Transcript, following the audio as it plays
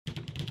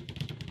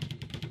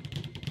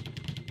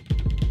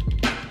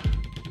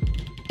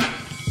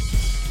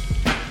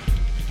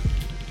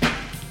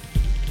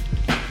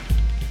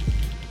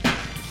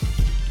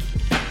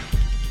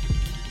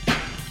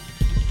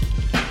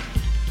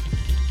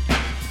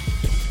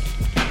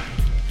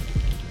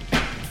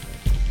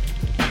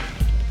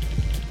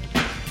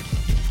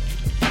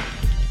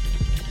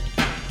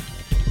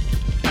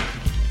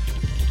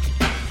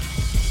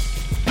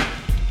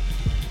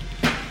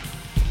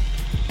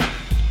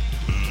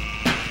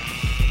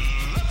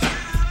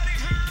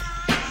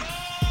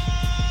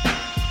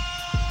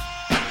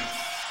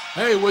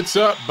Hey, what's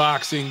up,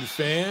 boxing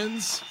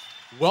fans?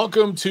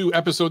 Welcome to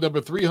episode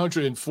number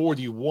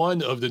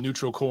 341 of the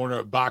Neutral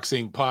Corner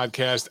Boxing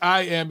Podcast.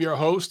 I am your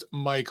host,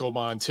 Michael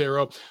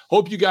Montero.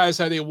 Hope you guys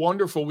had a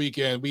wonderful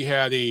weekend. We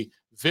had a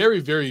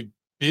very, very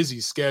busy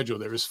schedule.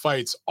 There was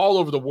fights all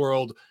over the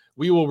world.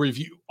 We will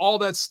review all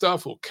that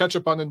stuff. We'll catch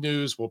up on the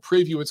news. We'll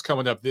preview what's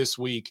coming up this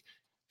week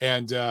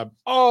and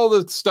all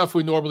the stuff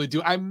we normally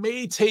do. I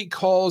may take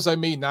calls. I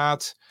may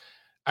not.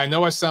 I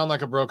know I sound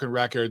like a broken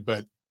record,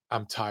 but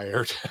I'm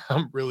tired.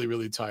 I'm really,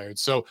 really tired.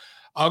 So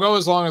I'll go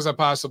as long as I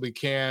possibly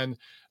can.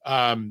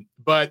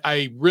 But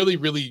I really,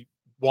 really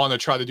want to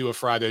try to do a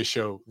Friday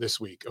show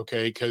this week,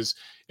 okay? Because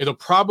it'll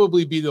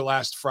probably be the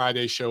last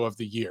Friday show of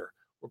the year.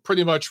 We're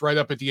pretty much right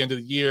up at the end of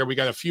the year. We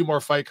got a few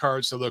more fight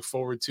cards to look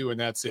forward to, and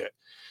that's it.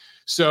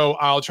 So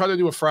I'll try to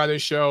do a Friday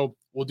show.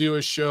 We'll do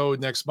a show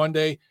next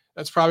Monday.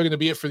 That's probably going to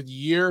be it for the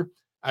year.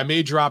 I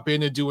may drop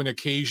in and do an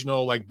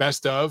occasional like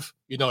best of,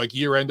 like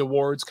year-end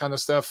awards kind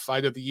of stuff,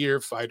 fight of the year,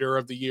 fighter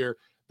of the year,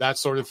 that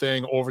sort of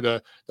thing over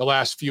the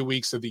last few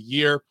weeks of the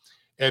year.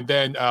 And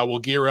then we'll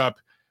gear up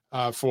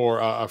for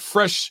a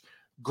fresh,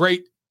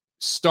 great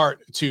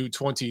start to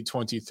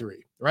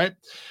 2023, right?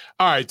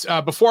 All right.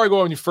 Before I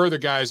go any further,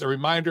 guys, a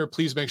reminder,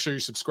 please make sure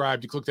you're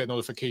subscribed. You click that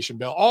notification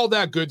bell, all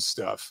that good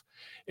stuff.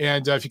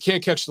 And if you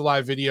can't catch the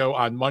live video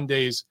on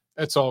Mondays,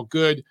 that's all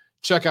good.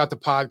 Check out the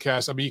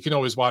podcast. I mean, you can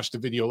always watch the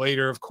video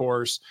later, of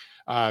course.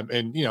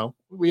 And,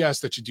 we ask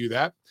that you do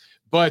that.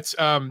 But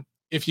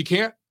if you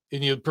can't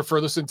and you prefer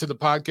listen to the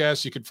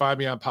podcast, you can find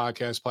me on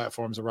podcast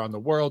platforms around the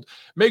world.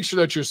 Make sure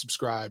that you're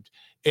subscribed.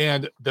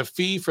 And the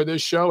fee for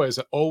this show,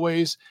 as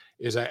always,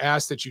 is I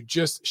ask that you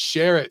just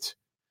share it.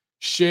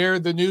 Share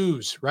the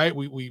news, right?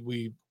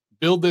 We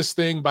build this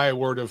thing by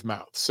word of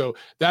mouth. So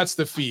that's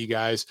the fee,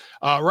 guys.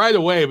 Right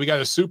away, we got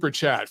a super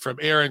chat from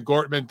Aaron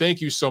Gortman. Thank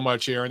you so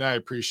much, Aaron. I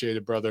appreciate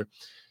it, brother.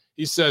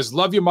 He says,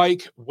 love you,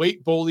 Mike.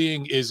 Weight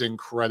bullying is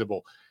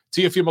incredible.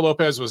 Teofimo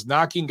Lopez was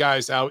knocking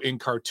guys out in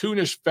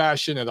cartoonish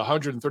fashion at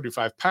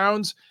 135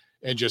 pounds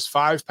and just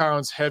 5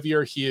 pounds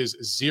heavier. He is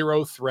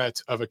zero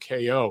threat of a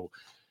KO.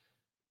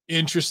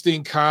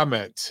 Interesting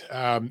comment.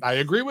 I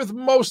agree with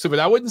most of it.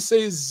 I wouldn't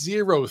say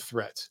zero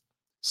threat.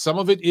 Some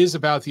of it is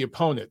about the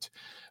opponent.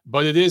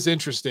 But it is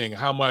interesting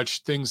how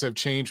much things have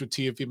changed with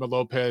Teofimo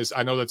Lopez.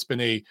 I know that's been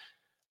a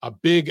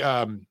big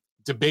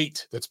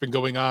debate that's been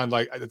going on,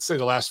 like let's say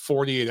the last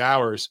 48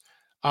 hours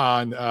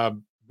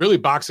on really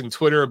boxing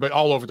Twitter, but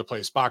all over the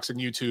place, boxing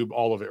YouTube,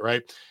 all of it,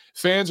 right?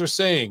 Fans are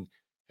saying,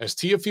 has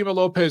Teofimo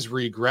Lopez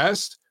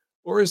regressed,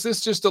 or is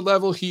this just a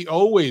level he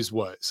always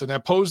was? And I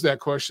posed that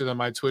question on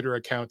my Twitter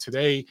account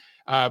today.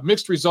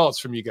 Mixed results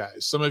from you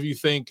guys. Some of you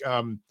think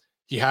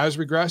he has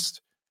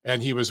regressed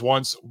and he was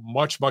once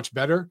much, much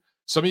better.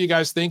 Some of you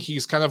guys think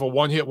he's kind of a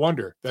one-hit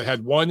wonder that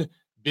had one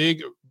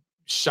big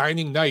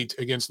shining night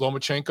against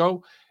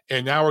Lomachenko,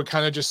 and now we're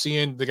kind of just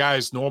seeing the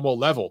guy's normal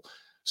level.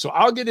 So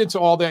I'll get into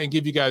all that and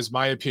give you guys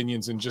my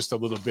opinions in just a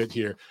little bit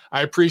here.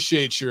 I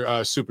appreciate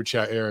your super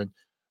chat, Aaron.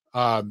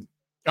 All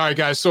right,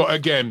 guys. So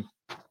again,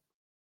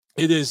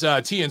 it is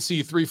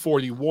TNC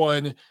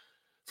 341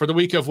 for the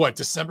week of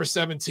December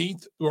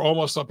 17th. We're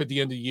almost up at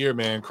the end of the year,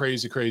 man.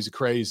 Crazy, crazy,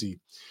 crazy.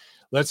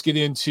 Let's get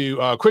into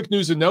quick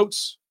news and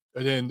notes.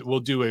 And then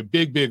we'll do a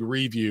big, big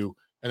review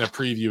and a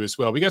preview as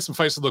well. We got some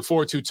fights to look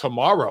forward to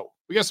tomorrow.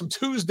 We got some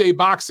Tuesday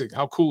boxing.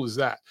 How cool is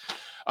that?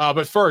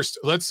 But first,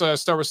 let's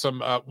start with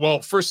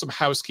some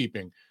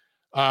housekeeping.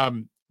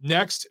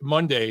 Next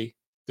Monday,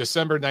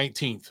 December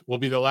 19th, will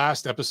be the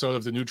last episode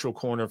of the Neutral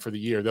Corner for the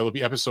year. That'll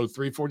be episode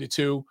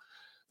 342.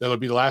 That'll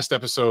be the last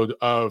episode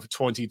of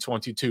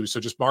 2022. So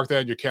just mark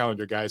that on your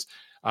calendar, guys.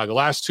 The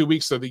last 2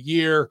 weeks of the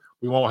year,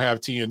 we won't have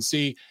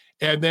TNC.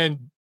 And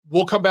then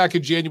we'll come back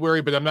in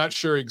January, but I'm not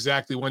sure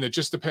exactly when. It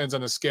just depends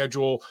on the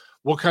schedule,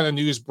 what kind of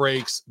news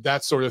breaks,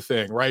 that sort of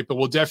thing, right? But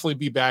we'll definitely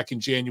be back in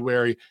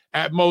January.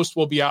 At most,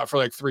 we'll be out for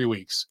like 3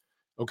 weeks,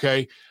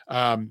 okay?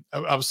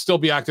 I'll still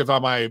be active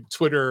on my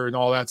Twitter and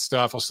all that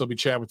stuff. I'll still be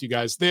chatting with you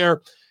guys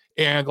there.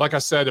 And like I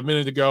said a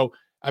minute ago,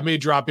 I may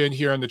drop in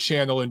here on the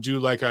channel and do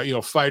like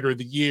a, fighter of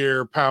the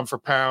year, pound for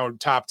pound,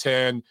 top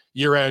 10,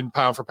 year-end,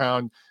 pound for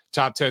pound,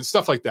 top 10,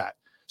 stuff like that.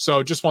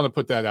 So just want to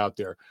put that out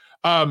there.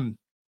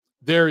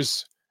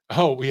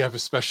 We have a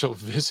special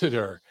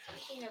visitor.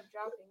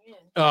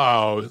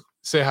 Oh,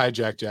 say hi,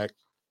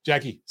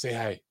 Jackie, say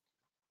hi.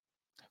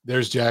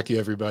 There's Jackie,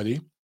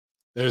 everybody.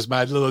 There's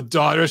my little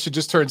daughter. She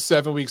just turned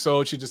 7 weeks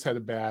old. She just had a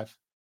bath.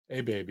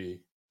 Hey,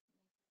 baby.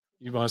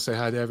 You want to say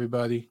hi to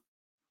everybody?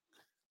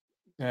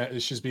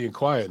 She's being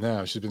quiet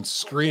now. She's been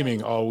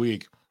screaming all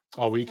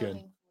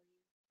weekend.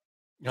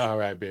 All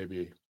right,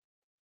 baby.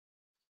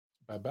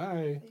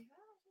 Bye-bye.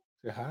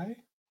 Say hi.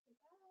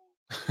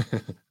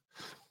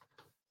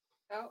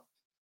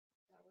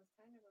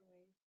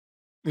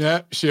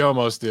 Yeah, she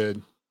almost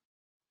did.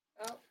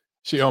 Oh.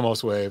 She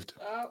almost waved.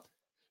 Oh.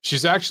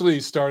 She's actually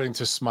starting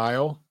to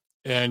smile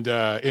and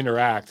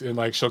interact, and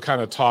like she'll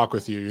kind of talk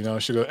with you.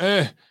 She'll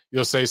go,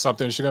 you'll say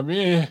something. She'll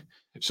go,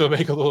 she'll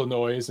make a little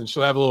noise, and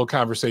she'll have a little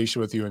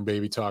conversation with you in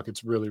baby talk.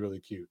 It's really,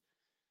 really cute.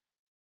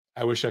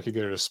 I wish I could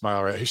get her to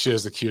smile. Right, she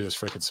has the cutest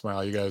freaking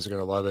smile. You guys are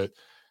gonna love it.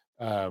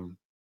 All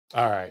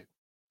right,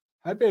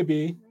 hi,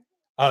 baby.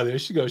 Oh, there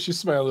she goes. She's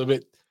smiling a little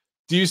bit.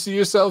 Do you see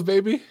yourself,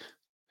 baby?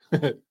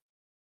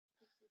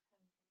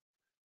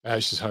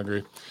 She's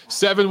hungry.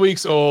 7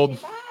 weeks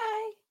old. Bye.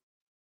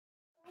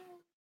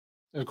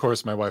 And of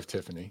course, my wife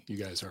Tiffany. You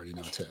guys already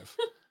know Tiff.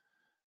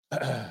 All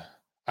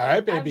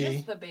right, baby. I'm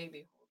just the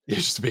baby. You're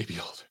just a baby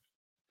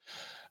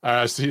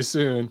holder. See you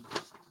soon.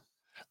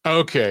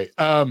 Okay.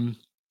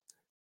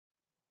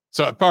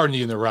 So pardon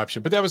the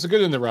interruption, but that was a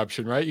good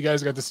interruption, right? You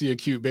guys got to see a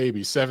cute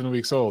baby, 7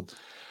 weeks old.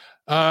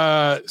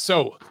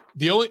 So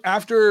the only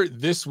after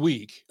this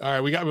week, all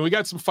right, we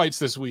got some fights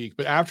this week,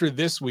 but after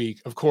this week,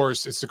 of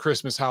course, it's the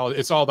Christmas holiday.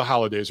 It's all the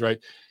holidays, right?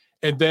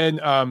 And then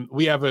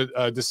we have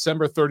a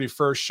December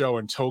 31st show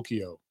in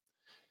Tokyo.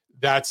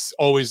 That's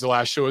always the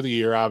last show of the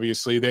year.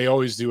 Obviously, they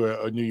always do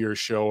a New Year's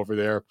show over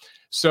there.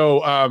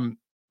 So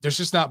there's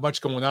just not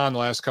much going on the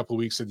last couple of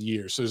weeks of the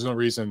year. So there's no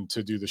reason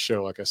to do the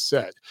show, like I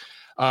said.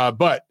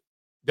 But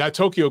that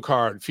Tokyo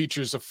card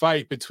features a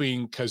fight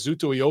between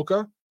Kazuto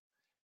Ioka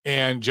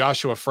and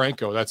Joshua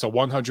Franco. That's a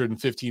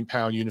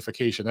 115-pound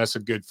unification. That's a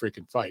good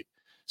freaking fight.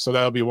 So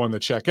that'll be one to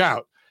check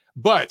out.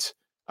 But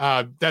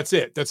that's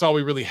it. That's all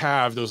we really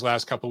have those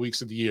last couple of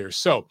weeks of the year.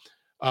 So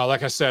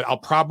like I said, I'll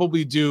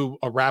probably do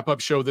a wrap-up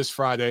show this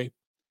Friday.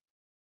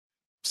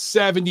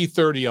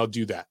 70-30, I'll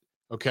do that.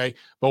 Okay.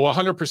 But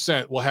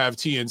 100% we'll have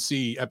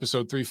TNC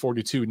episode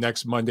 342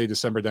 next Monday,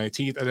 December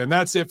 19th. And then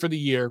that's it for the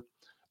year,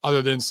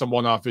 other than some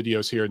one-off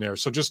videos here and there.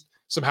 So just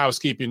some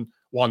housekeeping.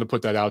 Wanted to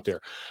put that out there.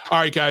 All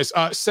right, guys.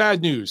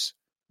 Sad news.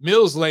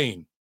 Mills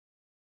Lane,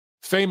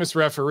 famous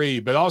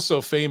referee, but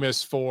also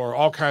famous for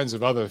all kinds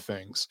of other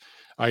things.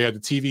 He had the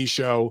TV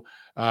show.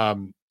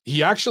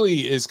 He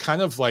actually is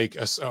kind of like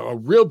a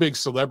real big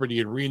celebrity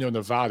in Reno,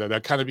 Nevada.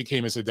 That kind of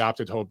became his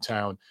adopted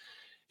hometown.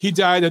 He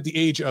died at the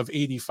age of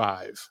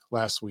 85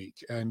 last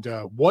week. And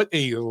what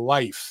a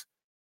life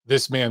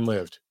this man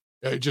lived.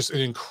 Just an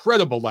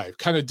incredible life.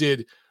 Kind of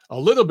did a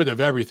little bit of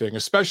everything,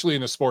 especially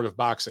in the sport of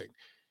boxing.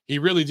 He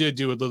really did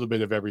do a little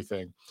bit of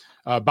everything.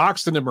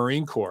 Boxed in the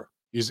Marine Corps.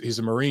 He's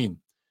a Marine.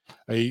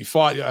 He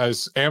fought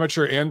as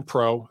amateur and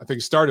pro. I think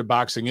he started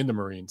boxing in the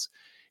Marines.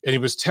 And he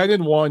was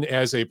 10-1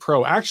 as a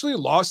pro. Actually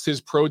lost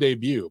his pro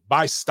debut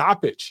by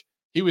stoppage.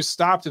 He was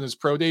stopped in his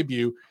pro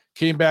debut,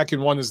 came back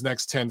and won his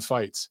next 10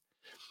 fights.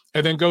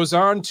 And then goes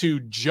on to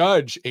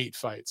judge 8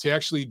 fights. He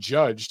actually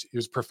judged. He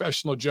was a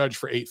professional judge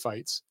for 8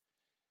 fights.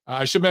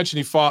 I should mention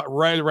he fought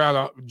right around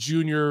a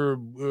junior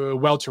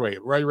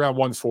welterweight, right around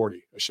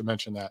 140. I should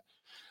mention that.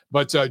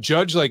 But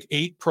judged like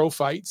 8 pro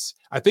fights.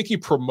 I think he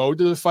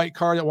promoted the fight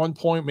card at one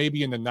point,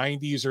 maybe in the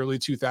 90s, early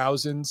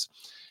 2000s.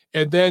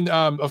 And then,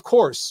 of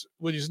course,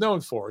 what he's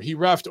known for, he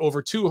reffed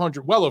over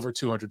 200, well over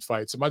 200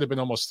 fights. It might have been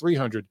almost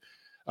 300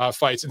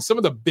 fights. And some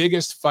of the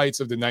biggest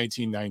fights of the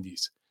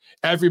 1990s.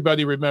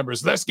 Everybody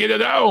remembers, let's get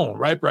it on,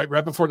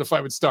 right before the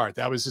fight would start.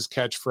 That was his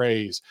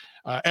catchphrase.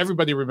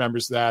 Everybody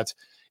remembers that.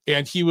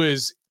 And he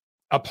was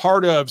a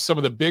part of some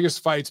of the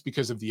biggest fights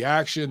because of the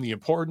action, the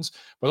importance,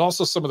 but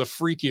also some of the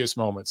freakiest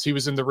moments. He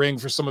was in the ring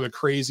for some of the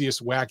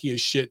craziest,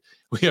 wackiest shit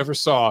we ever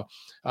saw.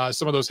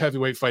 Some of those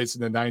heavyweight fights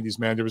in the 90s,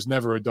 man, there was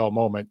never a dull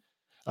moment.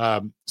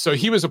 So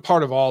he was a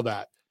part of all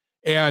that.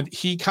 And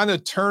he kind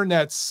of turned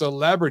that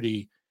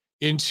celebrity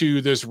into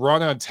this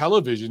run on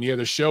television. He had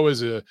a show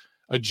as a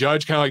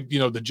judge, kind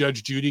of like, the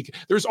Judge Judy.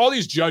 There's all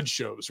these judge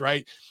shows,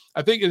 right?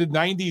 I think in the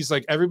 90s,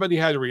 like everybody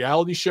had a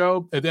reality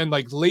show. And then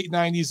like late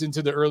 90s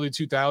into the early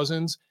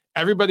 2000s,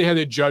 everybody had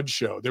a judge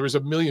show. There was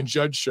a million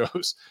judge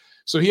shows.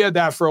 So he had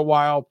that for a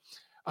while.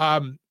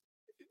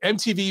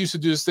 MTV used to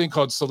do this thing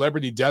called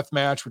Celebrity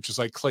Deathmatch, which is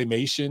like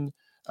claymation.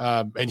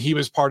 And he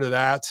was part of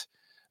that.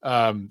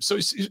 So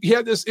he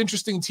had this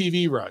interesting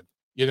TV run,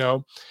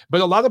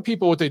 but a lot of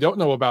people, what they don't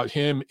know about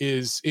him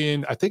is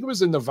I think it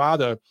was in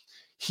Nevada,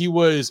 he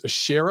was a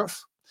sheriff.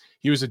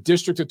 He was a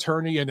district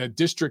attorney and a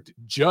district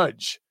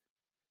judge.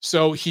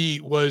 So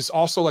he was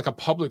also like a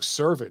public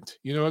servant.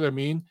 You know what I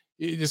mean?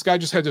 This guy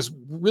just had this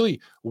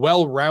really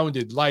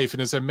well-rounded life.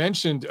 And as I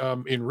mentioned,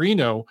 in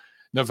Reno,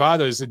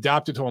 Nevada, his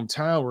adopted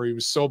hometown where he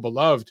was so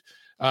beloved,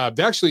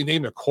 they actually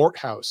named a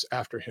courthouse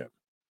after him.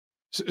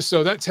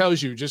 So that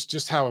tells you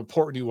just how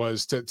important he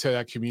was to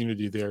that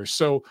community there.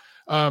 So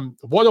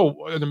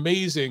what an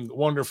amazing,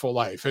 wonderful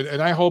life.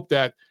 And I hope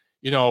that,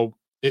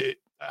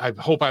 I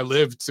hope I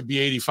live to be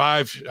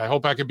 85. I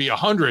hope I could be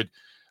 100.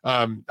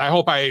 I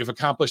hope I have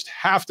accomplished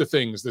half the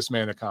things this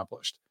man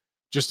accomplished.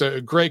 Just a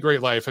great,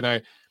 great life.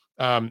 And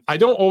I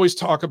don't always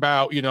talk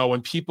about,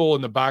 when people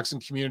in the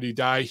boxing community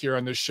die here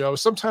on this show.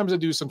 Sometimes I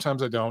do,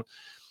 sometimes I don't.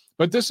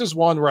 But this is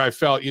one where I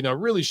felt,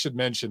 really should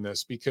mention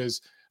this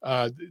because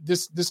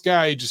this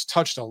guy just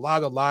touched a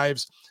lot of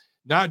lives,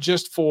 not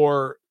just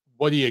for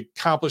what he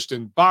accomplished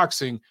in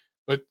boxing,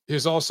 but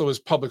also his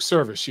public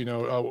service,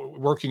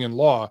 working in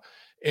law.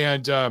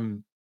 And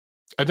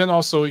then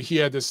also he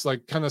had this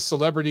like kind of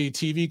celebrity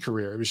TV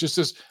career. It was just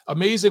this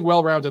amazing,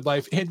 well-rounded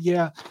life. And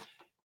yeah,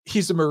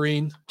 he's a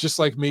Marine just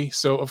like me.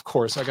 So of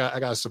course I got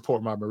to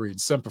support my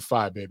Marines. Semper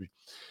Fi, baby.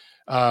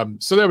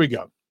 So there we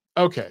go.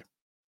 Okay.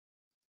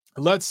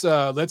 Let's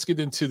get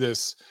into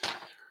this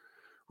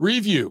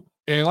review.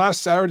 And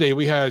last Saturday,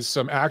 we had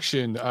some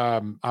action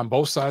on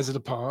both sides of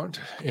the pond.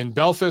 In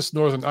Belfast,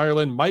 Northern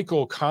Ireland,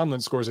 Michael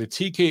Conlan scores a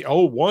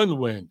TKO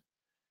 1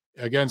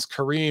 against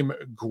Kareem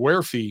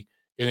Guerfi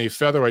in a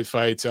featherweight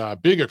fight.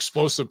 Big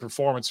explosive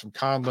performance from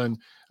Conlan.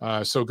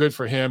 So good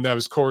for him. That,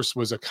 of course,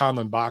 was a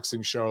Conlan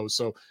boxing show.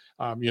 So,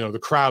 the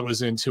crowd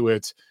was into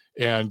it.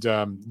 And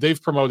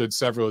they've promoted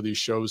several of these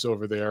shows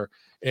over there.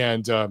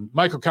 And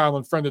Michael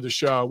Conlan, friend of the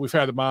show, we've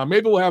had him on.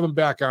 Maybe we'll have him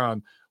back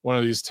on one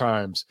of these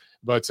times.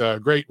 But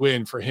great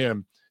win for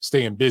him,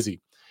 staying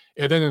busy.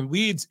 And then in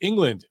Leeds,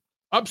 England,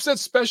 upset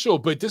special,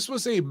 but this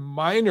was a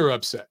minor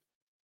upset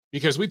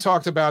because we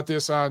talked about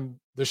this on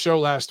the show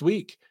last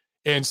week.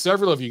 And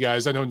several of you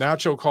guys, I know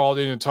Nacho called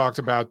in and talked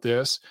about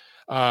this,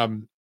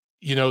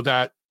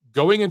 that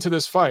going into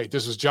this fight,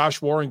 this was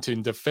Josh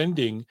Warrington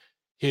defending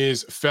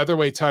his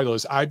featherweight title,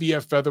 his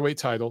IBF featherweight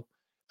title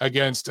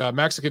against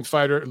Mexican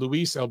fighter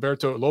Luis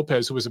Alberto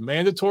Lopez, who was a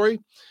mandatory.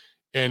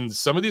 And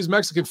some of these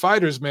Mexican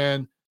fighters,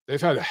 man,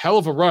 they've had a hell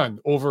of a run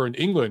over in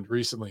England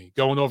recently,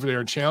 going over there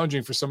and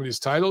challenging for some of these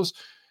titles.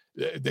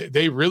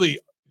 They really,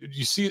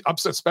 you see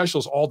upset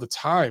specials all the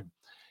time.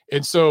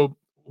 And so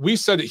we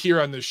said it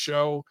here on this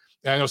show.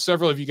 And I know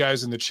several of you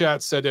guys in the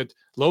chat said that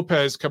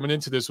Lopez coming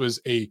into this was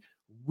a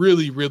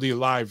really, really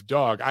live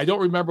dog. I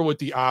don't remember what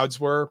the odds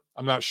were.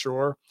 I'm not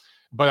sure.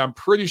 But I'm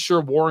pretty sure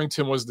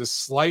Warrington was the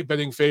slight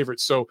betting favorite.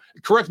 So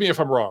correct me if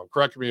I'm wrong.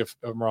 Correct me if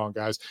I'm wrong,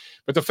 guys.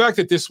 But the fact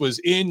that this was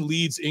in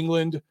Leeds,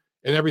 England,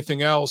 and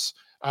everything else,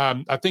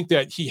 I think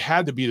that he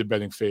had to be the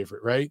betting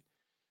favorite, right?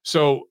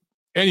 So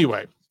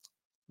anyway,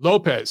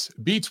 Lopez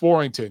beats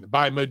Warrington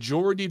by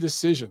majority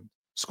decision.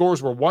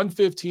 Scores were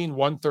 115,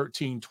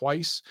 113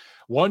 twice.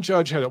 One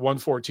judge had it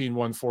 114,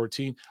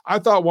 114. I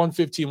thought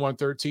 115,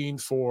 113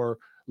 for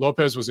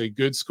Lopez was a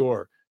good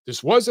score.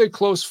 This was a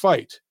close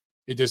fight.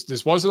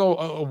 This wasn't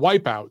a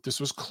wipeout.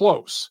 This was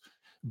close.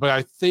 But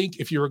I think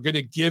if you were going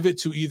to give it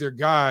to either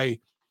guy,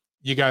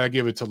 you got to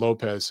give it to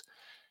Lopez,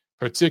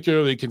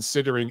 particularly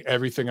considering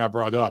everything I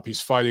brought up. He's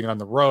fighting on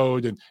the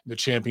road and the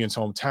champion's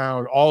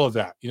hometown, all of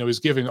that. He's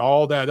giving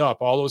all that up,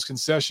 all those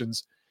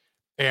concessions,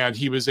 and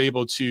he was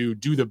able to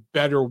do the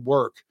better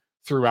work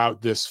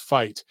throughout this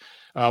fight.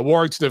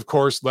 Warrington, of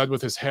course, led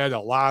with his head a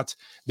lot.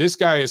 This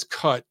guy has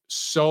cut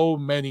so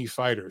many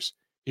fighters.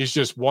 He's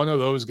just one of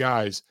those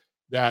guys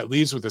that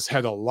leads with his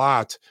head a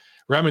lot,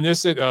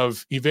 reminiscent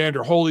of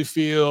Evander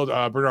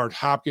Holyfield, Bernard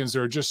Hopkins.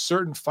 There are just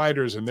certain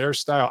fighters in their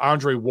style.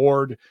 Andre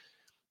Ward,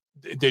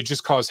 they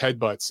just cause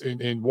headbutts,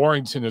 and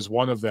Warrington is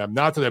one of them.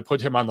 Not that I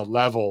put him on the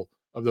level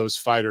of those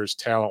fighters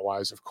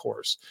talent-wise, of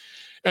course.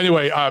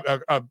 Anyway,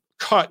 a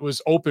cut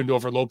was opened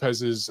over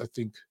Lopez's, I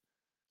think,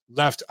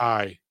 left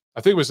eye.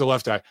 I think it was the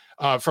left eye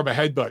from a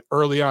headbutt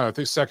early on, I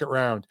think second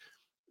round,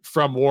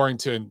 from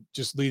Warrington,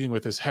 just leading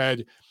with his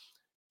head.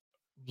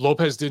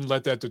 Lopez didn't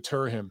let that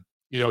deter him.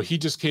 He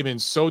just came in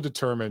so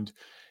determined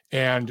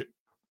and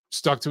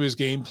stuck to his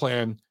game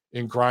plan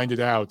and grinded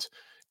out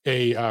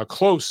a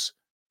close,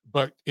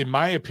 but in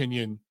my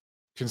opinion,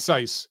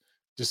 concise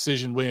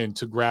decision win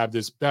to grab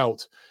this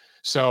belt.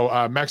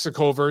 So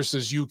Mexico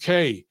versus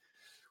UK.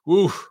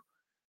 Woo,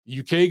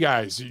 UK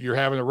guys, you're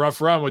having a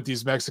rough run with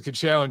these Mexican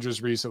challengers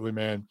recently,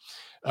 man.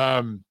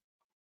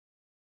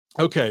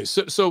 Okay,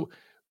 so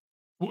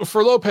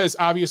for Lopez,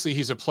 obviously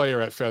he's a player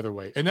at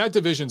featherweight, and that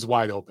division's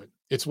wide open.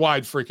 It's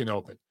wide freaking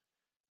open.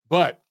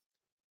 But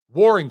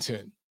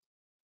Warrington,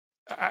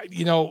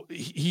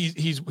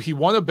 he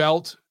won a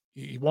belt.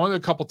 He won it a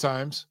couple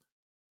times.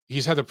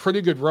 He's had a pretty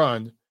good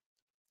run.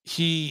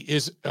 He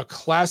is a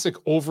classic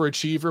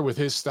overachiever with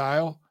his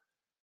style.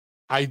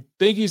 I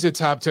think he's a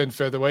top 10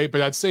 featherweight, but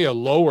I'd say a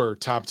lower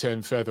top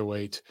 10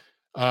 featherweight.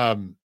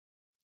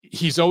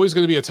 He's always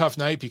going to be a tough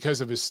night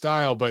because of his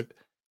style, but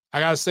I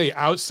got to say,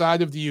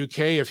 outside of the UK,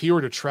 if he were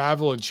to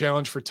travel and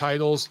challenge for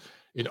titles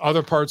in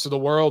other parts of the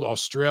world,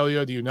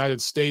 Australia, the United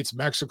States,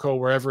 Mexico,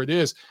 wherever it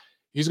is,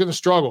 he's going to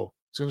struggle.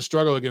 He's going to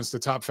struggle against the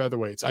top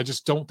featherweights. I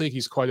just don't think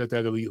he's quite at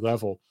that elite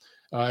level.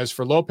 As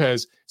for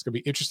Lopez, it's going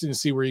to be interesting to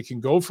see where he can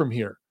go from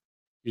here.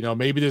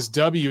 Maybe this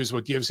W is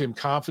what gives him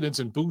confidence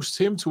and boosts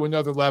him to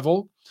another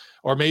level,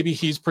 or maybe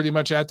he's pretty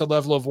much at the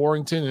level of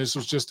Warrington, and this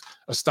was just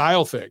a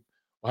style thing.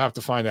 We'll have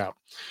to find out.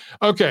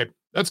 Okay.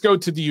 Let's go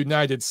to the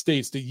United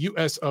States, the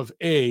US of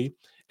A,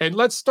 and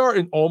let's start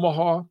in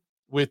Omaha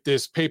with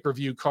this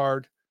pay-per-view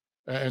card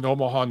in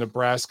Omaha,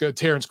 Nebraska.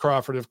 Terrence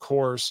Crawford, of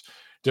course,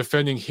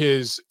 defending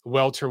his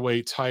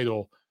welterweight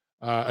title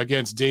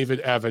against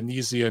David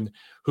Avanesian,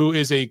 who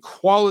is a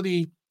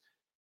quality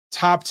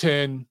top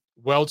 10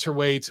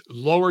 welterweight,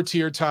 lower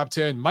tier top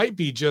 10, might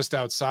be just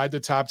outside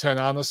the top 10,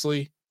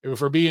 honestly. If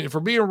we're being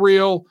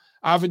real,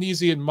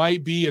 Avanesian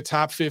might be a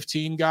top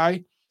 15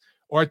 guy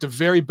or at the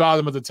very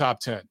bottom of the top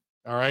 10.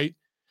 All right.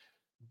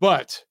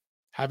 But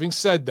having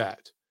said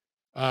that,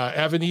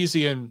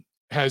 Avanesian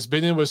has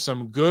been in with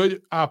some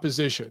good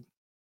opposition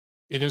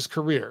in his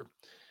career,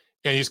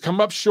 and he's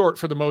come up short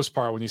for the most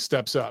part when he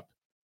steps up.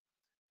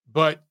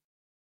 But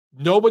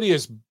nobody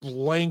has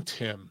blanked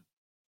him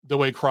the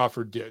way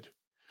Crawford did.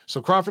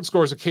 So Crawford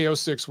scores a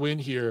KO6 win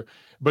here,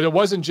 but it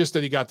wasn't just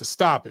that he got the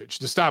stoppage.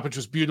 The stoppage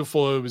was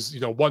beautiful. It was,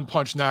 one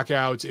punch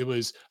knockout. It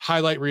was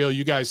highlight reel.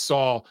 You guys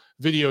saw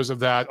videos of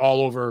that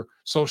all over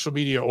social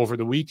media over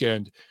the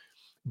weekend.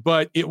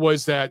 But it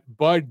was that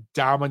Bud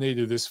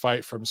dominated this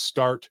fight from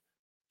start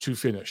to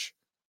finish.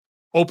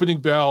 Opening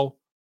bell,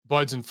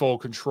 Bud's in full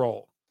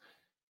control.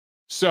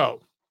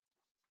 So,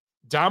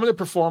 dominant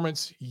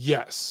performance,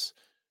 yes.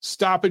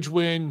 Stoppage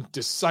win,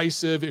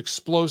 decisive,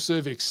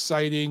 explosive,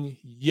 exciting,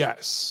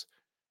 yes.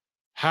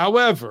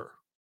 However,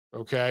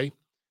 okay,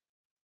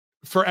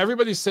 for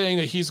everybody saying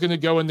that he's going to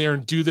go in there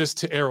and do this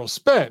to Errol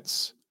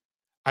Spence,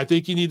 I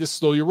think you need to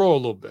slow your roll a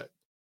little bit.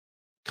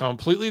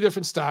 Completely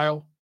different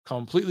style,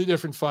 completely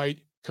different fight,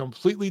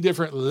 completely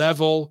different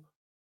level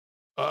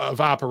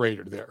of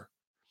operator there.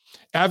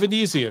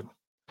 Avanesyan,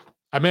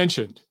 I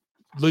mentioned,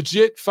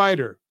 legit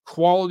fighter,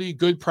 quality,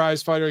 good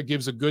prize fighter,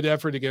 gives a good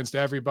effort against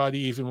everybody,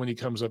 even when he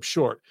comes up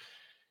short.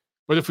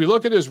 But if we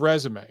look at his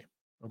resume,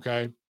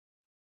 okay,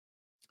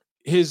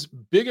 his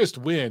biggest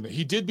win,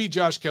 he did beat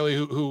Josh Kelly,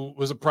 who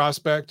was a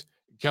prospect.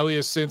 Kelly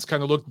has since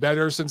kind of looked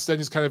better since then.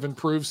 He's kind of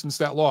improved since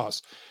that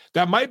loss.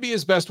 That might be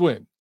his best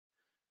win.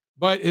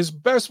 But his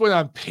best win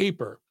on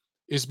paper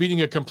is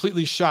beating a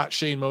completely shot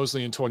Shane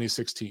Mosley in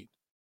 2016.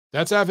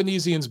 That's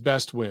Avanesyan's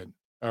best win.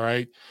 All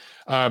right.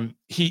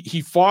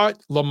 He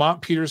fought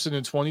Lamont Peterson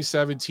in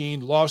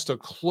 2017, lost a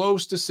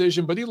close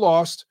decision, but he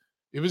lost.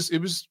 It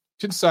was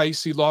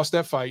concise. He lost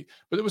that fight,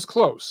 but it was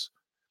close.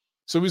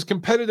 So he was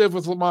competitive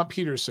with Lamont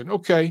Peterson.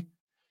 Okay.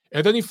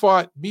 And then he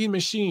fought Mean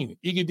Machine,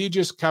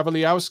 Egidijus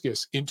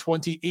Kavaliauskas in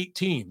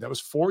 2018. That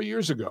was 4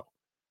 years ago.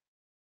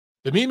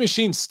 The Mean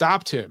Machine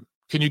stopped him.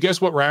 Can you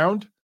guess what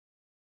round?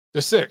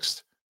 The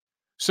 6th.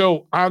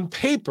 So on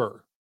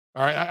paper,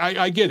 all right,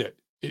 I get it.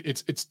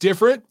 It's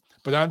different.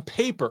 But on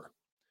paper,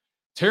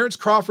 Terence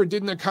Crawford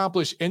didn't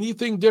accomplish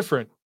anything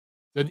different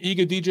than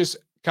Egidijus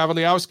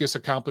Kavaliauskas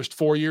accomplished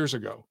 4 years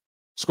ago,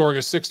 scoring a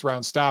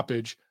 6th-round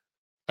stoppage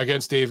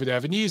against David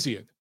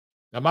Avanesyan.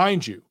 Now,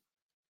 mind you,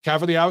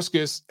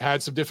 Kavaliauskas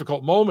had some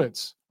difficult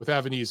moments with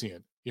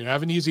Avanesyan.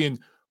 Avanesyan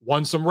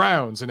won some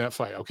rounds in that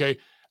fight, okay?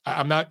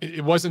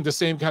 It wasn't the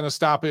same kind of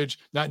stoppage,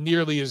 not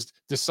nearly as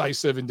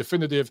decisive and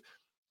definitive.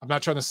 I'm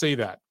not trying to say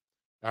that.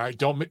 All right,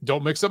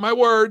 don't mix up my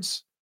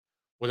words.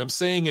 What I'm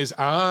saying is,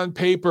 on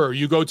paper,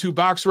 you go to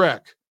BoxRec,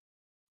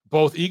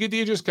 both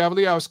Egidijus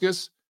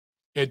Kavaliauskas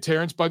and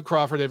Terence Bud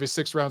Crawford have a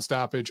 6th-round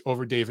stoppage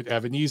over David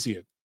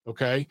Avanesyan.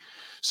 Okay,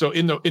 so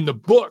in the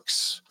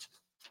books,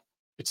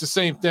 it's the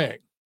same thing.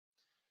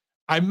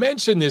 I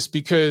mention this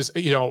because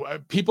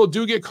people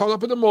do get caught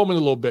up in the moment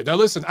a little bit. Now,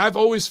 listen, I've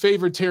always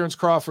favored Terence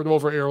Crawford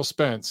over Errol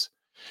Spence,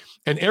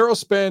 and Errol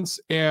Spence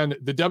and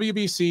the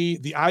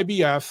WBC, the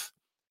IBF,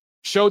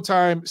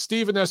 Showtime,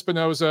 Steven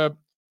Espinoza.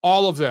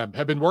 All of them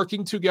have been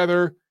working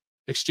together,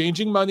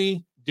 exchanging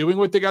money, doing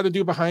what they got to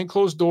do behind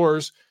closed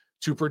doors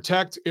to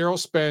protect Errol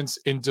Spence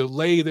and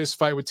delay this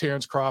fight with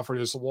Terence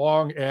Crawford as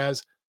long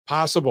as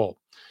possible.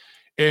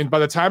 And by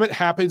the time it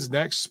happens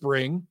next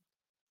spring,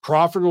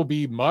 Crawford will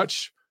be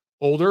much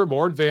older,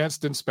 more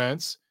advanced than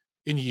Spence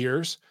in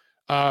years,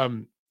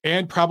 and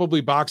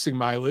probably boxing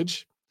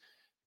mileage,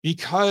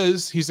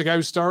 because he's the guy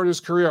who started his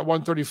career at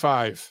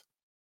 135.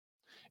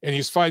 And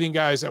he's fighting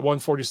guys at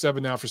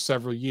 147 now for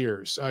several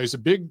years. He's a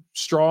big,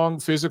 strong,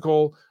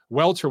 physical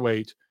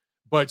welterweight,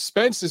 but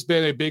Spence has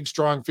been a big,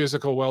 strong,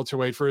 physical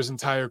welterweight for his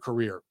entire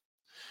career.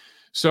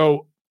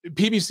 So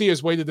PBC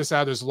has waited this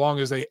out as long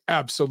as they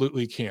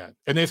absolutely can.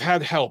 And they've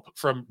had help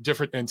from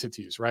different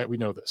entities, right? We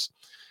know this.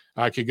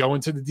 I could go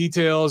into the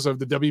details of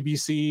the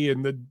WBC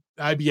and the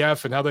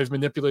IBF and how they've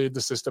manipulated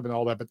the system and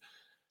all that, but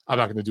I'm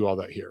not going to do all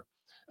that here.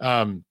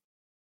 And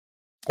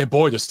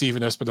boy, does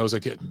Steven Espinoza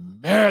get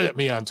mad at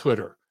me on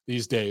Twitter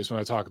these days when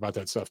I talk about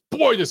that stuff.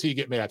 Boy, does he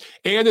get mad.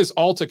 And his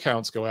alt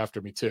accounts go after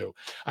me too.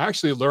 I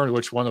actually learned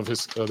which one of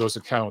his those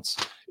accounts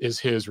is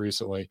his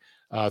recently,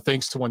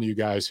 thanks to one of you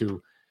guys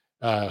who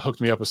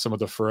hooked me up with some of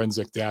the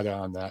forensic data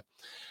on that.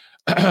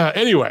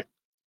 Anyway,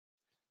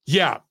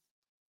 yeah,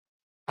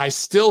 I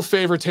still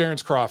favor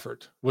Terence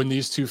Crawford when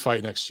these two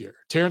fight next year.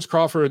 Terence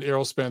Crawford and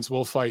Errol Spence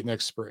will fight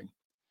next spring.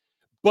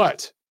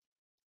 But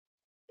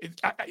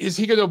is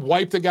he going to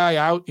wipe the guy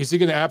out? Is he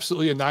going to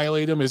absolutely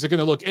annihilate him? Is it going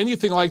to look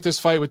anything like this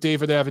fight with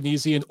David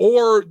Avanesyan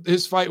or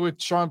his fight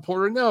with Sean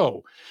Porter?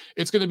 No.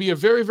 It's going to be a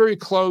very, very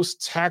close,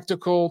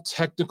 technical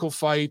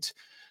fight.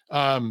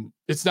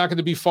 It's not going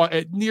to be fought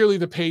at nearly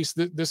the pace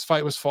that this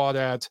fight was fought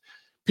at.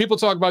 People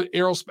talk about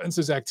Errol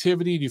Spence's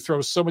activity. You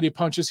throw so many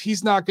punches.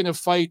 He's not going to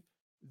fight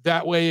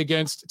that way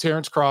against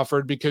Terence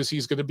Crawford because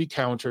he's going to be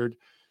countered.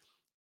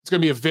 It's going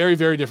to be a very,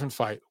 very different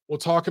fight. We'll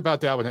talk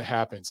about that when it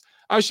happens.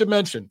 I should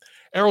mention,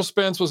 Errol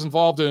Spence was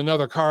involved in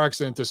another car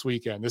accident this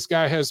weekend. This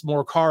guy has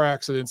more car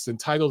accidents than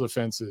title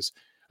defenses,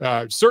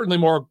 certainly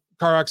more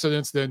car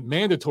accidents than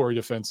mandatory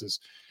defenses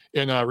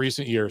in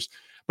recent years.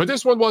 But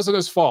this one wasn't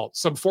his fault.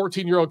 Some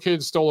 14-year-old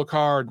kid stole a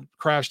car and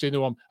crashed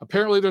into him.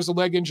 Apparently, there's a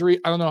leg injury.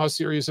 I don't know how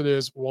serious it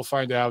is. We'll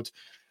find out.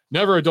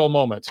 Never a dull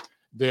moment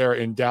there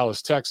in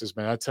Dallas, Texas,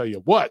 man. I tell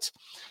you what.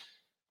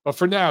 But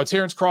for now,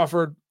 Terrence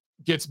Crawford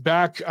gets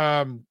back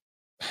in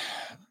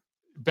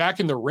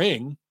the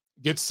ring,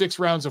 gets 6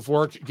 rounds of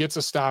work, gets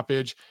a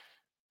stoppage.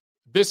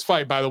 This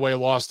fight, by the way,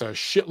 lost a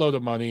shitload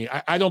of money.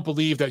 I don't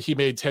believe that he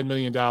made $10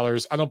 million.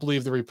 I don't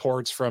believe the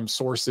reports from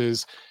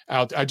sources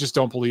out. I just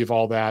don't believe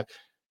all that.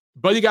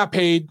 But he got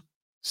paid,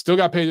 still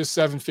got paid his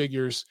 7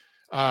 figures.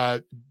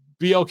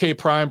 BLK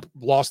Prime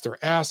lost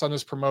their ass on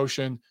this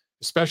promotion,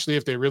 especially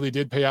if they really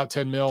did pay out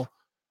 10 mil.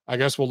 I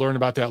guess we'll learn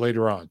about that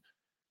later on.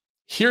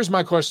 Here's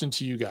my question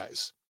to you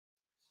guys.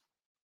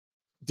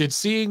 Did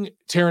seeing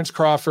Terrence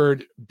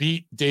Crawford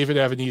beat David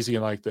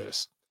Evanesian like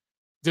this,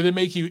 did it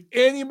make you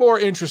any more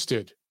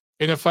interested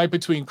in a fight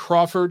between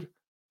Crawford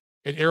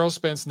and Errol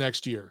Spence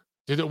next year?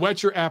 Did it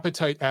whet your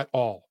appetite at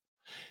all?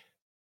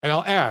 And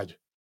I'll add,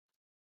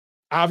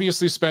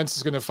 obviously Spence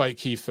is going to fight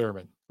Keith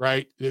Thurman,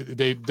 right?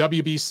 They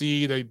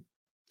WBC, they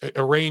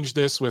arranged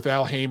this with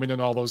Al Heyman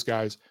and all those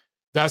guys.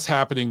 That's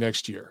happening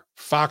next year.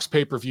 Fox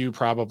pay-per-view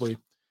probably.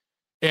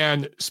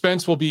 And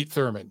Spence will beat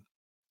Thurman.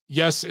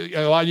 Yes,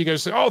 a lot of you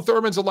guys say, oh,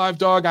 Thurman's a live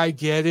dog. I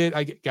get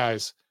it.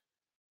 Guys,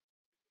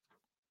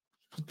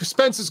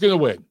 Spence is going to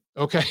win,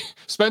 okay?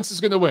 Spence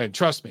is going to win,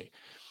 trust me.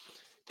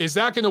 Is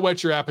that going to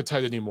whet your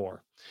appetite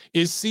anymore?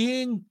 Is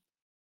seeing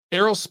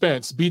Errol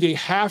Spence beat a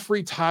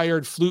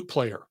half-retired flute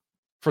player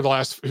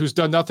who's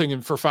done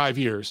nothing for 5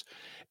 years,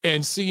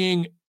 and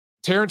seeing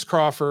Terrence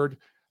Crawford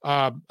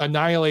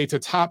annihilate a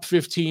top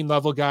 15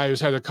 level guy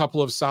who's had a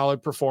couple of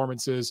solid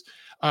performances,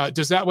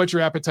 does that whet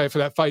your appetite for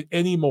that fight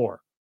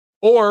anymore?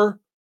 Or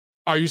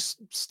are you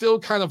still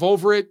kind of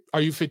over it?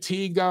 Are you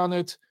fatigued on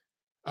it?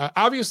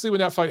 Obviously, when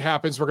that fight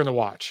happens, we're going to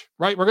watch,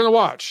 right? We're going to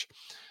watch.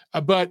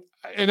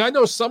 And I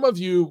know some of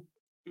you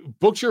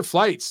booked your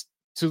flights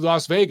to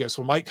Las Vegas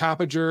when Mike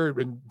Coppinger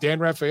and Dan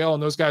Rafael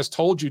and those guys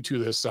told you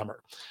to this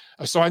summer.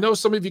 So I know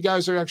some of you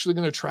guys are actually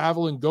going to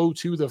travel and go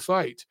to the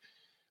fight.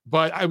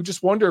 But I would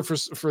just wonder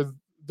for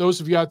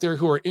those of you out there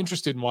who are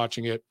interested in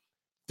watching it,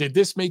 did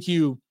this make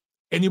you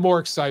any more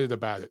excited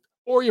about it?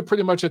 Or you're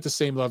pretty much at the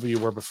same level you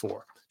were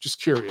before?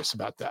 Just curious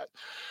about that.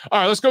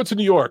 All right, let's go to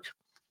New York,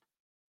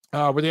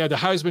 where they had the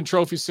Heisman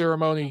Trophy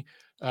ceremony.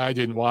 I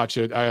didn't watch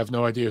it. I have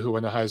no idea who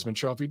won the Heisman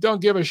Trophy.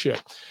 Don't give a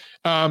shit.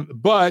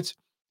 But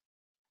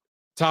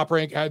Top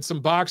Rank had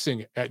some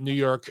boxing at New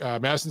York,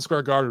 Madison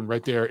Square Garden,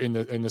 right there in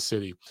the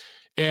city.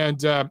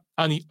 And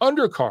on the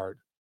undercard,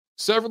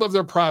 several of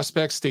their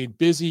prospects stayed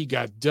busy,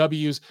 got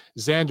W's.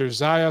 Xander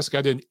Zayas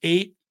got in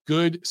 8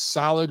 good,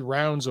 solid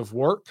rounds of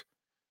work,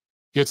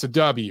 gets a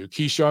W.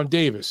 Keyshawn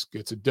Davis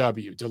gets a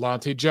W.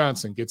 Delonte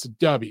Johnson gets a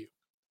W,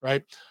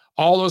 right?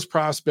 All those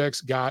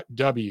prospects got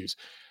W's.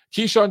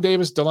 Keyshawn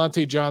Davis,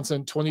 Delonte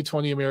Johnson,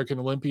 2020 American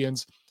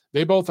Olympians.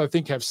 They both, I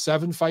think, have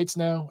 7 fights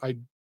now.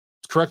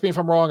 Correct me if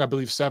I'm wrong. I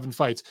believe 7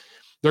 fights.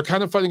 They're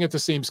kind of fighting at the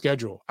same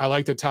schedule. I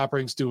like that Top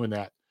Rank's doing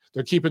that.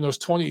 They're keeping those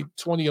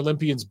 2020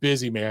 Olympians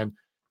busy, man.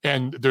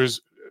 And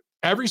there's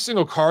every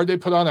single card they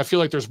put on, I feel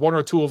like there's 1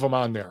 or 2 of them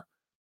on there.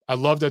 I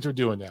love that they're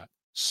doing that.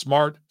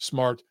 Smart,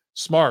 smart,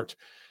 smart.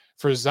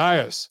 For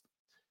Zayas,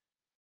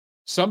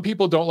 some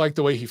people don't like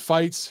the way he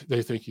fights.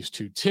 They think he's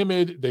too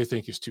timid. They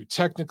think he's too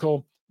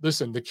technical.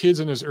 Listen, the kid's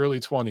in his early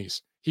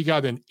 20s. He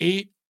got in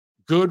 8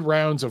 good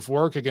rounds of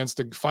work against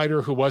a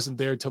fighter who wasn't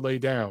there to lay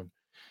down.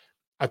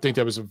 I think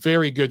that was a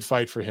very good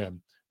fight for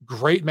him.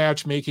 Great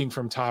matchmaking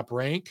from Top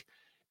Rank.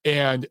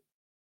 And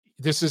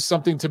this is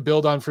something to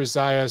build on for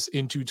Zayas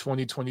into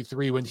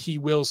 2023 when he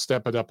will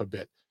step it up a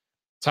bit.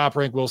 Top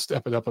Rank will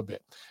step it up a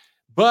bit.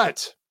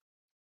 But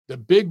the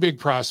big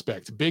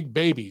prospect, big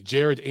baby,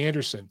 Jared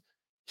Anderson,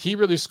 he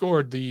really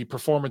scored the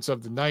performance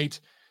of the night.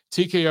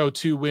 TKO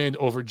 2 win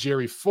over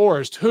Jerry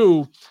Forrest,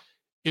 who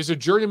is a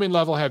journeyman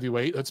level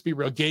heavyweight. Let's be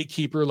real,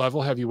 gatekeeper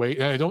level heavyweight.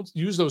 And I don't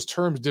use those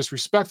terms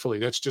disrespectfully.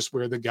 That's just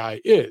where the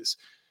guy is.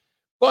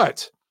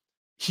 But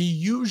he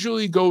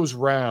usually goes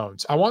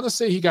rounds. I want to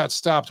say he got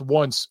stopped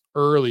once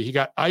early. He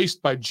got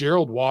iced by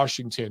Gerald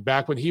Washington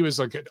back when he was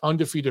like an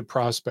undefeated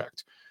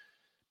prospect.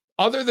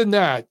 Other than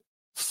that,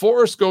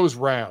 Forrest goes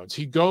rounds.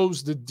 He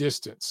goes the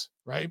distance,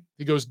 right?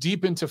 He goes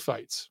deep into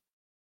fights.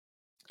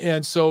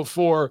 And so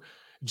for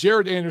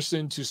Jared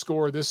Anderson to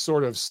score this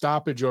sort of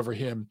stoppage over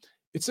him,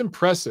 it's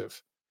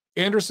impressive.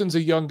 Anderson's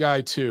a young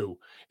guy too,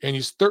 and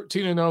he's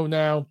 13-0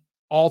 now,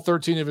 all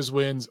 13 of his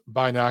wins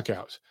by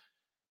knockout.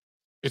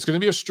 It's going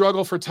to be a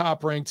struggle for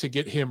Top Rank to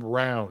get him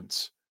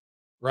rounds,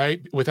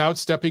 right? Without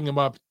stepping him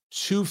up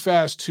too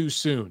fast, too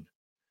soon.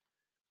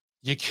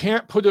 You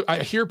can't put it. I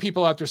hear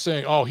people out there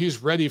saying, oh,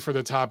 he's ready for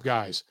the top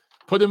guys.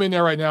 Put him in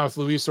there right now with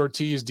Luis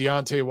Ortiz,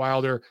 Deontay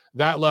Wilder,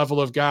 that level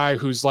of guy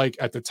who's like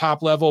at the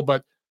top level,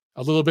 but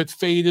a little bit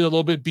faded, a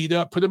little bit beat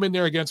up. Put him in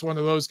there against one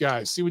of those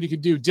guys. See what he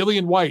can do.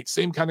 Dillian White,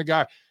 same kind of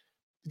guy.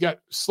 You got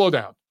slow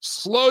down.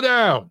 Slow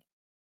down.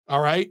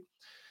 All right.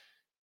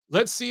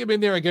 Let's see him in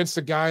there against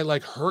a guy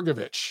like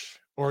Hrgovic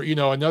or,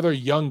 another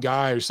young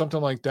guy or something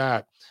like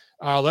that.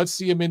 Let's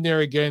see him in there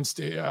against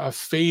a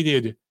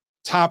faded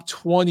top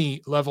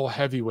 20 level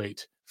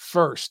heavyweight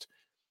first.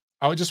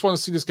 I would just want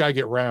to see this guy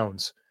get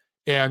rounds.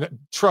 And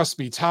trust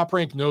me, Top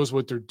Rank knows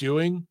what they're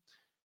doing.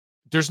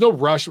 there's no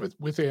rush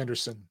with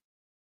Anderson.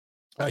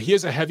 He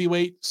is a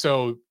heavyweight,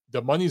 so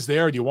the money's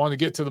there. You want to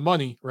get to the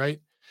money, right?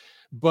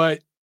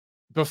 But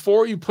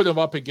before you put him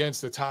up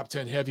against the top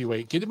 10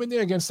 heavyweight, get him in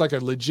there against like a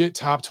legit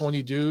top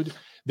 20 dude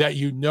that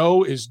you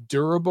know is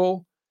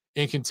durable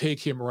and can take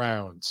him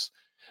rounds.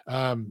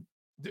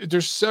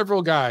 There's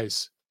several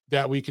guys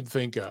that we can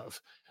think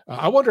of.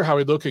 I wonder how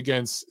he'd look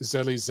against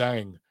Zhilei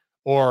Zhang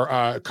or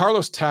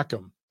Carlos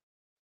Takam.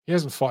 He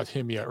hasn't fought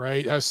him yet,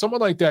 right? Someone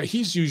like that,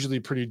 he's usually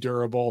pretty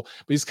durable,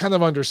 but he's kind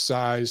of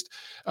undersized.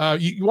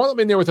 You want him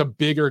in there with a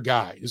bigger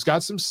guy who's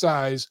got some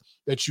size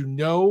that you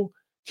know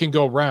can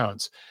go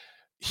rounds.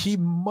 He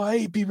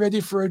might be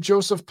ready for a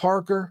Joseph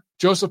Parker.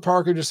 Joseph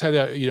Parker just had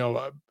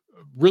a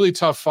really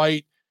tough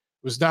fight,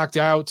 was knocked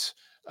out.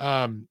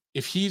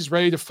 If he's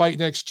ready to fight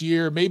next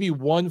year, maybe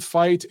one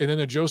fight and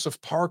then a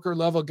Joseph Parker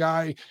level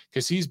guy,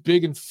 because he's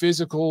big and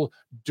physical,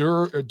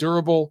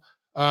 durable.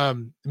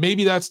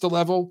 Maybe that's the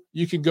level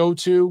you can go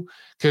to,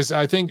 because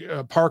I think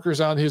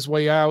Parker's on his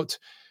way out.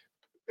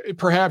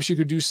 Perhaps you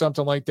could do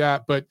something like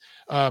that, but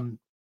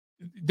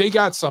they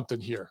got something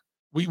here.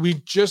 We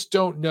just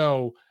don't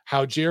know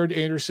how Jared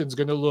Anderson's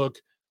going to look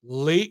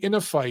late in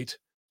a fight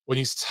when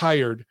he's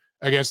tired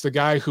against the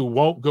guy who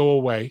won't go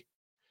away.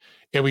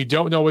 And we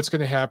don't know what's going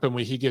to happen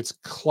when he gets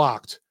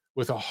clocked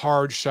with a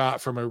hard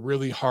shot from a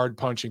really hard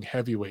punching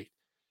heavyweight.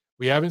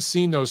 We haven't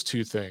seen those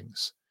two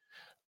things.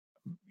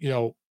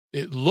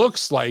 It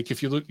looks like,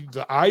 if you look at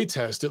the eye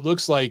test, it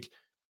looks like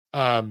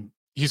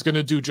he's going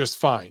to do just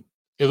fine.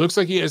 It looks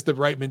like he has the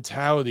right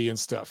mentality and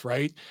stuff,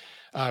 right?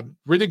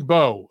 Riddick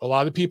Bowe, a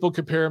lot of people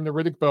compare him to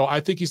Riddick Bowe. I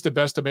think he's the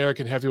best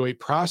American heavyweight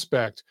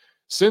prospect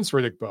since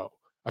Riddick Bowe.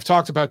 I've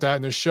talked about that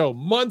in this show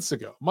months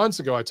ago.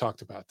 I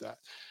talked about that.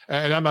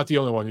 And I'm not the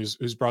only one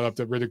who's brought up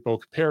the Riddick Bowe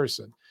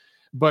comparison.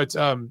 But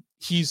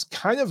he's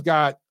kind of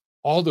got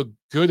all the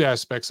good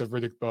aspects of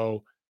Riddick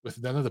Bowe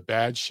with none of the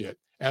bad shit,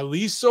 at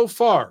least so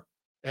far.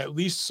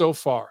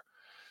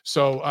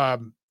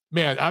 So,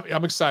 man,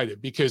 I'm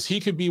excited because he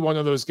could be one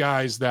of those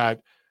guys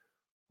that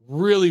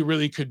really,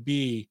 really could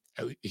be,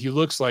 he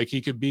looks like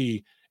he could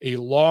be a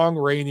long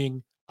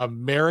reigning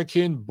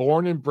American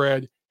born and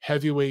bred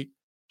heavyweight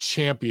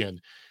champion.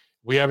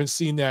 We haven't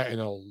seen that in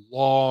a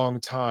long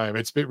time.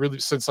 It's been really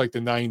since like the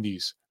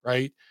 90s,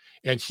 right?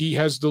 And he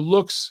has the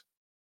looks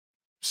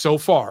so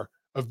far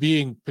of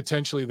being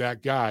potentially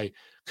that guy,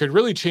 could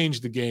really change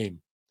the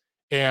game.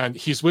 And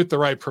he's with the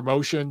right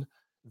promotion.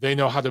 They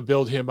know how to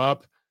build him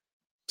up.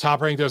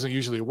 Top Rank doesn't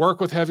usually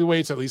work with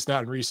heavyweights, at least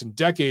not in recent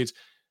decades,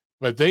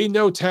 but they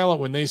know talent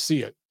when they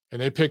see it.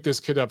 And they picked this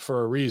kid up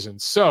for a reason.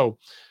 So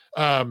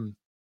I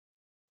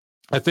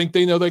think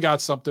they know they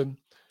got something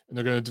and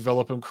they're going to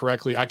develop him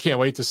correctly. I can't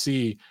wait to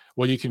see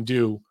what he can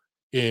do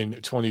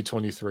in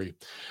 2023.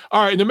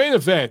 All right, in the main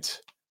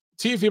event,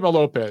 Teofimo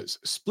Lopez,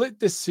 split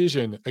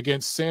decision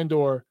against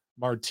Sandor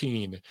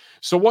Martin.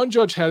 So one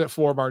judge had it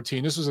for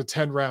Martin. This was a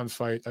 10-round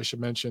fight, I should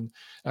mention.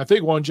 I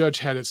think one judge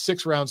had it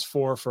 6 rounds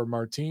for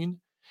Martin.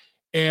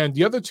 And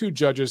the other two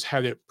judges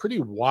had it pretty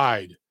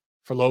wide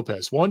for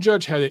Lopez. One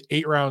judge had it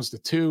 8 rounds to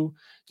 2.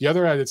 The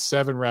other had it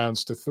 7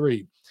 rounds to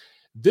 3.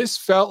 This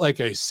felt like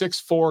a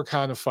 6-4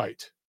 kind of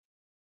fight.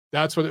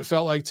 That's what it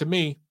felt like to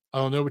me. I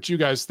don't know what you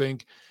guys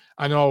think.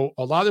 I know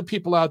a lot of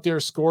people out there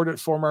scored it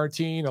for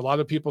Martin. A lot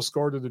of people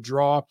scored it a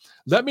draw.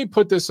 Let me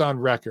put this on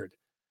record.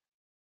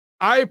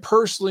 I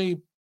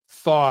personally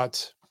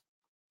thought,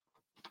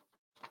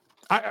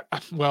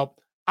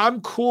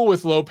 I'm cool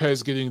with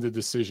Lopez getting the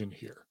decision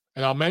here.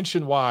 And I'll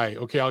mention why.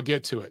 Okay, I'll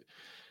get to it.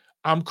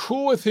 I'm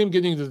cool with him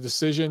getting the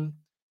decision.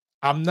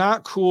 I'm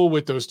not cool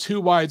with those 2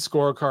 wide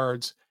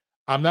scorecards.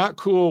 I'm not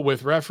cool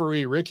with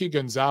referee Ricky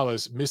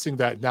Gonzalez missing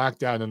that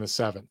knockdown in the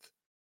 7th.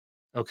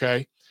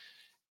 Okay.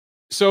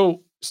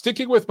 So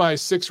sticking with my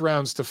 6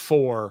 rounds to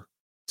 4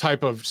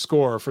 type of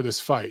score for this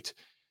fight,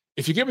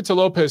 if you give it to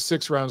Lopez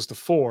 6 rounds to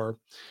 4,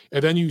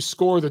 and then you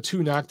score the 2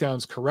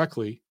 knockdowns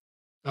correctly,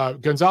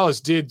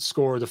 Gonzalez did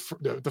score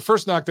the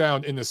first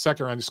knockdown in the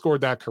second round. He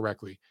scored that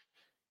correctly.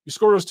 You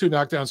score those 2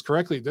 knockdowns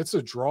correctly, that's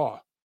a draw.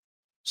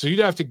 So you'd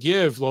have to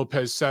give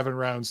Lopez 7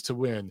 rounds to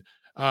win.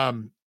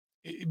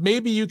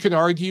 Maybe you can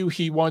argue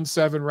he won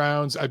 7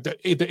 rounds. The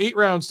 8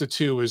 rounds to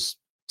 2 is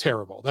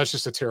terrible. That's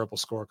just a terrible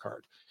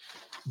scorecard.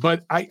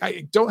 But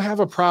I don't have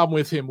a problem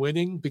with him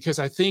winning because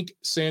I think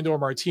Sandor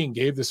Martin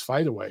gave this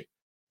fight away.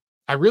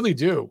 I really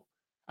do.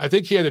 I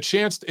think he had a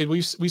chance. And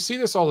we see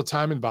this all the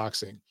time in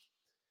boxing.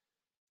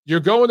 You're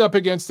going up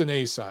against an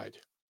A side.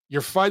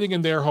 You're fighting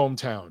in their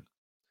hometown.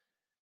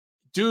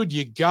 Dude,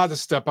 you got to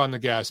step on the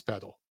gas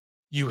pedal.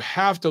 You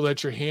have to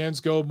let your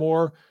hands go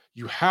more.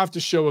 You have to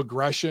show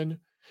aggression.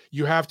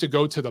 You have to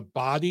go to the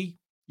body.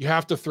 You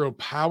have to throw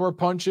power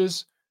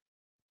punches.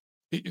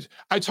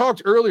 I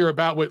talked earlier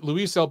about what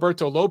Luis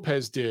Alberto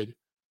Lopez did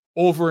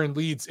over in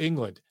Leeds,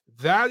 England.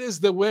 That is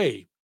the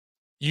way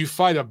you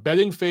fight a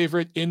betting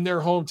favorite in their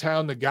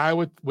hometown, the guy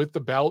with the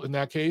belt in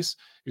that case.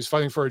 He was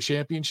fighting for a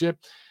championship.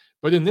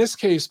 But in this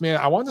case, man,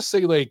 I want to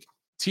say like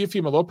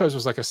Teofimo Lopez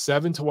was like a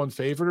 7-1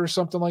 favorite or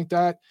something like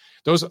that.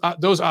 Those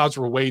odds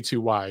were way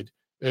too wide.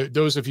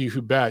 Those of you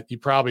who bet, you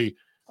probably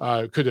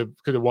could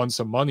have won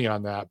some money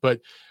on that.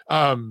 But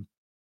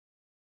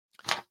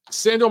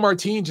Sandor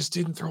Martin just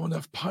didn't throw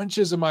enough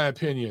punches, in my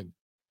opinion.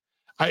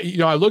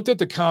 I looked at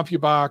the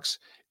CompuBox,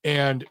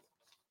 and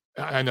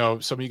I know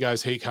some of you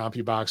guys hate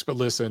CompuBox, but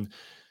listen,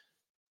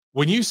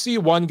 when you see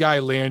one guy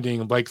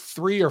landing like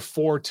 3 or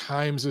 4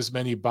 times as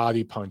many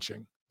body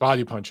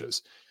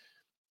punches,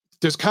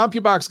 does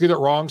CompuBox get it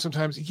wrong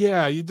sometimes?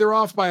 Yeah, they're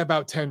off by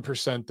about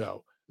 10%,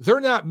 though. They're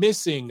not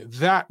missing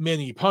that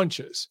many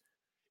punches.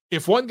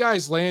 If one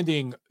guy's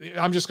landing,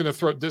 I'm just going to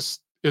throw this,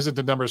 isn't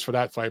the numbers for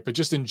that fight, but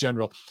just in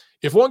general,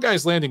 if one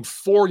guy's landing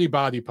 40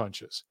 body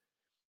punches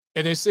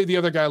and they say the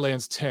other guy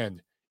lands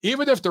 10,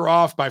 even if they're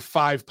off by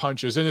 5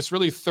 punches and it's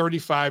really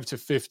 35 to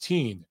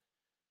 15,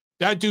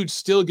 that dude's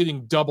still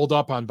getting doubled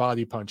up on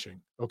body punching,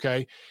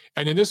 okay?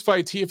 And in this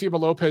fight, Teofimo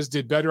Lopez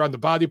did better on the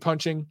body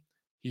punching.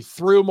 He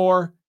threw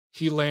more,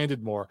 he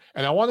landed more.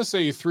 And I want to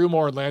say he threw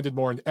more and landed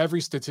more in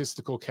every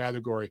statistical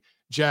category: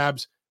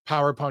 jabs,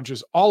 power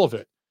punches, all of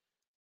it.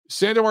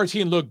 Sandor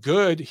Martin looked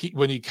good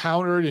when he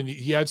countered, and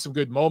he had some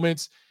good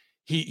moments.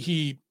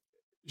 He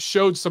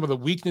showed some of the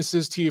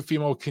weaknesses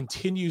Teofimo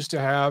continues to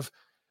have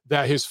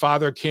that his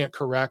father can't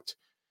correct.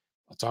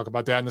 I'll talk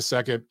about that in a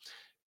second.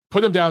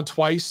 Put him down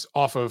twice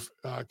off of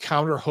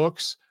counter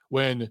hooks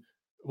when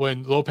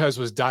Lopez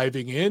was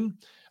diving in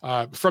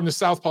from the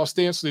southpaw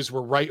stance. So these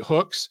were right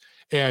hooks,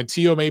 and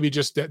Teo maybe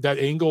just that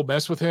angle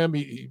messed with him.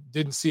 He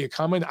didn't see it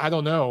coming. I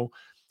don't know.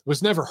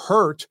 Was never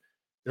hurt.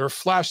 They were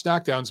flash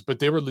knockdowns, but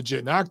they were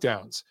legit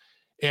knockdowns.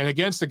 And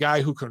against a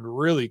guy who can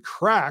really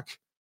crack,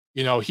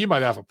 he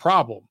might have a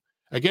problem.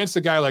 Against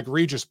a guy like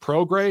Regis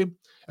Prograis,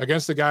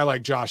 against a guy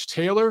like Josh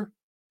Taylor,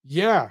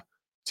 yeah,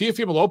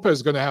 Teofimo Lopez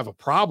is going to have a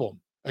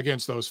problem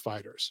against those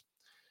fighters.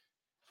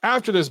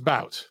 After this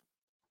bout,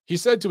 he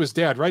said to his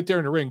dad right there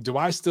in the ring, "Do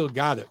I still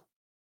got it?"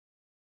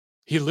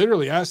 He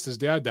literally asked his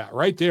dad that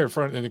right there in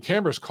front, and the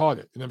cameras caught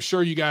it. And I'm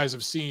sure you guys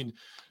have seen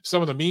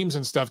some of the memes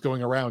and stuff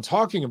going around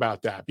talking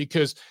about that,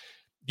 because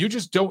you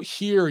just don't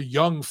hear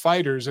young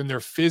fighters in their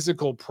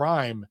physical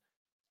prime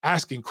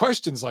asking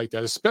questions like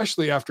that,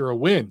 especially after a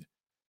win.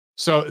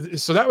 So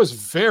that was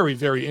very,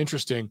 very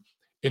interesting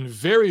and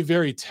very,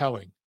 very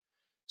telling.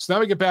 So now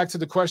we get back to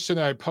the question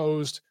I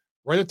posed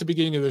right at the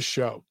beginning of this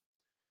show.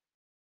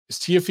 Is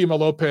Teofimo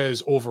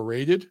Lopez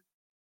overrated?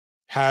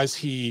 Has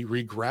he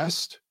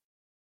regressed?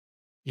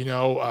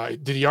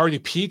 Did he already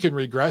peak and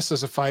regress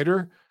as a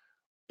fighter?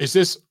 Is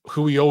this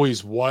who he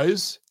always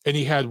was, and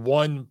he had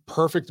one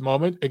perfect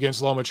moment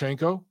against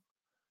Lomachenko?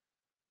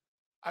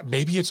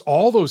 Maybe it's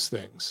all those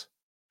things.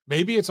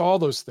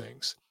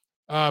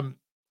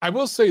 I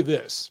will say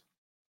this.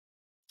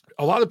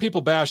 A lot of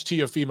people bash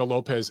Teofimo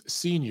Lopez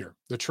Sr.,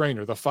 the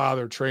trainer, the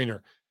father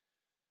trainer.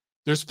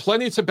 There's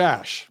plenty to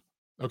bash.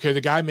 Okay,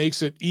 the guy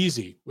makes it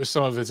easy with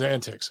some of his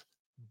antics.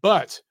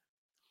 But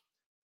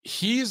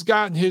he's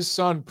gotten his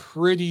son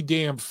pretty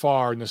damn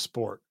far in the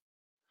sport.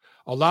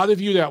 A lot of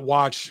you that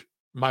watch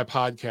my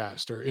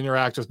podcast or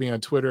interact with me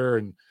on Twitter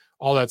and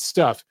all that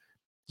stuff,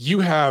 you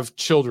have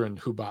children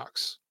who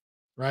box,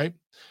 right?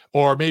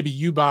 Or maybe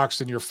you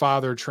boxed and your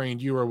father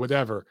trained you or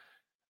whatever.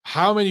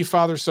 How many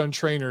father-son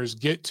trainers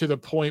get to the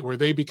point where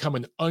they become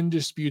an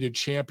undisputed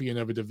champion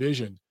of a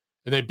division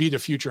and they beat a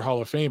future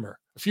Hall of Famer,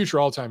 a future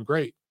all-time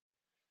great?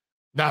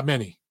 Not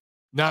many.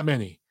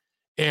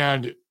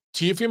 And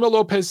Teofimo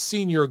Lopez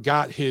Sr.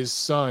 got his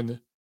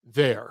son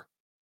there.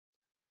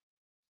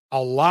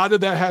 A lot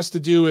of that has to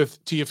do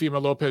with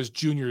Teofimo Lopez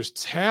Jr.'s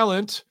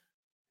talent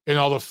and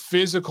all the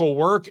physical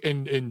work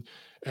and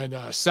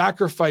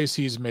sacrifice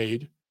he's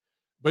made.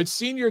 But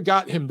Senior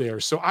got him there.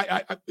 So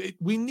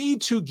we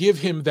need to give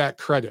him that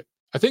credit.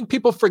 I think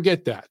people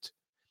forget that.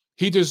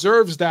 He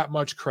deserves that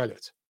much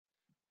credit.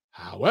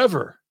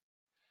 However,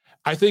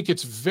 I think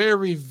it's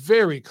very,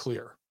 very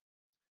clear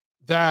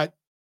that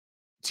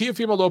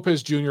Teofimo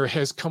Lopez Jr.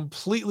 has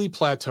completely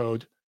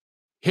plateaued,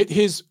 hit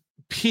his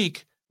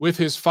peak with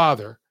his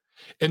father,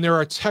 and there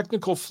are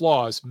technical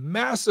flaws,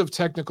 massive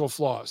technical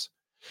flaws,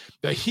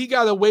 that he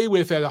got away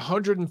with at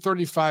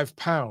 135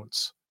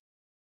 pounds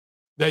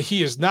that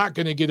he is not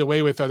going to get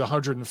away with at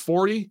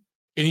 140.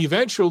 And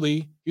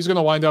eventually, he's going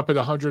to wind up at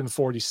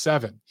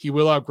 147. He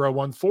will outgrow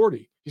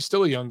 140. He's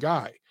still a young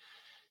guy.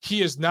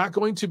 He is not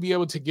going to be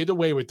able to get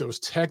away with those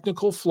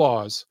technical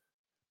flaws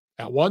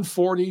at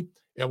 140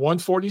 and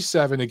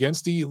 147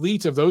 against the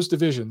elite of those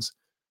divisions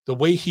the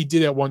way he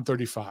did at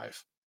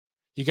 135.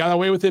 He got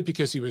away with it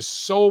because he was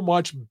so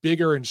much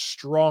bigger and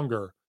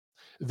stronger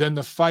than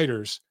the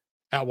fighters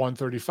at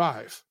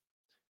 135,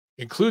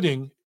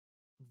 including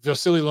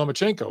Vasily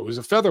Lomachenko, who was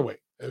a featherweight.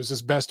 It was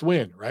his best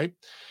win, right?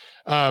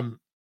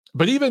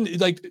 But even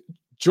like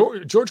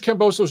George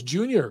Kambosos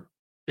Jr.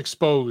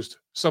 exposed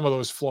some of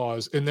those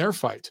flaws in their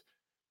fight,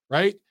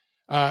 right?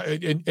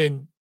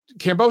 And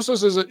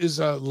Kambosos is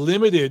a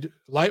limited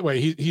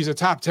lightweight. He's a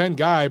top 10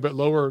 guy, but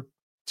lower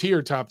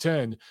tier top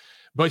 10.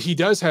 But he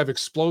does have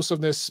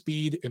explosiveness,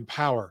 speed, and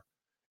power.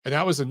 And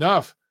that was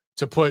enough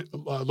to put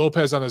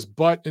Lopez on his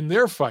butt in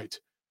their fight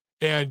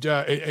and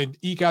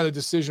eke out a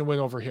decision win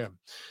over him.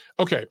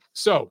 Okay,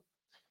 so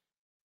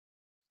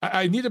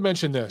I need to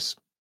mention this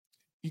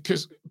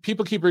because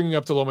people keep bringing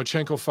up the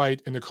Lomachenko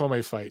fight and the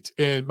Commey fight.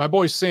 And my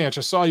boy Sanch,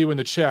 I saw you in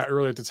the chat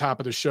earlier at the top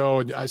of the show,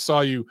 and I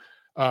saw you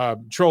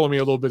trolling me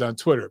a little bit on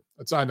Twitter.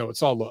 I know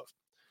it's all love.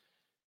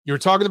 You were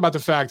talking about the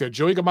fact that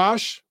Joey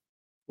Gamache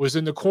was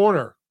in the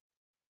corner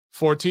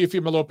for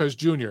Teofimo Lopez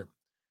Jr.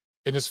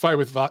 in his fight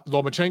with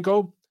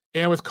Lomachenko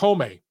and with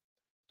Commey.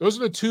 Those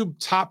are the two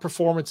top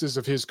performances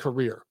of his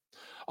career.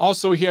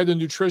 Also, he had a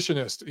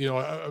nutritionist,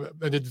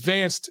 an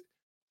advanced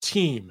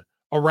team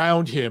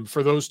around him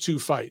for those two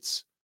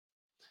fights.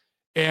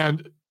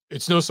 And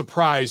it's no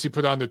surprise he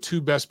put on the two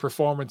best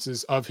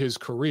performances of his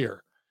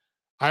career.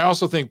 I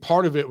also think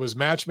part of it was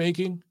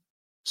matchmaking,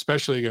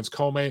 especially against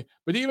Commey,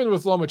 but even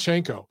with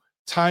Lomachenko,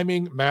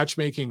 timing,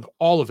 matchmaking,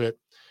 all of it,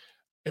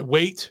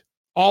 weight,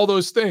 all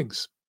those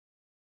things.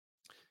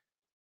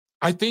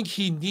 I think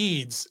he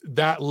needs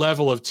that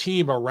level of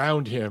team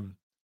around him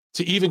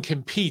to even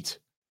compete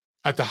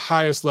at the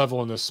highest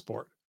level in this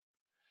sport.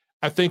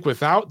 I think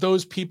without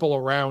those people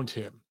around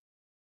him,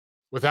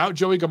 without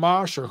Joey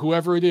Gamache or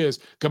whoever it is,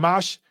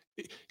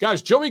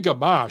 Joey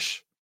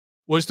Gamache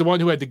was the one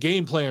who had the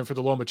game plan for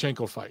the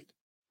Lomachenko fight.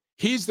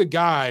 He's the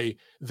guy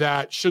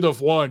that should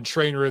have won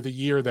Trainer of the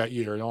Year that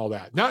year and all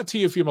that, not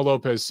Teofimo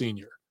Lopez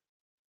Sr.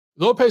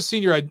 Lopez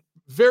Sr. had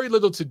very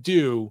little to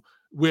do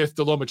with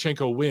the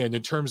Lomachenko win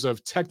in terms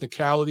of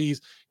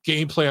technicalities,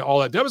 game plan, all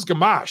that. That was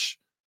Gamache.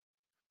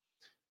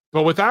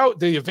 But without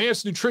the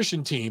advanced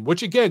nutrition team,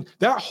 which again,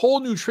 that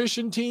whole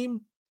nutrition team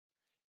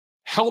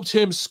helped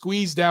him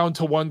squeeze down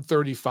to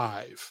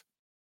 135.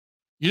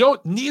 You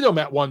don't need him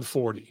at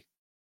 140.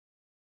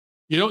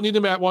 You don't need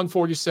him at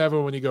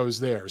 147 when he goes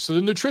there. So the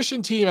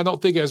nutrition team, I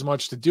don't think has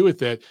much to do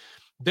with it.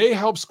 They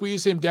helped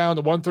squeeze him down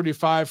to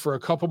 135 for a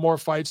couple more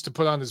fights to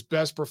put on his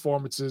best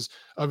performances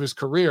of his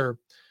career.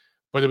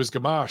 But it was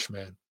Gamache,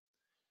 man.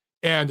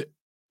 And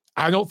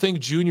I don't think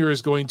Junior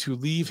is going to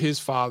leave his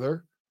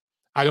father.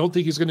 I don't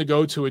think he's going to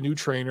go to a new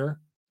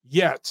trainer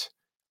yet.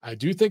 I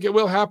do think it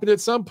will happen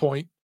at some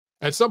point.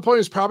 At some point,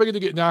 he's probably going to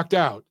get knocked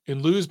out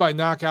and lose by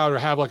knockout or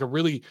have like a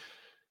really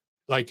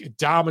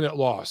dominant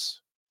loss.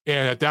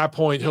 And at that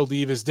point, he'll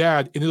leave his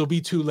dad and it'll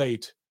be too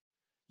late.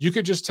 You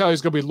could just tell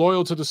he's going to be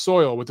loyal to the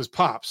soil with his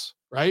pops,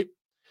 right?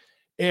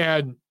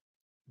 And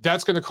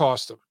that's going to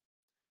cost him.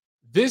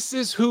 This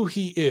is who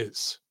he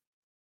is.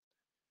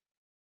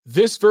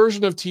 This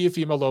version of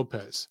Teofimo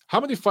Lopez. How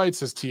many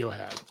fights has Teo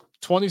had?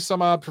 20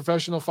 some odd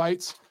professional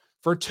fights.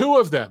 For two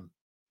of them,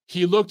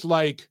 he looked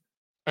like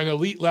an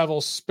elite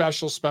level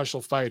special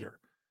fighter.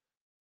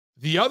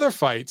 The other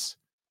fights,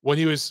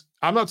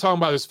 I'm not talking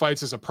about his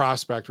fights as a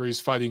prospect where he's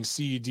fighting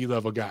CED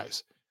level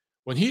guys.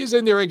 When he is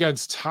in there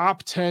against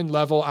top 10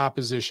 level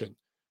opposition,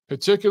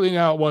 particularly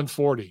now at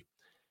 140,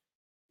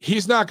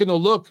 he's not going to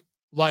look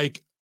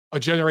like a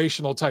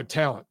generational type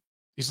talent.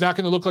 He's not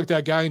going to look like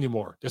that guy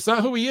anymore. That's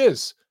not who he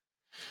is.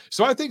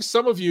 So I think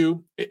some of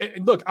you,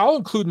 and look, I'll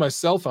include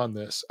myself on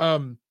this.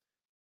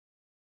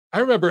 I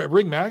remember at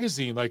Ring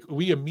Magazine,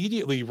 we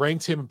immediately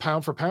ranked him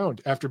pound for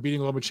pound after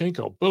beating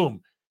Lomachenko.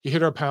 Boom, he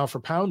hit our pound for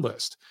pound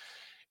list.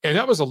 And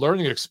that was a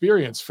learning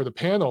experience for the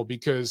panel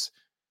because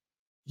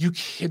you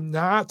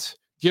cannot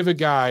give a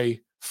guy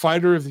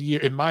fighter of the year,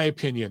 in my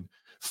opinion,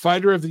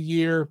 fighter of the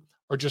year,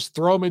 or just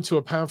throw him into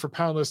a pound for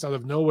pound list out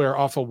of nowhere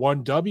off of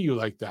 1W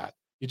like that.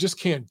 You just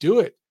can't do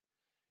it.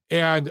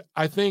 And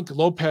I think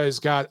Lopez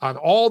got on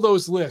all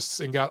those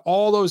lists and got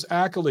all those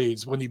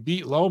accolades when he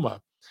beat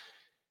Loma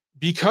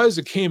because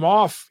it came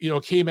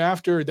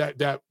after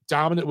that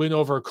dominant win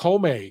over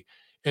Commey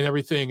and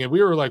everything. And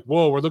we were like,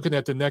 whoa, we're looking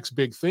at the next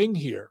big thing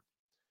here.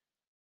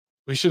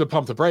 We should have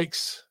pumped the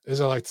brakes,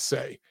 as I like to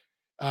say,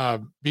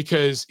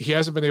 because he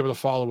hasn't been able to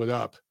follow it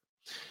up.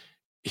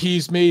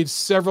 He's made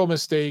several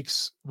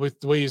mistakes with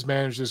the way he's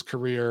managed his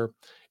career.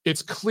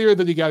 It's clear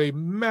that he got a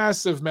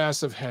massive,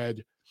 massive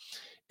head.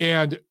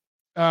 And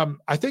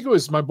I think it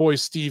was my boy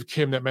Steve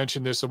Kim that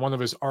mentioned this in one of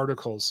his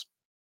articles.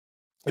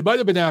 It might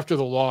have been after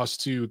the loss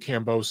to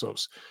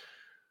Kambosos.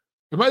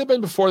 It might have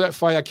been before that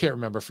fight. I can't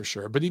remember for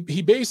sure. But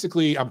he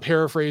basically, I'm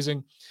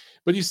paraphrasing,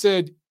 but he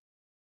said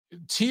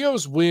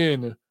Teo's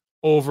win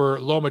over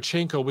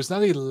Lomachenko was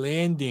not a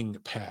landing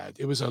pad.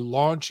 It was a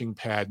launching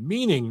pad,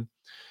 meaning,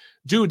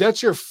 dude,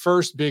 that's your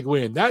first big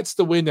win. That's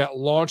the win that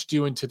launched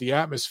you into the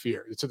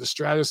atmosphere, into the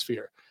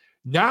stratosphere.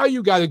 Now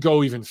you got to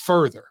go even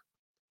further.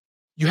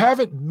 You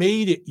haven't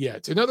made it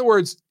yet. In other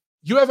words,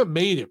 you haven't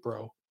made it,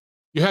 bro.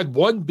 You had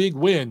one big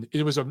win.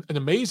 It was an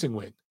amazing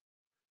win.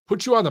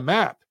 Put you on the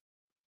map.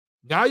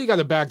 Now you got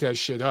to back that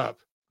shit up.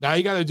 Now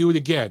you got to do it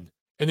again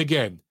and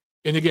again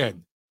and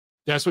again.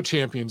 That's what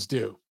champions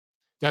do.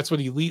 That's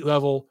what elite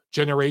level,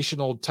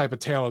 generational type of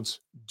talents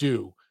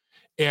do.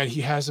 And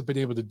he hasn't been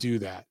able to do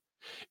that.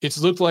 It's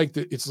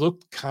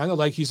looked kind of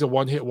like he's a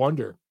one-hit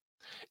wonder.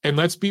 And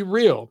let's be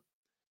real,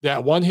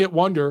 that one-hit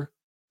wonder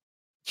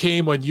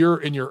came when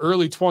you're in your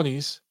early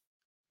 20s,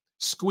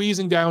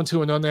 squeezing down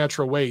to an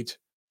unnatural weight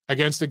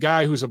against a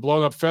guy who's a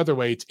blown-up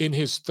featherweight in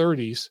his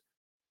 30s.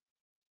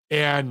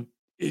 And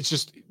it's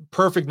just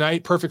perfect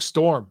night, perfect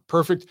storm,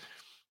 perfect.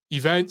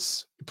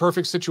 events,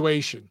 perfect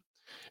situation.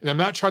 And I'm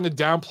not trying to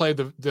downplay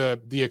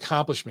the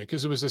accomplishment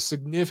because it was a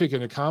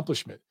significant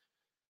accomplishment,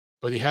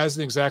 but he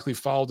hasn't exactly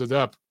followed it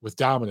up with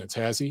dominance,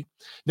 has he?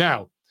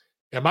 Now,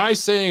 am I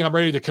saying I'm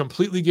ready to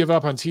completely give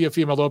up on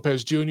Teofimo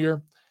Lopez Jr.?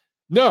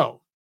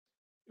 No.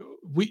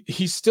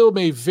 He still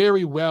may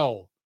very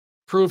well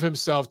prove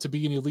himself to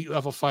be an elite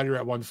level fighter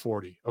at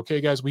 140. Okay,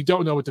 guys, we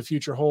don't know what the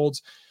future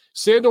holds.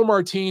 Sandor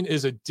Martin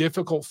is a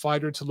difficult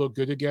fighter to look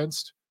good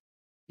against.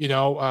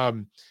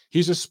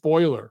 He's a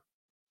spoiler.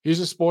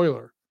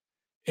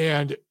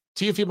 And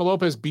Teofimo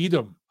Lopez beat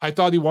him. I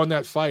thought he won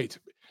that fight.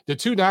 The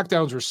 2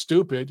 knockdowns were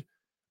stupid,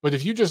 but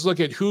if you just look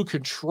at who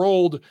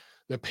controlled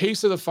the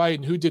pace of the fight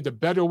and who did the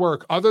better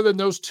work, other than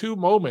those 2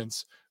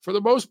 moments, for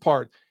the most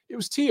part, it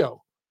was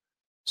Teo.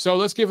 So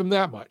let's give him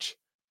that much.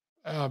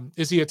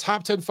 Is he a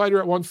top 10 fighter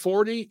at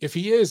 140? If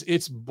he is,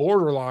 it's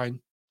borderline.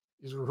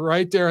 He's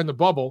right there in the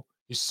bubble.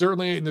 He's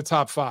certainly in the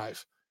top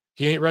 5.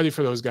 He ain't ready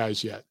for those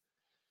guys yet.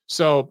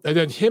 So, and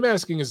then him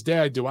asking his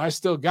dad, do I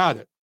still got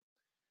it?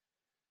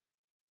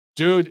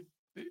 Dude,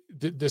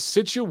 the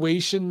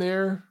situation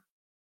there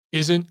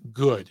isn't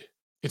good.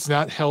 It's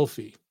not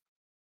healthy.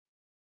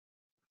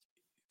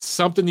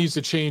 Something needs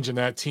to change in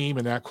that team,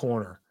 in that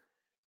corner.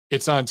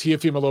 It's on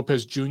Teofimo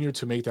Lopez Jr.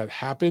 to make that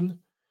happen.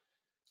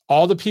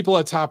 All the people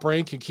at Top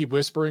Rank can keep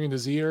whispering in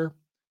his ear,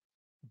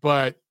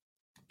 but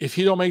if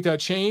he don't make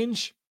that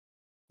change,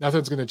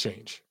 nothing's going to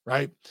change,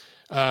 right?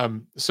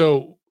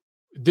 So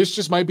this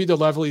just might be the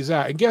level he's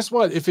at. And guess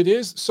what? If it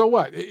is, so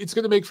what? It's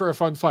going to make for a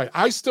fun fight.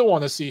 I still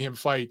want to see him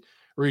fight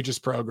Regis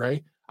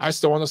Prograis. I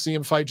still want to see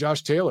him fight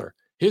Josh Taylor.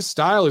 His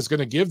style is going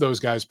to give those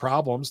guys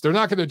problems. They're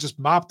not going to just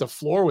mop the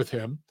floor with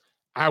him.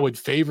 I would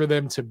favor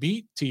them to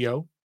beat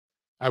Teo.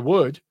 I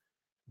would.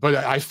 But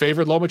I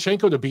favored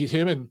Lomachenko to beat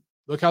him, and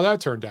look how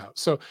that turned out.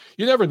 So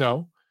you never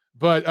know.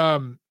 But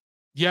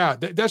yeah,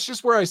 that's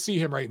just where I see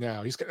him right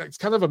now. It's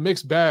kind of a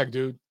mixed bag,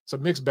 dude. It's a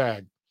mixed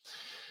bag.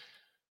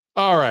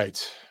 All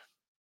right.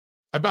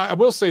 I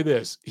will say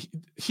this.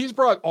 He's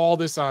brought all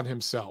this on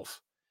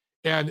himself.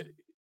 And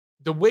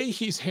the way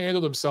he's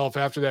handled himself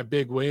after that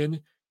big win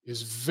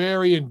is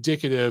very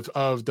indicative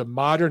of the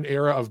modern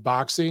era of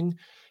boxing,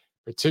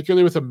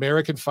 particularly with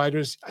American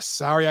fighters.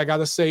 Sorry, I got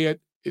to say it.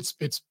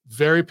 It's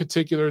very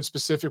particular and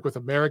specific with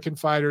American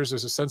fighters.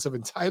 There's a sense of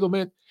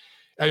entitlement,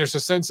 and there's a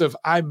sense of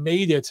I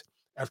made it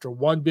after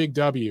one big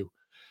W.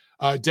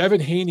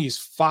 Devin Haney's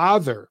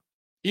father,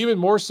 even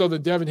more so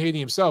than Devin Haney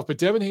himself, but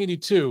Devin Haney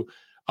too,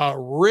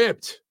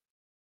 ripped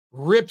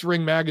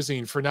Ring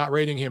Magazine for not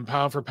rating him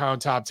pound for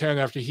pound top 10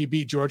 after he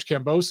beat George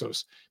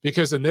Kambosos,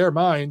 because in their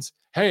minds,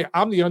 hey,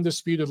 I'm the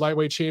undisputed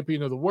lightweight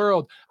champion of the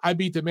world. I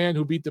beat the man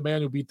who beat the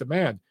man who beat the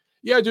man.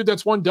 Yeah, dude,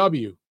 that's one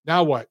W.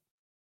 Now what?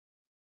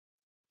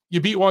 You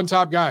beat one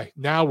top guy.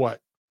 Now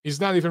what? He's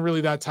not even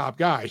really that top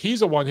guy.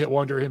 He's a one-hit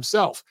wonder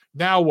himself.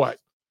 Now what?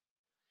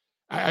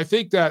 I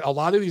think that a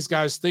lot of these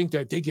guys think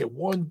that they get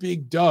one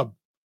big dub,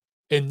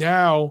 and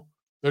now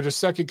they're the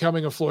second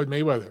coming of Floyd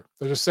Mayweather.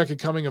 They're the second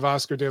coming of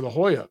Oscar De La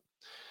Hoya.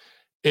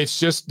 It's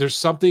just there's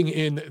something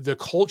in the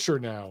culture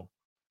now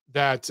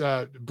that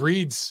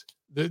breeds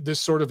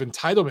this sort of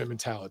entitlement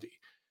mentality.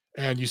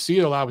 And you see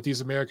it a lot with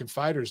these American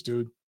fighters,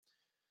 dude.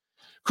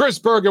 Chris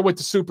Berger with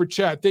the super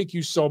chat. Thank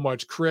you so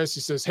much, Chris.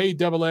 He says, hey,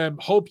 Double M,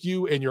 hope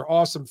you and your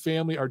awesome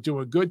family are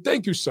doing good.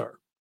 Thank you, sir.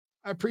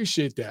 I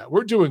appreciate that.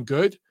 We're doing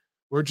good.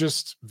 We're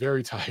just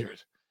very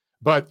tired.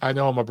 But I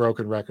know I'm a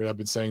broken record. I've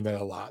been saying that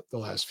a lot the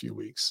last few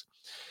weeks.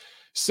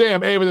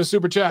 Sam A with a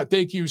super chat.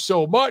 Thank you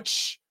so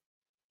much.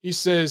 He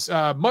says,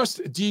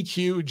 must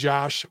DQ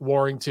Josh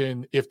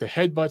Warrington if the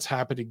headbutts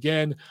happen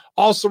again.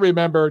 Also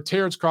remember,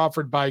 Terrence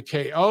Crawford by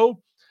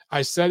KO.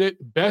 I said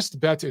it, best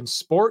bet in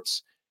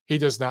sports. He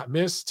does not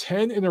miss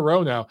 10 in a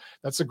row now.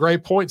 That's a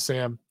great point,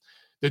 Sam.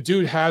 The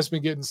dude has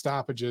been getting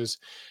stoppages.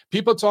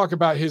 People talk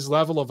about his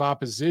level of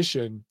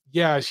opposition.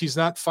 Yeah, he's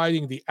not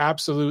fighting the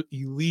absolute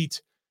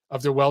elite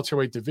of the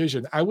welterweight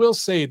division. I will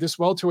say this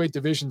welterweight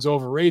division's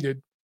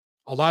overrated.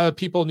 A lot of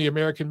people in the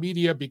American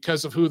media,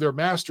 because of who their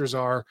masters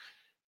are,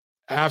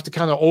 have to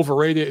kind of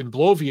overrate it and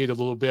bloviate a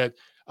little bit.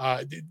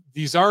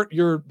 These aren't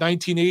your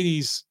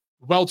 1980s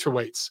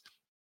welterweights.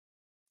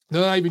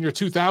 They're not even your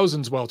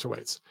 2000s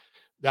welterweights.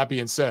 That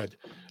being said,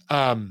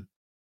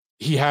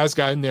 he has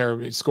gotten there.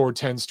 He scored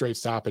 10 straight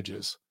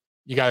stoppages.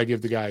 You got to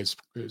give the guy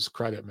his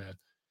credit, man.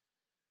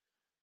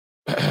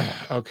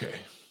 Okay.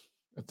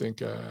 I think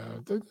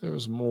there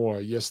was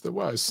more. Yes, there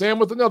was. Sam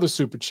with another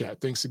super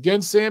chat. Thanks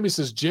again, Sam. He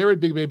says, Jared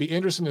Big Baby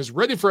Anderson is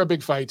ready for a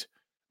big fight.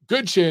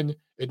 Good chin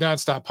and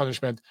nonstop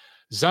punishment.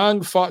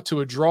 Zhang fought to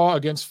a draw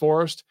against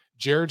Forrest.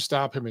 Jared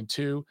stopped him in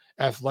 2.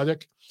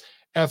 Athletic,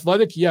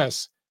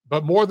 yes.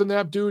 But more than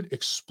that, dude,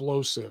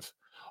 explosive.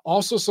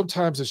 Also,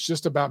 sometimes it's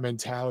just about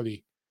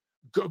mentality.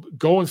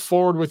 Going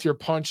forward with your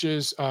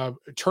punches,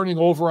 turning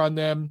over on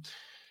them,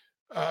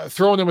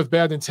 throwing them with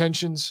bad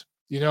intentions,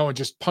 and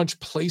just punch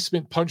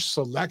placement, punch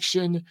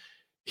selection.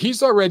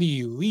 He's already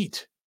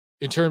elite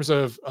in terms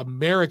of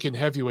American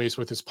heavyweights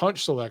with his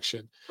punch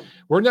selection.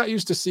 We're not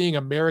used to seeing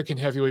American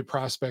heavyweight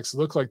prospects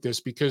look like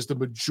this because the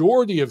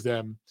majority of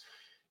them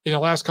in the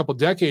last couple of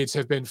decades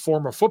have been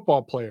former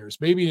football players,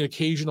 maybe an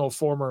occasional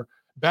former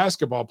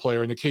basketball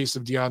player in the case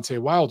of Deontay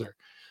Wilder.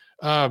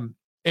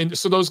 And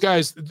so those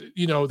guys,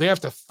 they have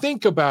to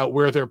think about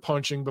where they're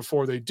punching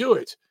before they do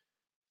it.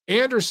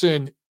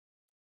 Anderson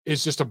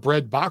is just a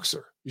bred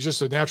boxer. He's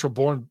just a natural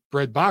born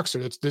bred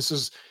boxer.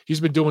 He's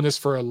been doing this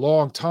for a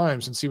long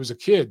time, since he was a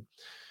kid.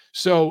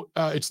 So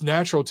it's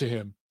natural to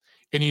him,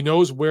 and he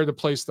knows where to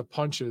place the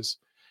punches.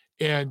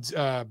 And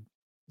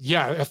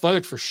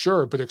athletic for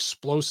sure, but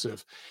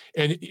explosive.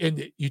 And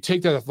you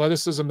take that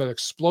athleticism, that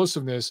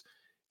explosiveness,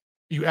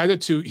 you add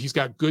it to, he's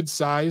got good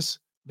size,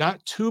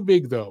 not too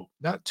big though,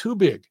 not too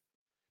big,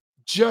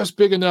 just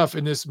big enough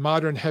in this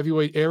modern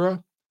heavyweight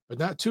era, but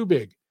not too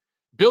big.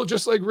 Built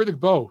just like Riddick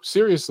Bowe,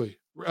 seriously,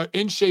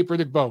 in shape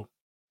Riddick Bowe.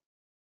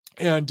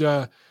 And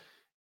so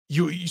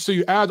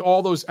you add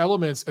all those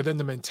elements, and then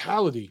the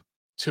mentality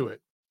to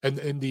it,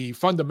 and the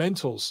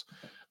fundamentals.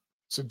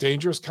 It's a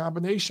dangerous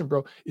combination,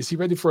 bro. Is he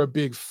ready for a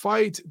big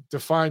fight?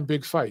 Define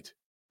big fight.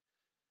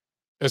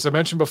 As I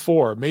mentioned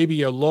before,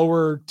 maybe a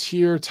lower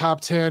tier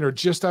top 10 or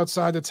just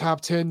outside the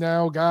top 10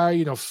 now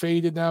guy,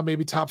 faded now,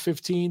 maybe top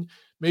 15.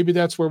 Maybe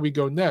that's where we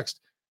go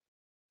next.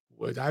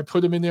 Would I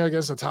put him in there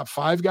against a top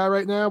 5 guy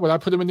right now? Would I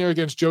put him in there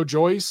against Joe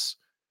Joyce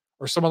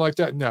or someone like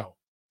that? No,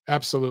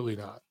 absolutely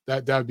not.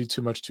 That would be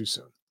too much too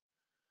soon.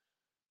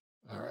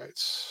 All right.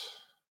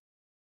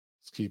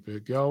 Let's keep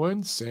it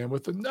going. Sam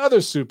with another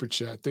super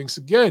chat. Thanks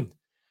again.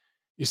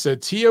 He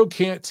said, Tio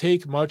can't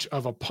take much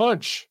of a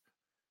punch.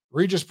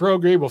 Regis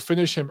Prograis will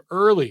finish him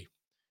early.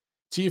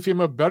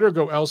 Teofimo better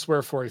go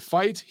elsewhere for a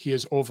fight. He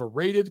is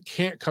overrated.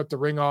 Can't cut the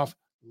ring off.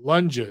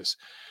 Lunges.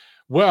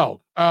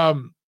 Well,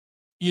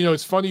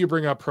 it's funny you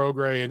bring up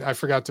Prograis, and I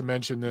forgot to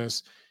mention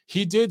this.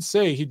 He did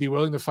say he'd be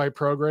willing to fight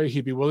Prograis.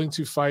 He'd be willing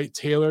to fight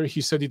Taylor.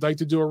 He said he'd like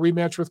to do a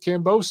rematch with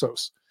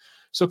Kambosos.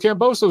 So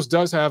Kambosos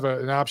does have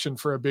an option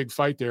for a big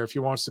fight there if he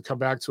wants to come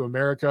back to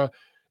America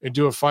and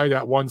do a fight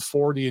at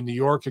 140 in New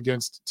York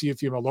against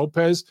Teofimo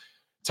Lopez.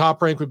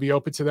 Top Rank would be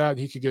open to that, and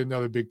he could get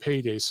another big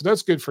payday. So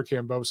that's good for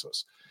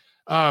Kambosos.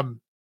 I'm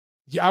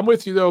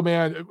with you, though,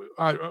 man,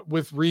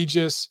 with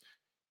Regis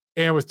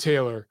and with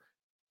Taylor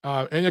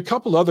and a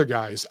couple other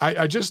guys.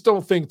 I just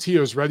don't think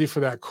Tio's ready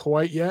for that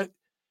quite yet.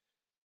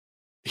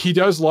 He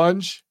does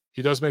lunge.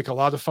 He does make a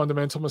lot of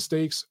fundamental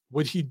mistakes.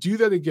 Would he do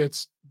that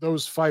against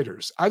those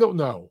fighters? I don't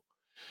know.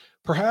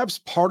 Perhaps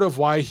part of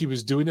why he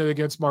was doing it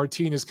against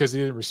Martin is because he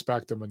didn't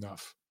respect him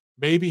enough.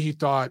 Maybe he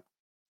thought,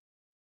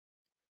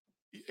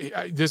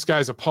 this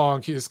guy's a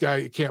punk. This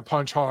guy can't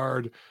punch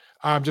hard.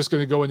 I'm just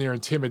going to go in there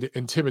and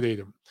intimidate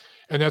him.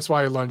 And that's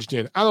why I lunged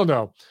in. I don't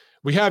know.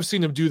 We have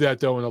seen him do that,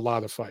 though, in a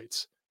lot of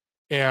fights.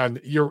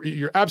 And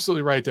you're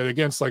absolutely right that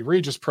against like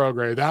Regis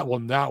Prograis, that will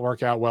not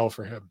work out well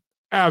for him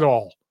at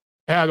all.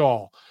 At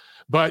all.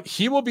 But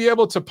he will be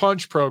able to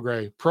punch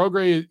Prograis.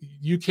 Prograis,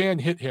 you can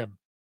hit him,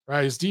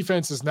 right? His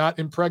defense is not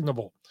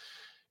impregnable.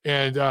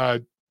 And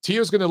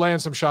Tio's going to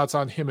land some shots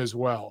on him as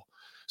well.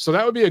 So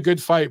that would be a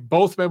good fight.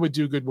 Both men would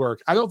do good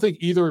work. I don't think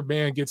either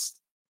man gets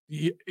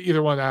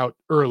either one out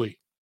early.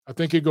 I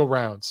think it'd go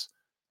rounds.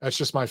 That's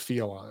just my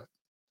feel on it.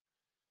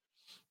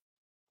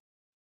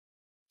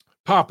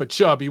 Papa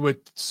Chubby with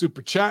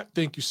super chat.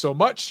 Thank you so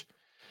much.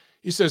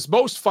 He says,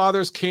 most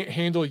fathers can't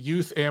handle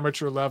youth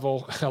amateur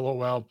level.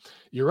 LOL.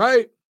 You're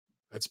right.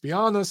 Let's be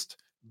honest.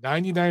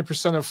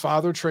 99% of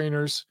father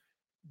trainers,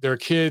 their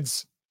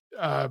kids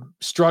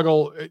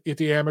struggle at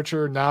the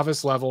amateur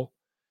novice level.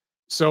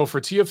 So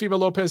for Teofimo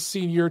Lopez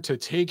Sr. to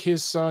take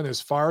his son as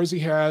far as he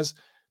has,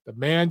 the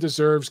man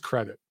deserves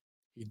credit.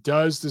 He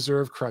does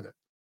deserve credit.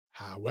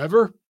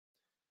 However,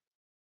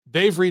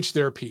 they've reached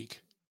their peak.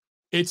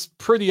 It's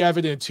pretty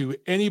evident to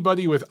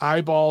anybody with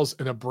eyeballs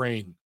and a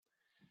brain.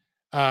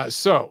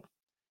 So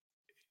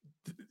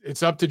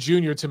it's up to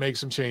Junior to make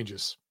some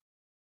changes.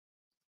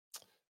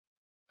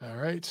 All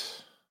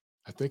right.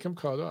 I think I'm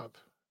caught up.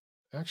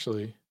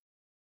 Actually,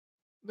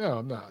 no,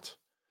 I'm not.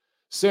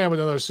 Sam with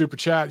another super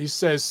chat. He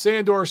says,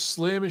 Sandor,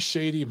 Slim,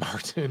 Shady,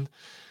 Martin.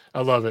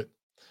 I love it.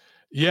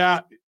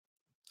 Yeah,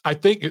 I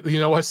think, you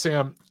know what,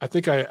 Sam? I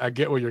think I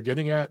get what you're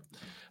getting at.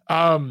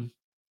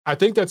 I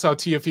think that's how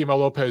Teofimo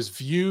Lopez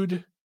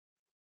viewed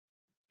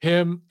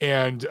him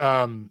and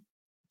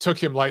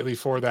took him lightly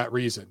for that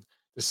reason.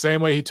 The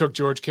same way he took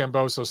George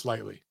Kambosos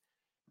lightly.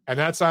 And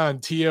that's on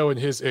Tio and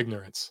his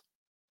ignorance.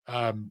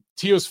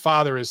 Tio's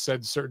father has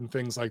said certain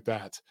things like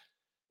that.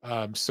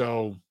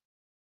 So,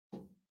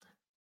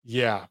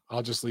 yeah,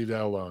 I'll just leave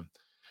that alone.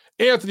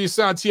 Anthony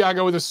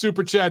Santiago with a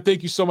super chat.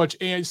 Thank you so much.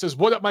 And he says,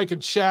 what up, Mike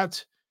and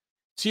chat?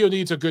 Tio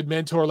needs a good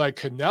mentor like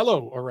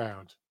Canelo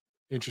around.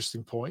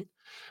 Interesting point.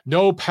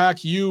 No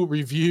Pac-U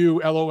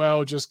review.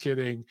 LOL. Just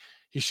kidding.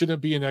 He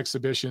shouldn't be in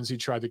exhibitions. He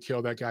tried to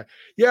kill that guy.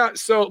 Yeah.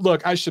 So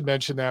look, I should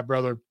mention that,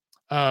 brother.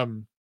 I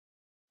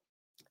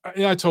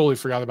totally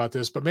forgot about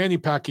this, but Manny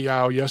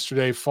Pacquiao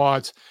yesterday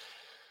fought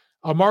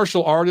a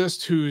martial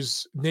artist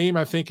whose name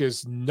I think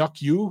is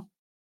Nukyu.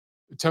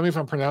 Tell me if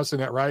I'm pronouncing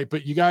that right,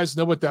 but you guys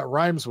know what that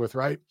rhymes with,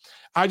 right?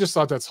 I just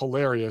thought that's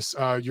hilarious.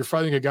 You're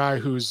fighting a guy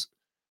whose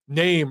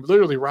name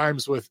literally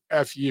rhymes with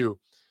F-U.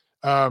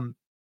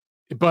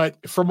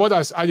 But from what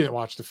I didn't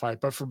watch the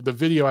fight, but from the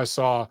video I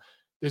saw,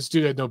 this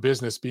dude had no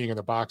business being in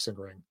a boxing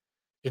ring.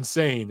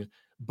 Insane.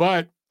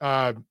 But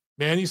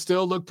Manny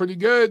still looked pretty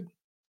good.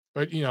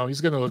 But, you know,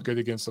 he's going to look good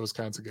against those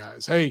kinds of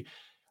guys. Hey,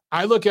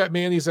 I look at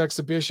Manny's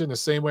exhibition the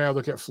same way I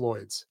look at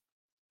Floyd's.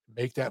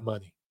 Make that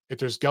money. If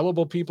there's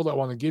gullible people that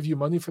want to give you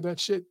money for that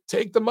shit,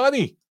 take the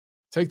money.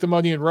 Take the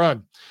money and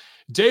run.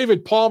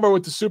 David Palmer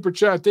with the super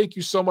chat. Thank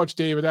you so much,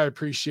 David. I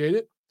appreciate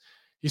it.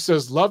 He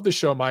says, love the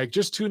show, Mike.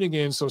 Just tuning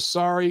in, so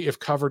sorry if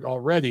covered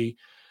already.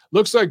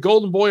 Looks like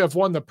Golden Boy have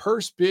won the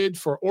purse bid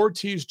for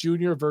Ortiz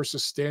Jr.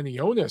 versus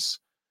Stanionis.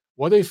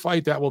 What a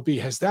fight that will be.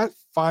 Has that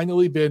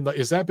finally been,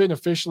 has that been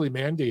officially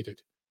mandated?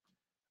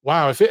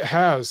 Wow, if it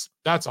has,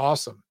 that's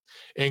awesome.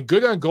 And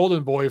good on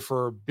Golden Boy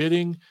for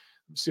bidding.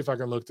 Let's see if I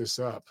can look this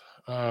up.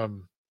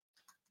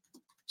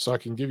 So I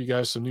can give you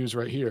guys some news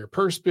right here.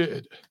 Purse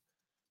bid,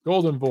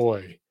 Golden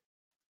Boy,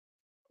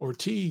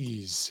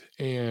 Ortiz,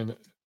 and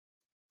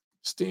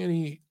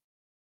Stanionis.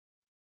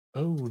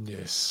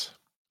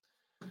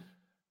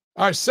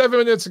 All right, 7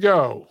 minutes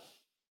ago.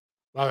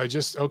 Wow,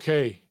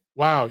 okay.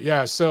 Wow,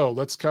 yeah, so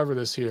let's cover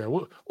this here.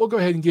 We'll go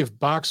ahead and give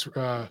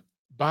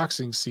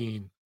boxing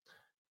scene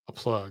a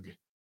plug.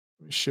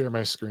 Let me share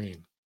my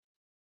screen.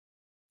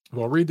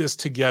 We'll read this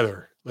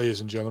together,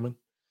 ladies and gentlemen.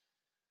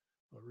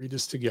 We'll read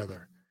this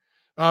together.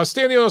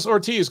 Stanionis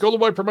Ortiz, Golden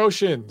Boy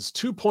Promotions,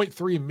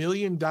 $2.3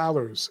 million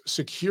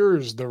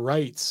secures the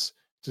rights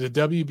to the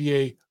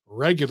WBA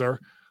regular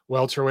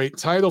welterweight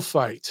title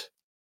fight.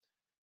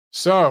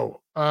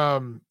 So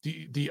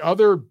the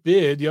other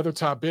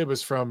top bid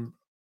was from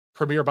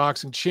Premier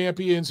Boxing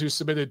Champions, who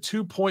submitted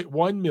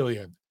 $2.1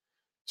 million.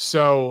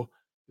 So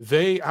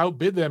they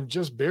outbid them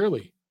just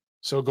barely.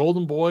 So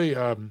Golden Boy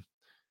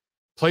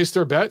placed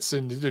their bets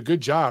and did a good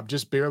job,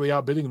 just barely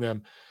outbidding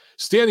them.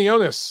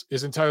 Stanionis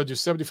is entitled to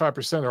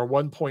 75% or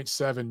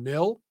 1.7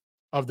 mil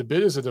of the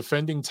bid as a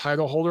defending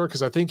title holder,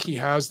 because I think he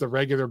has the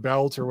regular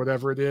belt or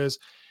whatever it is.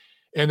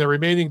 And the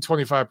remaining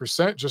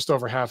 25%, just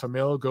over half a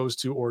mil, goes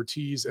to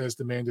Ortiz as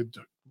the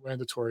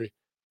mandatory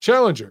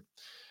challenger.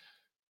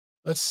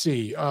 Let's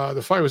see.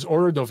 The fight was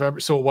ordered November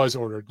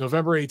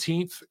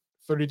 18th,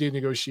 30-day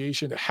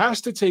negotiation. It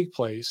has to take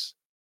place.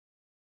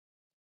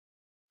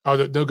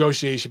 The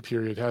negotiation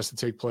period has to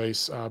take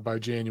place by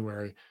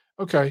January.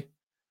 Okay.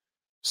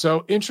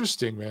 So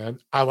interesting, man.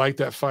 I like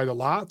that fight a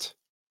lot.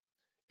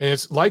 And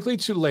it's likely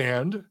to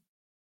land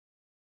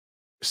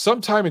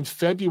sometime in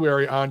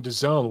February on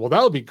DAZN. Well,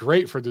 that'll be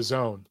great for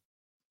DAZN.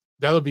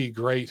 That'll be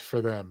great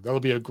for them.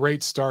 That'll be a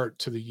great start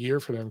to the year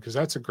for them, because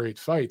that's a great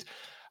fight.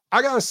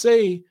 I got to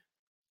say,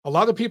 a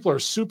lot of people are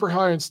super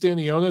high on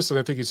Stanionis, and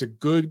I think he's a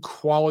good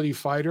quality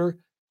fighter.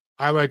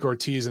 I like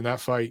Ortiz in that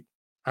fight.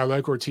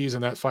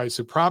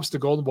 So props to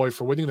Golden Boy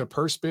for winning the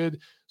purse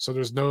bid. So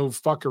there's no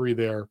fuckery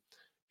there,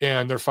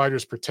 and their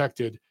fighter's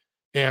protected.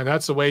 And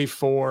that's a way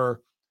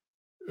for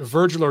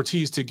Virgil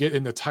Ortiz to get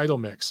in the title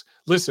mix.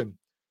 Listen,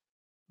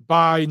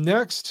 by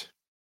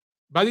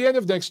the end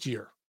of next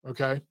year,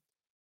 okay,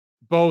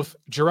 both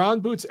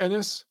Jaron Boots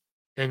Ennis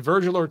and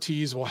Virgil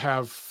Ortiz will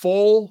have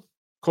full,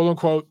 quote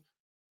unquote,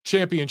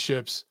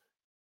 championships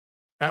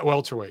at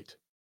welterweight.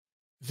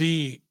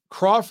 The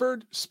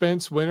Crawford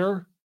Spence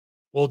winner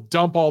will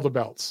dump all the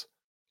belts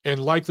and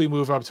likely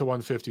move up to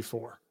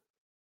 154.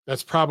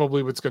 That's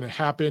probably what's going to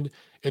happen.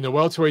 And the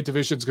welterweight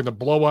division is going to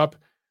blow up,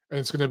 and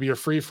it's going to be a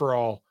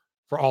free-for-all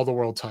for all the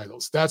world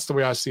titles. That's the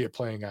way I see it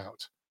playing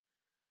out.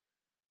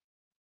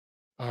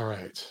 All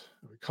right.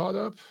 Are we caught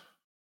up?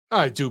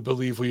 I do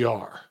believe we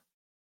are.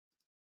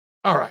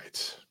 All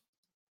right.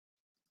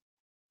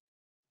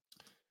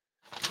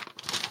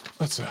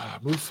 Let's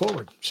move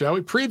forward, shall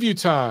we? Preview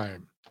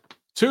time.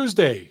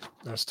 Tuesday,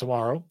 that's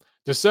tomorrow,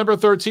 December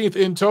 13th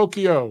in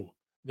Tokyo.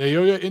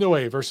 Naoya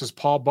Inoue versus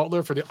Paul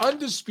Butler for the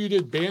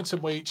undisputed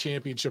bantamweight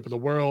championship of the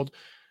world.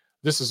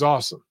 This is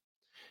awesome.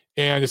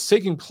 And it's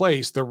taking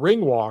place. The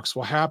ring walks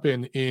will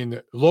happen in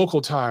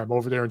local time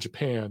over there in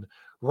Japan,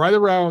 right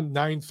around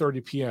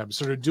 9:30 p.m.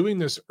 So they're doing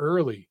this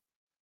early,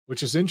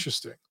 which is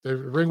interesting. The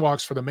ring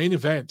walks for the main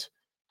event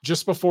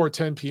just before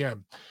 10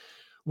 p.m.,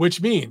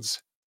 which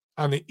means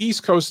on the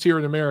East Coast here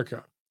in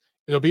America,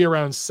 it'll be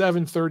around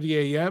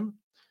 7:30 a.m.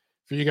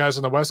 For you guys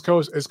on the West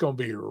Coast, it's going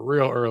to be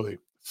real early,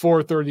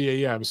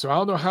 4:30 a.m. So I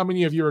don't know how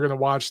many of you are going to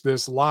watch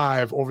this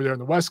live over there on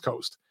the West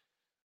Coast,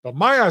 but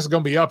my ass is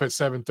going to be up at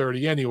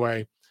 7:30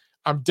 anyway.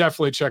 I'm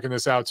definitely checking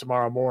this out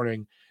tomorrow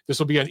morning. This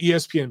will be on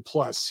ESPN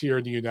Plus here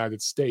in the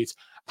United States.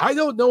 I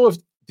don't know if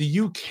the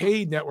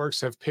UK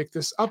networks have picked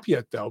this up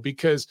yet, though,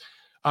 because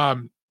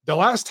the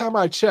last time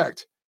I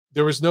checked,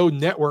 there was no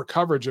network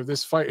coverage of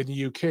this fight in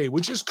the UK,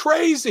 which is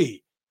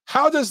crazy.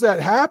 How does that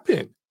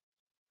happen?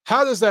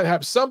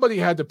 Somebody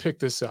had to pick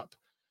this up.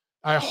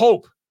 I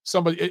hope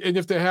somebody, and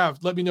if they have,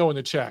 let me know in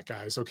the chat,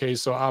 guys. Okay,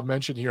 so I'll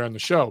mention here on the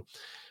show.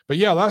 But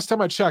yeah, last time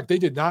I checked, they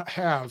did not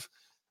have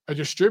a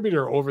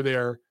distributor over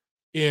there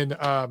in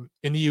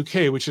the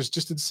UK, which is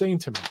just insane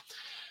to me.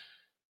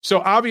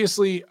 So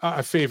obviously,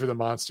 I favor the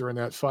monster in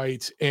that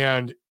fight,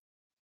 and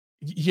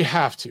you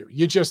have to.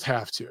 You just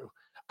have to.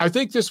 I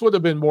think this would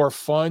have been more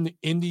fun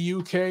in the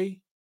UK.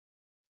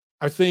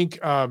 I think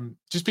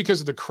just because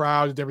of the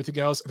crowd and everything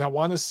else, and I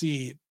want to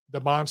see the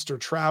monster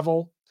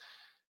travel,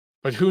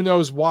 but who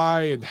knows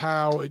why and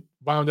how it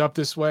wound up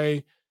this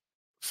way.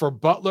 For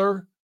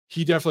Butler,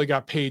 he definitely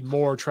got paid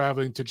more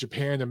traveling to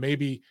Japan, and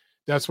maybe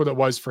that's what it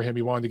was for him.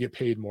 He wanted to get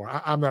paid more.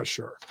 I'm not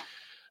sure.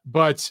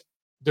 But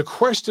the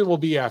question will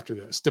be after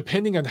this,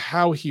 depending on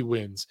how he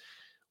wins,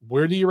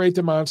 where do you rate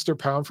the monster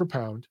pound for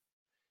pound?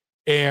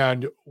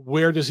 And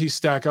where does he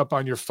stack up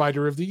on your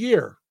Fighter of the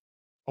Year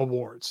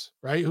awards,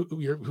 right?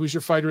 Who's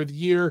your Fighter of the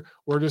Year?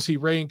 Where does he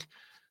rank?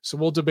 So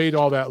we'll debate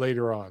all that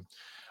later on.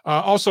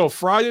 Also,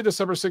 Friday,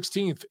 December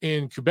 16th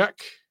in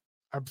Quebec,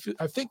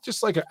 I think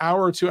just like an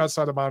hour or two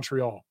outside of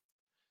Montreal.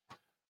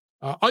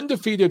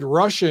 Undefeated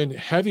Russian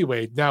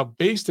heavyweight, now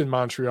based in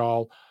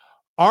Montreal,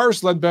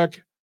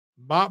 Arslanbek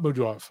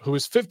Makhmudov, who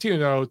is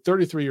 15-0,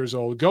 33 years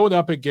old, going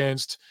up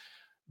against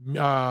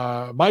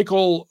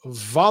Michael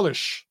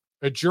Walisch,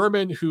 a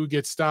German who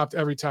gets stopped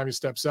every time he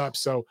steps up.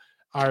 So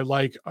I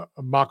like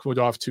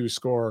Makhmudov to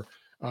score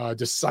a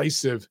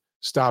decisive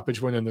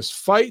stoppage win in this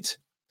fight.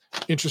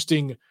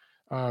 Interesting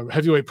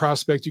heavyweight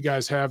prospect you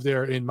guys have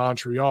there in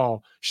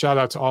Montreal. Shout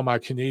out to all my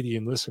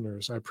Canadian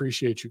listeners. I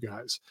appreciate you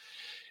guys.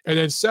 And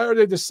then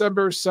Saturday,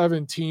 December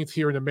 17th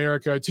here in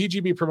America,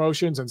 TGB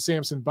Promotions and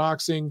Samson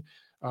Boxing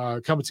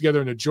coming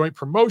together in a joint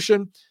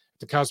promotion at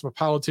the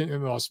Cosmopolitan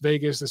in Las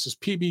Vegas. This is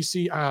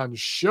PBC on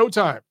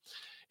Showtime.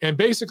 And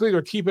basically,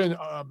 they're keeping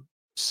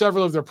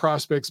several of their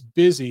prospects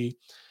busy.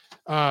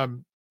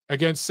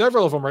 Against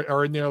several of them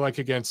are in there, like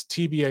against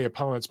TBA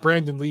opponents.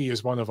 Brandon Lee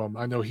is one of them.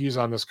 I know he's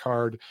on this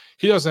card.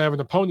 He doesn't have an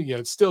opponent yet.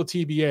 It's still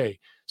TBA.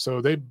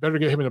 So they better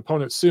get him an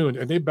opponent soon,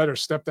 and they better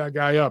step that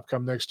guy up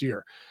come next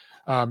year.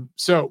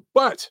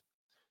 But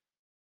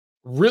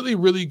really,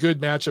 really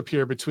good matchup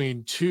here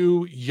between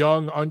two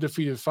young,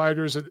 undefeated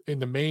fighters in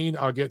the main.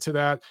 I'll get to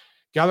that.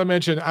 Got to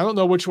mention, I don't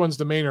know which one's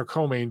the main or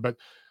co-main, but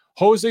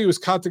Jose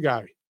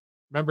Uzcategui,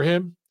 remember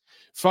him?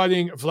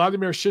 Fighting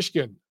Vladimir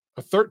Shishkin,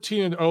 a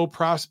 13-0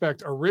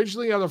 prospect,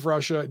 originally out of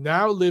Russia,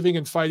 now living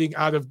and fighting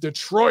out of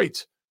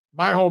Detroit,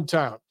 my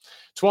hometown.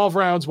 12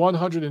 rounds,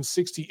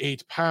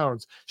 168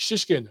 pounds.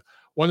 Shishkin,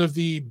 one of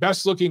the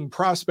best-looking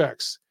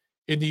prospects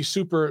in the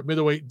super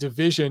middleweight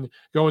division,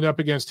 going up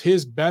against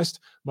his best,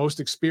 most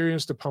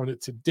experienced opponent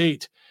to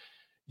date.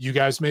 You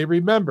guys may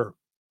remember,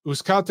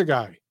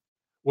 Uzcategui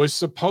was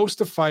supposed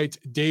to fight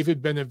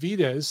David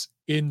Benavidez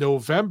in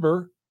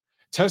November,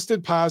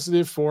 tested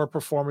positive for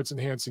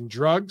performance-enhancing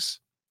drugs.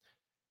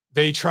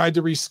 They tried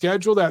to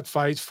reschedule that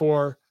fight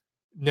for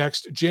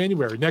next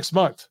January, next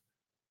month.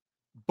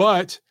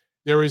 But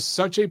there is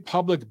such a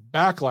public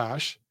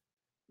backlash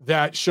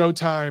that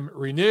Showtime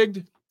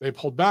reneged. They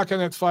pulled back on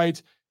that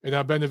fight, and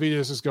now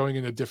Benavidez is going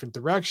in a different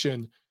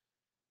direction.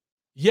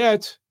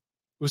 Yet,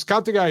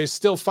 Uzcategui is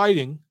still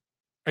fighting,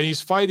 and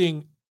he's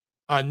fighting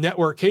on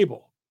network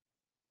cable.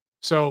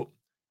 So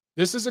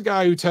this is a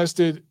guy who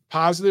tested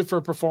positive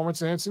for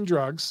performance-enhancing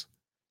drugs,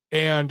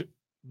 and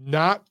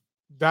not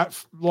that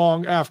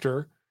long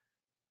after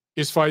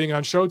is fighting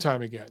on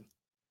Showtime again.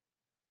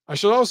 I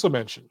should also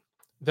mention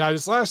that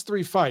his last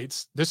three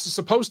fights, this is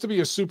supposed to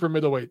be a super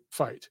middleweight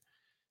fight.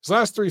 His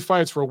last three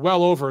fights were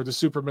well over the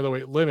super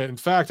middleweight limit. In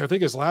fact, I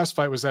think his last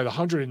fight was at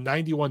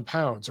 191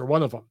 pounds, or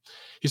one of them.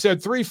 He's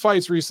had three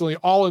fights recently,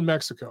 all in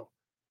Mexico,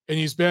 and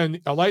he's been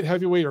a light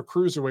heavyweight or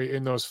cruiserweight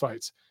in those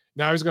fights.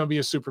 Now he's going to be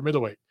a super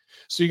middleweight.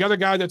 So you got a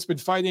guy that's been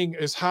fighting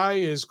as high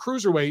as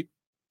cruiserweight,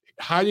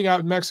 hiding out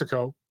in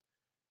Mexico,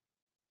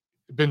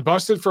 been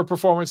busted for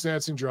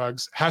performance-enhancing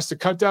drugs, has to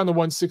cut down to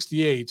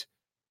 168,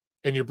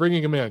 and you're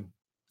bringing him in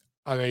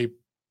on a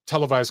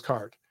televised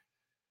card.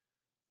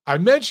 I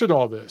mentioned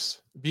all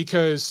this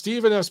because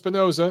Steven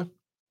Espinoza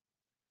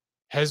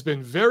has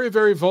been very,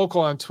 very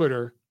vocal on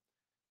Twitter,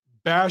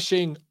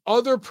 bashing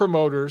other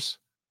promoters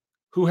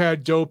who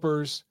had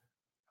dopers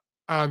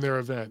on their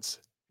events.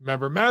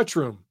 Remember,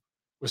 Matchroom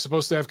was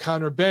supposed to have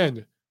Conor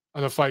Benn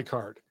on a fight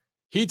card.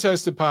 He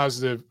tested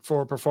positive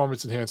for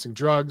performance-enhancing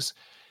drugs,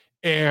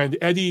 and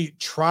Eddie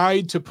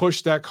tried to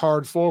push that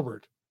card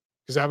forward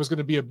because that was going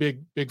to be a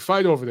big, big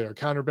fight over there.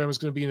 Conor Benn was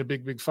going to be in a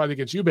big, big fight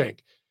against Eubank.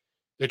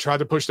 They tried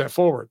to push that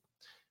forward.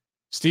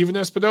 Steven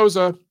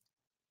Espinoza,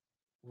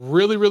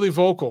 really, really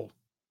vocal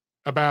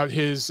about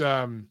his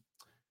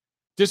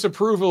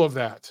disapproval of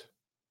that,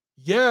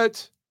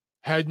 yet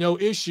had no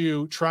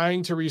issue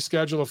trying to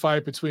reschedule a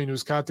fight between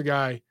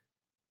Uzcategui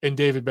and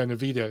David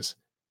Benavidez.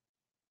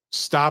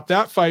 Stop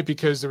that fight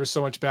because there was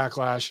so much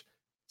backlash.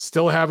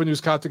 Still having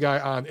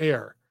Uzcategui on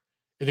air.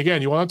 And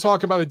again, you want to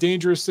talk about a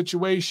dangerous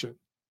situation.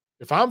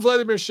 If I'm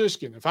Vladimir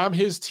Shishkin, if I'm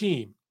his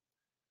team,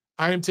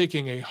 I am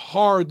taking a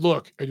hard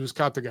look at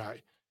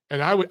Uzcategui.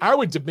 And I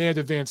would demand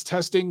advanced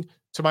testing.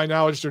 To my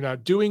knowledge, they're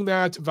not doing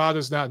that.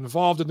 VADA's not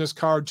involved in this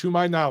card, to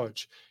my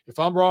knowledge. If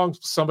I'm wrong,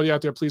 somebody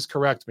out there, please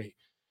correct me.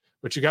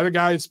 But you got a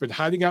guy that's been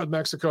hiding out in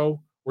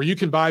Mexico where you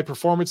can buy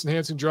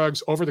performance-enhancing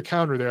drugs over the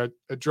counter there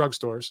at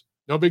drugstores.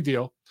 No big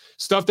deal.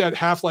 Stuff that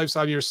half-life's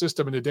out of your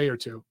system in a day or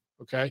two,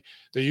 okay?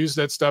 They use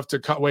that stuff to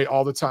cut weight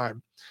all the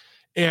time.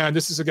 And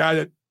this is a guy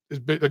that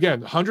But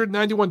again,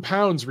 191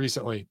 pounds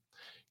recently.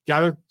 Got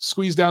to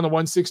squeeze down to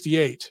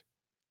 168.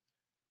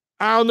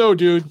 I don't know,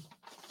 dude.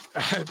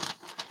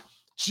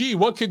 Gee,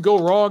 what could go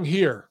wrong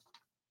here?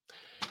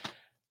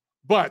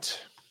 But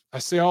I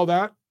say all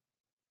that.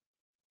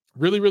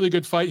 Really, really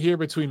good fight here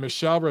between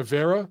Michel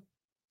Rivera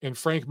and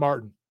Frank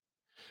Martin.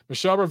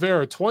 Michel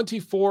Rivera,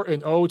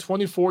 24-0,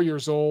 24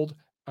 years old.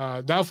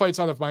 Now fights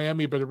out of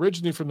Miami, but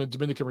originally from the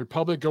Dominican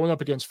Republic, going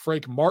up against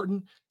Frank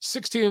Martin,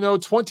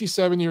 16-0,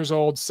 27 years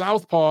old,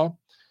 southpaw,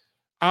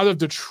 out of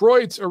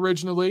Detroit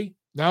originally.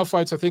 Now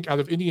fights, I think, out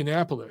of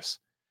Indianapolis.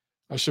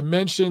 I should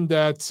mention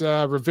that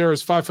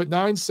Rivera's 5'9",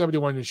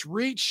 71-inch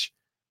reach,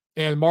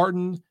 and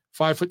Martin,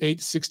 5'8",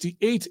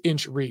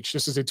 68-inch reach.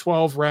 This is a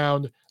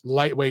 12-round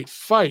lightweight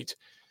fight.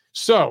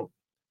 So,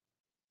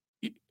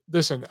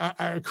 listen,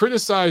 I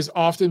criticize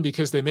often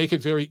because they make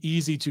it very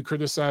easy to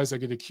criticize. I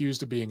get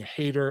accused of being a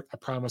hater. I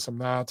promise I'm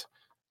not.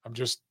 I'm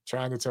just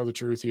trying to tell the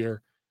truth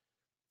here.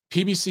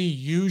 PBC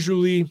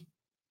usually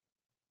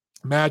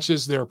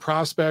matches their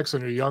prospects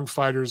and their young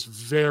fighters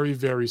very,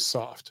 very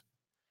soft.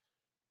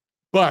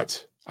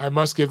 But I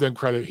must give them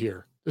credit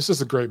here. This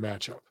is a great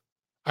matchup.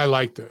 I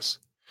like this.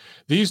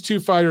 These two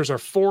fighters are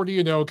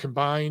 40-0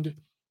 combined.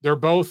 They're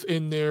both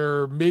in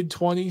their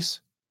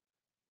mid-20s,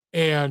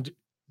 and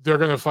they're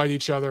going to fight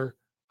each other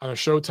on a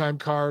Showtime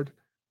card.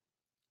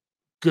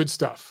 Good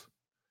stuff.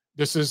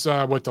 This is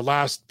the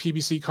last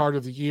PBC card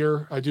of the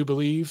year, I do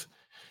believe,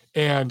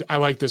 and I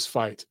like this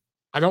fight.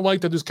 I don't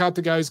like that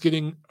Duskata guy is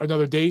getting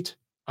another date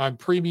on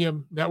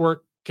premium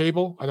network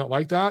cable. I don't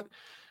like that,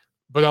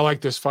 but I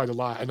like this fight a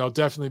lot, and I'll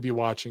definitely be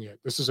watching it.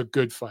 This is a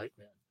good fight,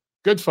 man.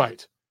 Good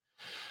fight.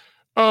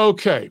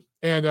 Okay,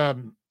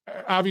 and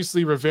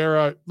obviously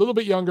Rivera, a little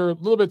bit younger, a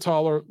little bit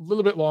taller, a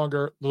little bit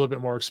longer, a little bit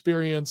more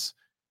experience.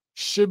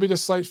 Should be the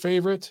slight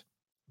favorite,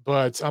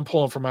 but I'm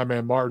pulling for my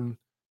man Martin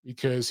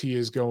because he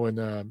is going,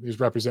 he's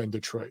representing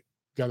Detroit.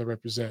 Got to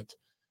represent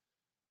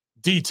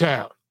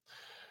D-Town.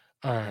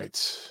 All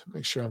right,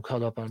 make sure I'm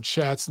caught up on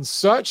chats and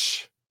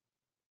such.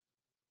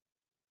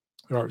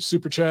 All right,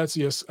 super chats.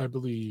 Yes, I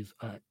believe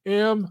I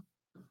am.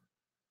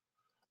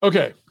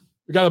 Okay,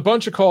 we got a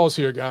bunch of calls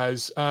here,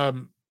 guys.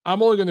 I'm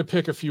only going to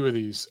pick a few of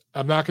these.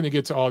 I'm not going to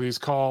get to all these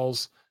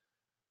calls,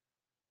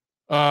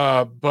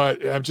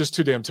 but I'm just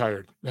too damn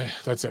tired.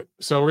 That's it.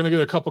 So we're going to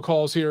get a couple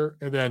calls here,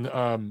 and then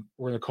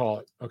we're going to call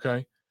it,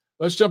 okay?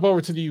 Let's jump over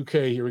to the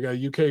UK here. We got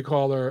a UK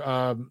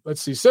caller.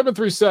 Let's see,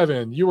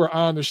 737. You were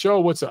on the show.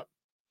 What's up?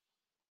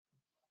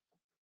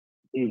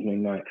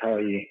 Evening, Mike. How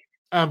are you?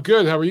 I'm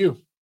good. How are you?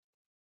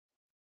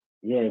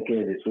 Yeah,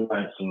 good. It's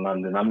Lawrence from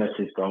London. I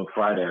messaged on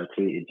Friday. I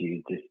tweeted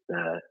you just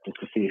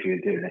to see if you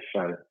were doing a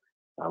show.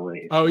 I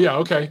waited. Oh, yeah.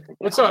 Okay.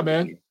 What's up,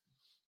 man?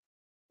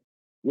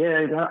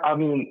 Yeah, I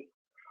mean,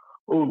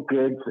 all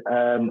good.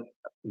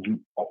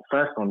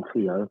 First on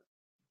Theo,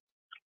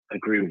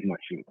 agree with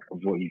much of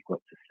what you've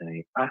got to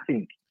say. I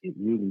think it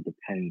really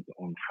depends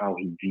on how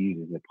he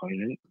views his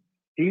opponent.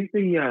 Who's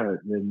the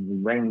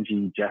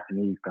rangy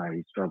Japanese guy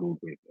he struggled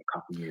with a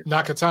couple of years ago?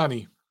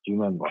 Nakatani. Do you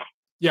remember?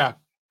 Yeah.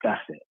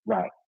 That's it.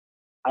 Right.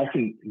 I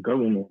think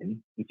going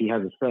in, if he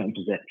has a certain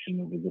perception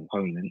of his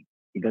opponent,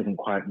 he doesn't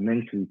quite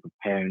mentally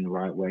prepare in the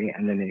right way,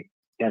 and then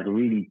he has a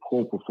really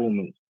poor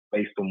performance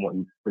based on what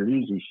he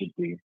believes he should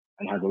do,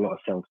 and has a lot of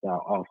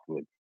self-doubt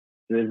afterwards.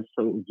 So there's a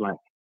sort of like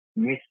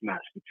mismatch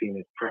between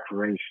his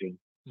preparation.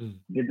 He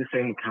did the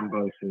same with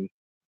Kambosos,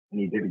 and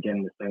he did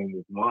again the same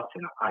with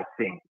Martin, I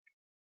think.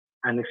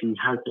 And if he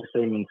has the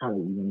same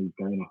mentality when he's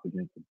going up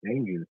against a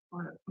dangerous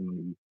fighter, someone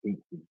that he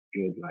thinks is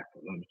good, like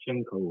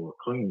Lomachenko or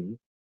Clone,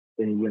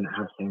 then he wouldn't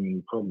have so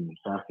many problems.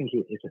 So I think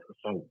it's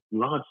a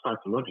large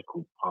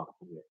psychological part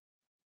of it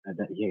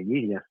that he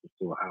really has to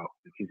sort out,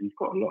 because he's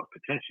got a lot of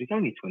potential. He's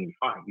only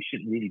 25. We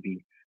shouldn't really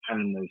be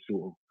having those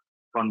sort of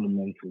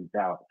fundamental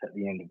doubts at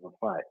the end of a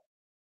fight.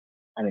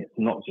 And it's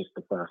not just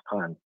the first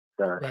time.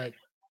 So right.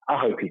 I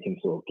hope he can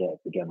sort of get it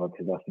together,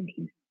 because I think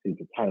he's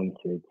super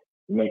talented.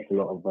 He makes a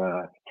lot of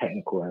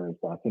technical errors,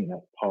 but I think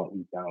that's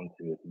partly down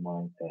to his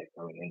mindset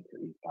going into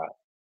these fights.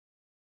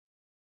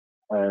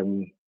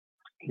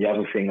 The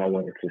other thing I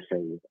wanted to say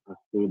is I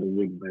saw the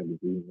Ring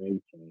Magazine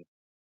rating,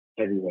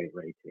 heavyweight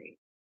rating,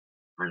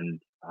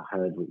 and I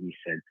heard what you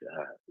said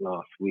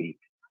last week.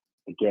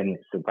 Again,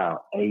 it's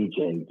about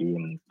AJ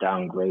being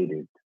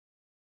downgraded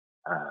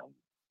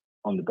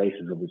on the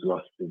basis of his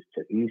losses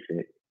to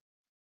Usyk,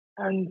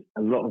 and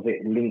a lot of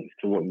it links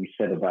to what you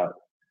said about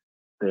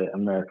the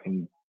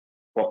American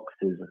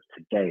boxers of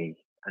today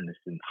and this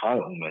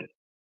entitlement.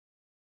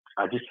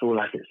 I just feel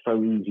like it's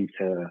so easy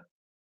to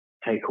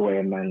take away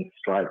a man's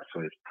stripes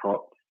for his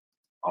props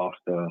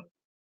after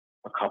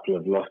a couple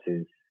of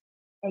losses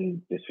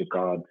and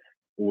disregard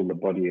all the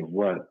body of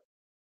work,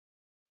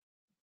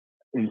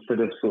 instead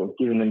of sort of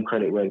giving them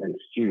credit where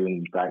it's due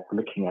and like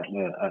looking at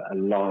a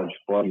large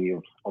body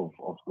of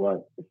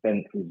work,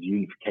 defenses,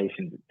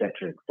 unifications,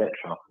 etc.,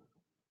 etc.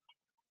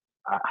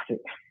 I think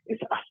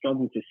I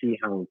struggle to see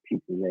how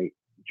people rate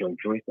Joe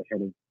Joyce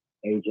ahead of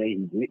AJ.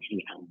 He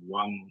literally had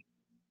one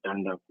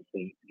stand-up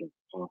performance against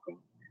Parker,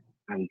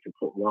 and to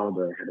put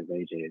Wilder ahead of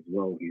AJ as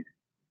well, who's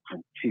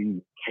had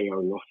 2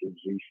 KO losses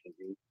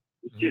recently,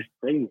 it's just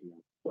crazy.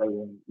 So I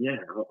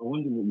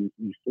wonder what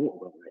you thought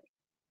about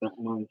that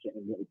mindset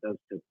and what it does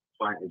to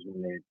fighters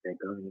when they're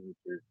going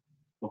into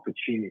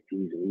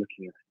opportunities or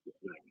looking at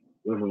like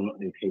whether or not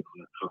they take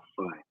on a tough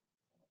fight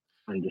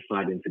and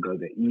deciding to go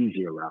the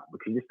easier route.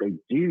 Because if they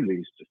do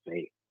lose to,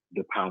 say,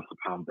 the pound for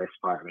pound best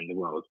fighter in the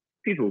world,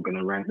 people are going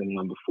to rank them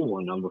number 4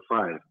 or number 5,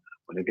 or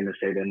they're going to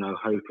say they're no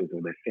hopers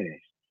or they're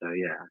finished. So I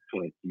just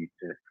wanted you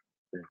to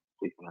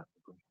speak on that.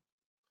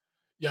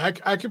 Yeah,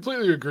 I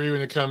completely agree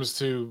when it comes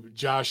to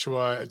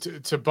Joshua.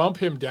 To bump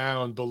him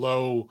down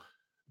below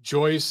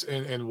Joyce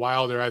and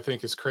Wilder, I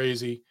think is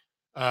crazy.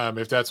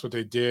 If that's what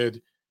they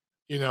did,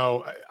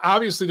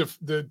 obviously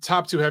the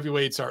top 2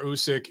 heavyweights are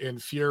Usyk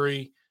and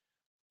Fury.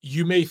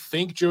 You may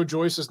think Joe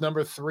Joyce is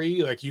number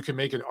 3. Like, you can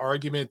make an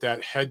argument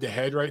that head to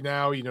head right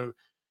now,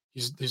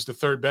 he's the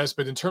 3rd best,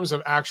 but in terms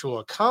of actual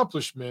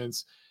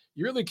accomplishments,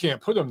 you really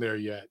can't put him there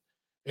yet.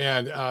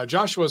 And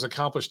Joshua has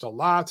accomplished a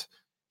lot.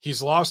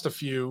 He's lost a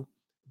few,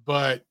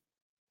 but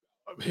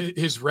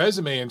his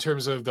resume in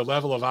terms of the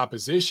level of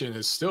opposition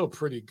is still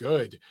pretty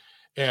good.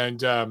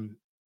 And I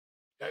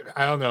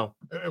don't know,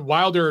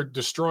 Wilder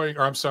destroying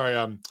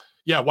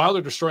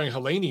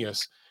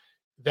Helenius,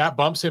 that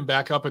bumps him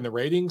back up in the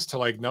ratings to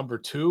like number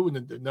 2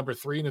 and number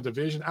 3 in the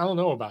division. I don't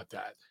know about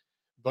that,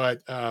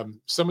 but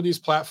some of these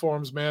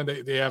platforms, man,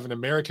 they have an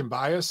American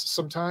bias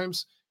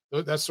sometimes.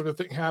 That sort of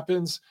thing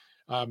happens.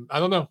 I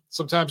don't know.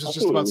 Sometimes it's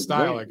just about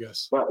style, I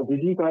guess. But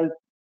did you guys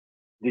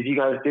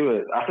do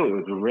it? I thought it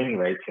was a Ring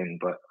rating,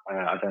 but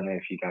I don't know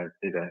if you guys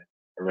did a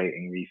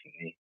rating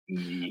recently.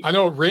 I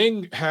know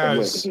Ring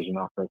has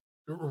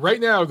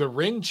right now. The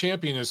Ring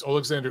champion is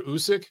Alexander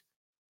Usyk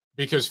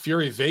because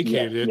Fury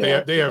vacated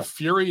it. They have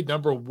Fury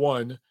number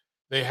 1,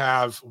 they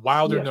have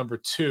Wilder number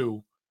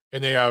 2,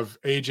 and they have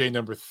AJ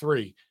number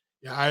 3.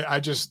 Yeah, I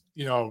just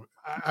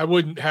I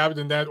wouldn't have it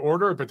in that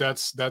order, but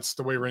that's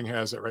the way Ring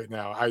has it right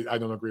now. I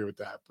don't agree with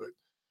that, but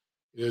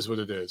it is what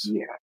it is.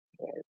 Yeah.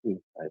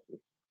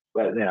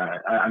 But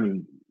I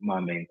mean, my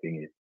main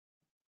thing is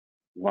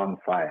one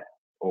fight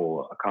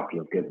or a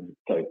couple of good.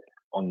 So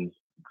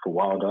for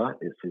Wilder,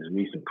 it's his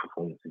recent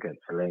performance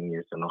against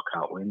Helenius, a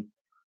knockout win,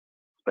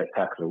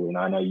 spectacular win.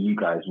 I know you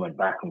guys went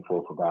back and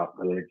forth about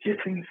the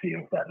legitimacy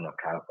of that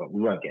knockout, but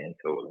we won't get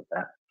into all of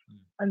that.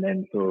 And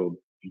then for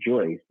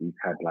Joyce, he's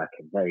had like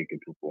a very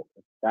good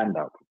performance,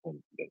 standout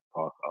performance against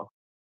Parker.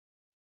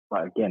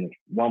 But again, it's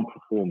one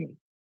performance,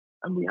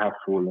 and we have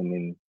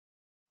fallen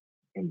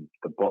in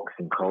the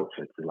boxing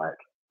culture to like,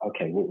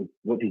 okay,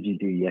 what did you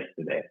do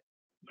yesterday?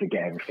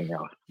 Forget everything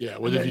else. Yeah,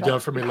 what have you done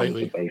for me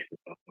lately?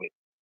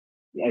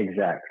 Yeah,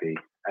 exactly.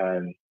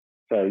 So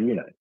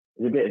it's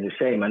a bit of a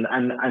shame.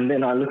 And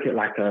then I look at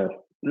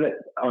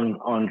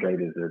Andre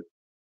is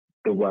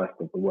the worst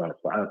of the worst,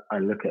 but I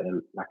look at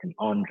like an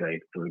Andre,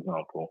 for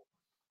example,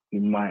 who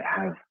might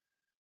have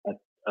a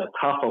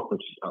tough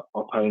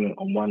opponent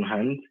on one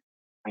hand,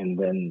 and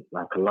then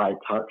like a light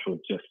touch or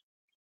just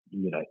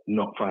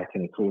not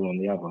fighting at all on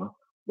the other,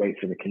 wait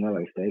for the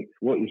Canelo stakes.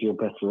 What is your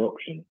better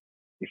option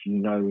if you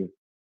know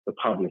the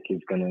public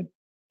is going to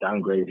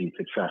downgrade you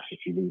to trash if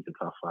you lose a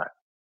tough fight?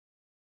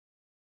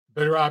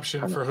 Better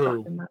option for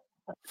who?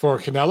 For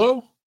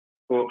Canelo?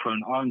 For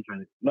an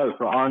Andre. No,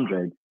 for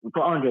Andre.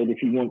 For Andre, if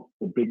he wants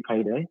the big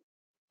payday,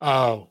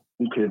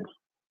 he could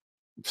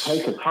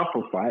take a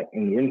tougher fight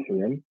in the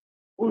interim,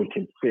 or he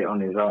could sit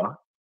on his ass.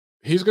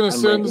 He's going to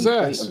sit on his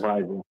ass.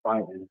 But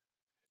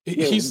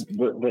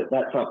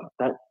that's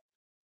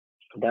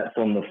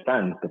on the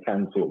fans. The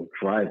fans sort of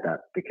drive that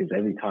because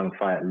every time a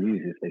fighter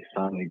loses, they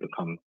suddenly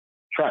become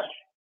trash.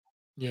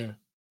 Yeah.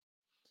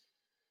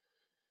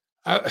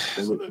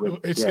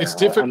 It's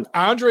different.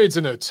 Andre's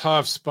in a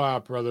tough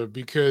spot, brother,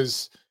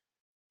 because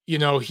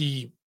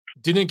he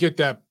didn't get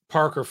that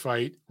Parker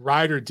fight.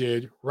 Ryder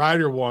did.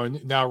 Ryder won.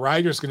 Now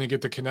Ryder's going to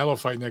get the Canelo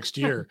fight next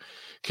year.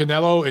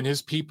 Canelo and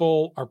his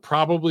people are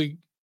probably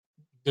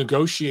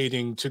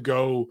negotiating to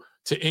go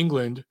to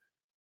England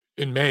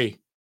in May.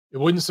 It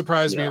wouldn't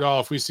surprise me at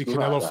all if we see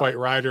Canelo fight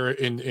Ryder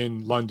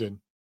in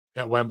London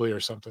at Wembley or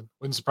something.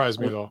 Wouldn't surprise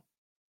me at all.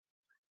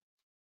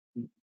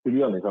 To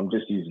be honest, I'm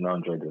just using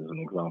Andre as an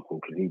example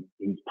because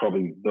he's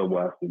probably the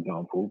worst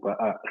example. But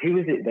who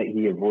is it that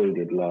he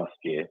avoided last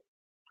year?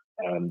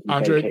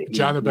 Andre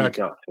Janibek.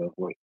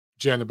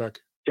 Janibek.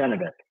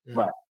 Yeah.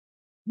 Right.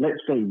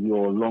 Let's say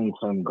your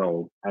long-term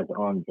goal as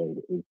Andre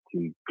is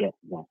to get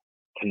that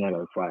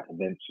Canelo fight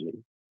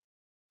eventually,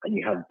 and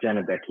you have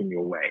Janibek in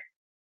your way.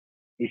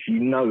 If you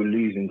know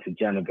losing to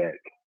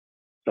Janibek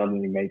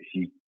suddenly makes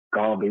you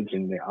garbage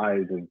in the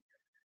eyes of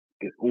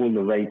all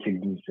the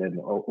ratings and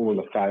all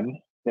the fans,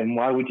 then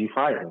why would you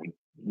fight him?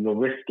 You're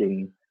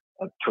risking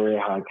a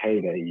career-high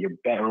payday. You're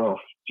better off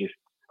just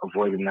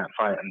avoiding that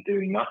fight and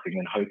doing nothing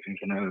and hoping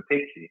Canelo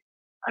picks you.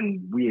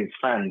 And we as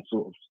fans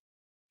sort of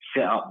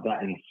set up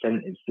that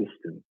incentive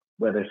system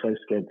where they're so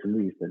scared to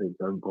lose that they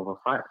don't bother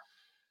fighting.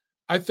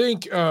 I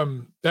think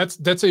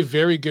that's a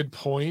very good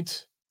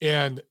point.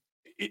 And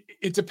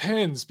it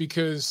depends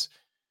because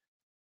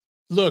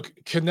Look,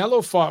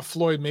 Canelo fought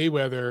Floyd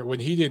Mayweather when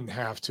he didn't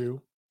have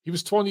to. He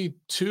was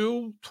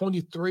 22,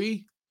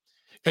 23,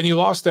 and he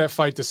lost that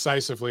fight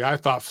decisively. I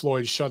thought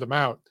Floyd shut him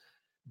out,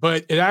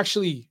 but it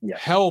actually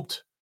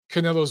helped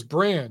Canelo's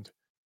brand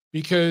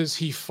because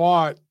he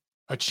fought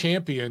a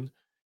champion,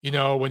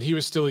 when he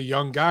was still a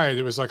young guy.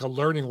 It was like a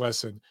learning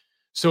lesson.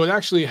 So it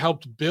actually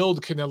helped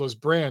build Canelo's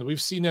brand.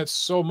 We've seen that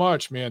so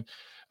much, man.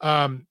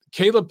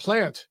 Caleb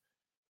Plant,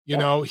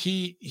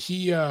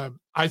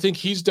 I think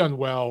he's done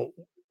well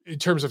in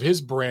terms of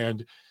his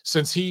brand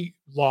since he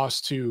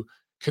lost to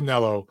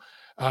Canelo.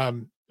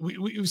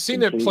 We've seen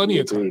that plenty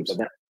of times.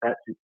 But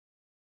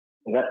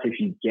that's if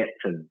you get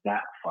to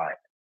that fight.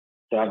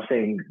 So I'm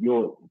saying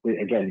you're,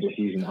 again, just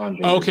using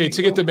Andre. Okay,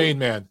 to get the main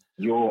man.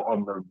 You're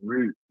on the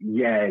route.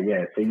 Yeah.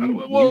 So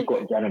you've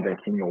got Janibek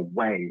in your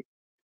way.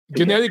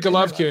 Gennady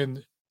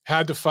Golovkin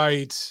had to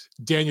fight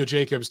Daniel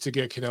Jacobs to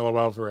get Canelo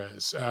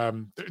Alvarez.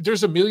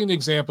 There's a million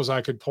examples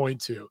I could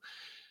point to.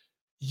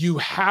 You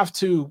have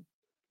to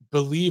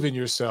believe in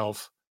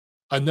yourself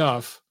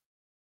enough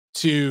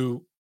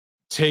to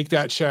take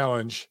that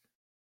challenge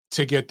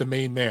to get the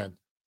main man.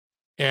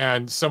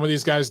 And some of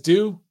these guys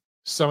do,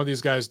 some of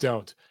these guys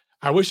don't.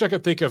 I wish I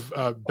could think of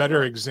a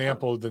better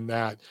example than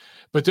that.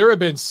 But there have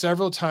been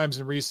several times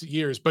in recent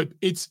years, but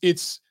it's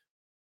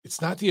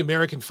not the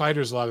American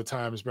fighters a lot of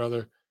times,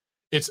 brother.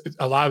 It's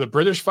a lot of the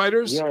British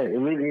fighters. Yeah, it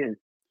really is.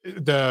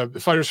 The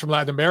fighters from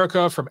Latin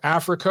America, from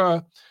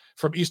Africa,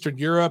 from Eastern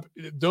Europe.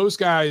 Those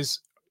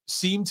guys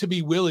seem to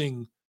be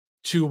willing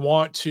to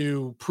want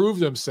to prove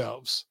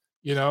themselves,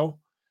 and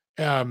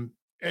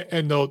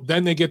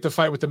then they get to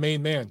fight with the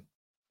main man.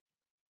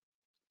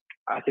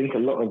 I think a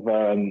lot of,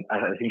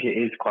 I think it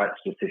is quite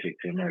specific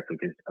to America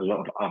because a lot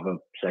of other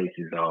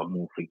places are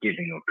more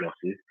forgiving of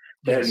losses.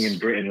 Certainly in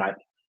Britain, like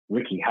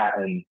Ricky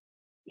Hatton,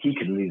 he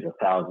could lose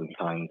 1,000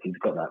 times. He's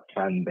got that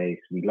fan base.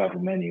 We love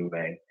him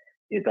anyway.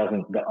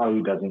 The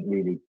O doesn't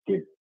really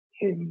give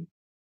him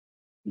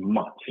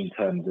much in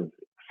terms of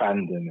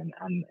fandom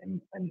and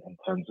in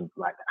terms of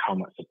like how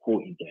much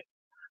support he gets.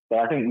 But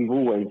I think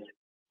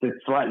there's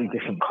slightly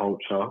different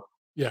culture.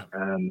 Yeah.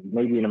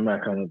 Maybe in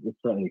America, and it's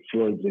certainly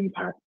Floyd's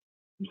impact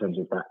in terms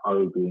of that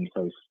O being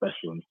so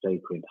special and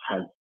sacred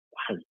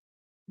has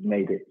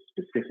made it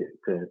specific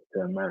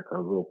to America,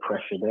 a real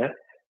pressure there.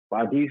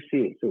 But I do see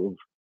it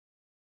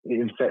it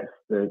infects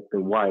the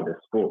wider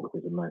sport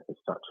because America's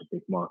such a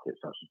big market,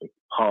 such a big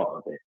part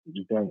of it.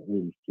 You don't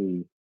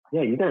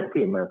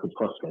see American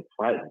prospects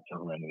fight each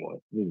other anymore.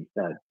 It's really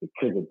sad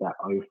because of that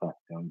O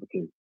factor and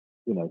because,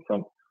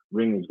 some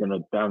ring is going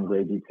to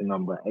downgrade you to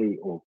number 8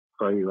 or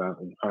throw you out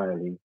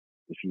entirely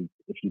if you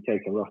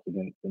take a loss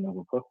against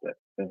another prospect.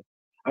 So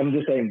I'm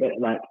just saying that,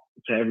 like,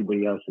 to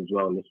everybody else as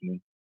well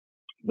listening,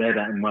 bear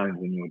that in mind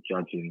when you're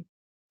judging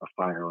a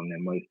fighter on their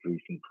most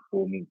recent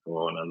performance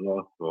or on a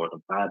loss or a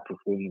bad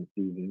performance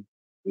even.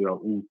 We are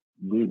all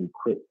really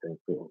quick to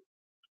sort of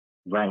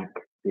rank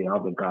the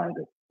other guy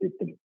that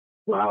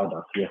wowed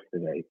us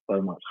yesterday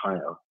so much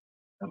higher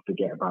and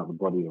forget about the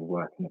body of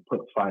work, and it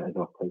puts fighters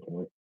off taking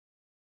risks.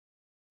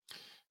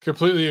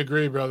 Completely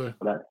agree, brother.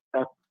 That's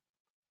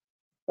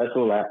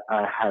all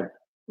I had,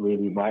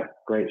 really, Mike.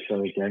 Great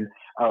show again.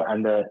 Oh,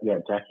 and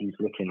Jackie's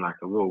looking like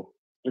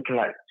she's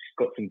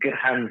got some good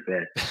hands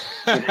there.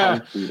 Good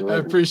hands I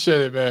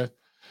appreciate it, man.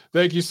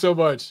 Thank you so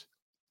much.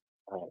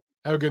 Right.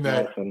 Have a good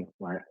night.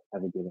 Right.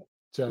 Have a good night.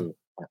 Ciao.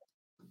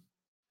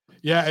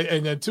 Yeah,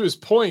 and then to his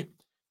point,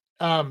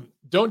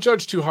 don't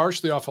judge too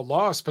harshly off a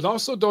loss, but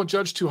also don't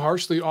judge too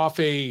harshly off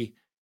a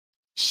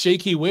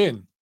shaky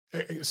win.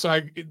 So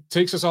it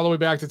takes us all the way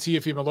back to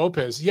Teofimo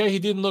Lopez. Yeah, he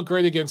didn't look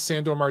great against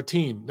Sandor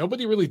Martin.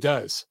 Nobody really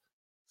does.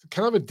 It's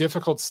kind of a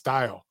difficult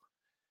style.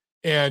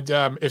 And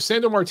if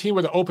Sandor Martin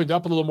would have opened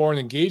up a little more and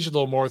engaged a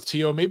little more with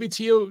Teo, maybe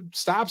Teo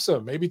stops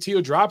him. Maybe Teo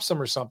drops him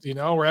or something,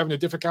 we're having a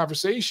different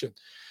conversation.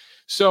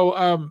 So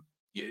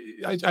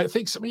I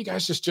think some of you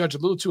guys just judge a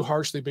little too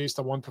harshly based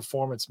on one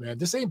performance, man.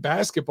 This ain't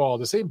basketball.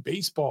 This ain't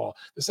baseball.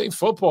 This ain't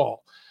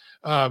football.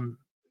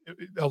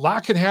 A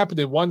lot can happen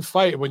in one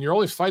fight. When you're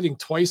only fighting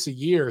twice a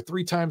year,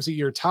 3 times a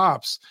year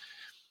tops,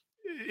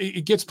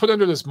 it gets put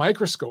under this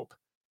microscope.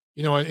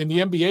 In the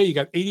NBA, you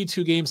got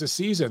 82 games a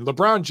season.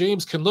 LeBron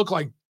James can look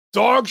like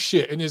dog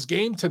shit in his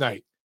game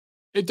tonight.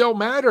 It don't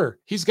matter.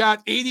 He's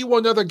got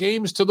 81 other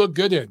games to look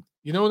good in.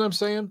 You know what I'm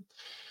saying?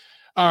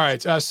 All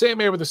right. Sam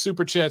Mayer with a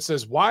super chat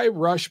says, why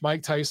rush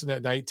Mike Tyson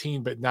at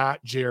 19, but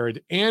not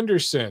Jared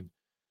Anderson?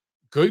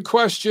 Good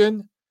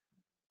question.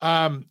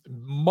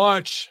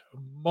 Much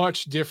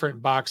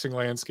different boxing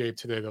landscape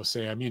today, though,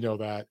 Sam. You know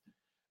that.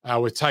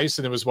 With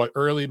Tyson, it was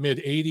early, mid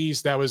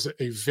 80s. That was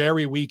a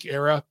very weak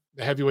era,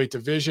 the heavyweight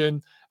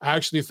division. I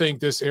actually think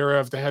this era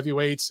of the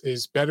heavyweights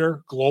is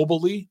better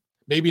globally.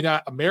 Maybe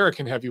not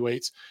American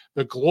heavyweights,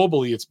 but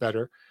globally it's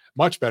better,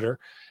 much better.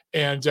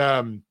 And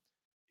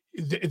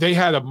they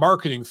had a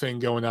marketing thing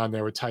going on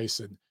there with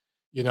Tyson.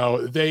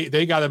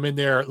 They got him in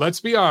there. Let's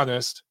be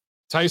honest.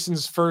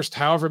 Tyson's first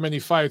however many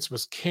fights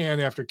was can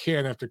after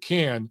can after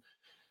can,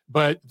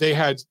 but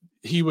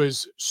he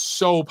was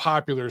so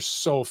popular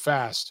so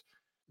fast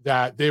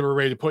that they were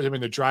ready to put him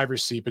in the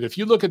driver's seat. But if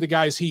you look at the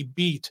guys he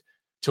beat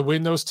to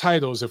win those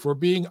titles, if we're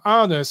being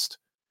honest,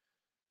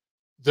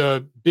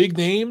 the big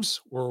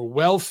names were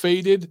well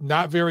faded,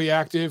 not very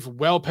active,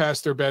 well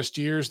past their best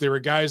years. They were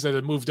guys that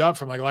had moved up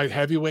from like light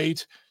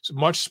heavyweight, so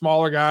much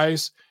smaller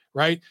guys,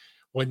 right?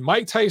 When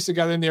Mike Tyson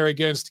got in there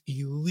against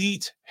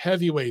elite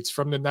heavyweights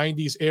from the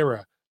 90s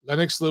era,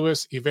 Lennox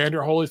Lewis,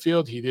 Evander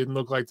Holyfield, he didn't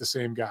look like the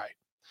same guy.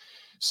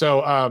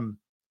 So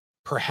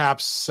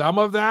perhaps some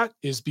of that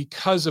is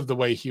because of the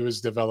way he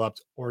was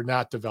developed or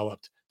not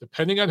developed,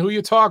 depending on who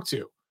you talk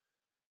to,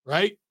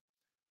 right?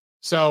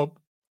 So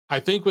I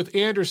think with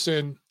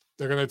Anderson,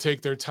 they're going to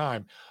take their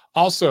time.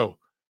 Also,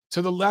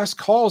 to the last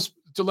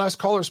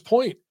caller's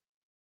point,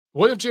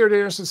 what if Jared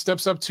Anderson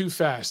steps up too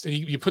fast and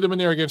you put him in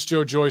there against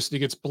Joe Joyce and he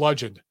gets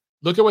bludgeoned?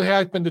 Look at what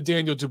happened to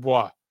Daniel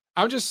Dubois.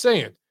 I'm just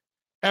saying,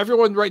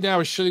 everyone right now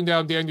is shutting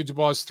down Daniel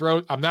Dubois'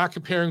 throat. I'm not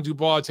comparing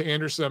Dubois to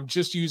Anderson. I'm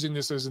just using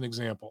this as an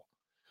example.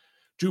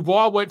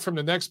 Dubois went from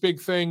the next big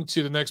thing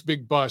to the next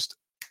big bust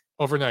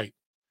overnight.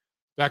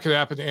 That could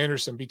happen to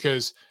Anderson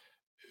because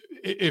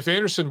if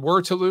Anderson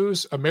were to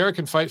lose,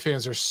 American fight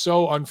fans are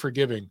so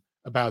unforgiving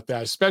about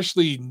that,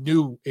 especially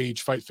new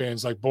age fight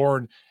fans like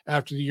born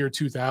after the year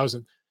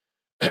 2000.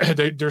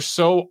 They're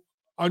so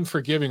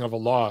unforgiving of a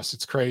loss.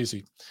 It's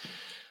crazy,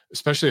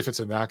 especially if it's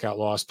a knockout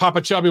loss. Papa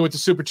Chubby with the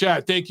super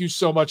chat. Thank you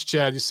so much,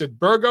 Chad. He said,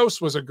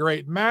 Burgos was a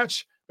great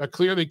match, but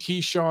clearly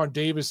Keyshawn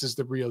Davis is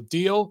the real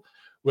deal.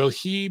 Will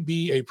he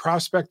be a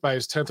prospect by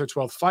his 10th or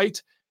 12th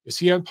fight? Is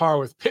he on par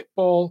with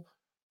Pitbull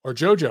or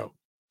JoJo?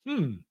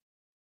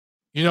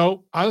 You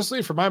know,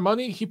 honestly, for my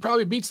money, he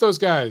probably beats those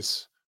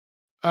guys.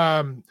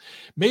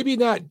 Maybe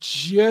not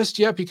just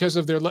yet because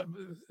of their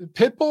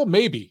Pitbull,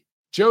 maybe.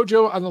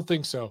 JoJo, I don't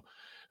think so.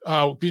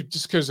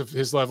 Just because of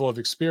his level of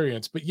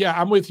experience. But yeah,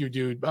 I'm with you,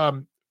 dude.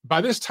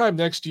 By this time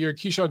next year,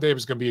 Keyshawn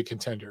Davis is going to be a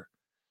contender.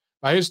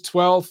 By his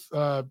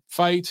 12th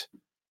fight,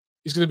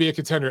 he's going to be a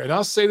contender. And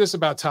I'll say this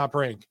about Top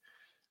Rank.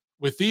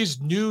 With these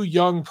new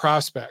young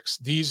prospects,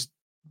 these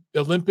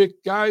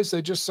Olympic guys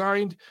they just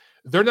signed,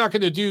 they're not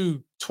going to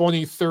do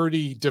 20,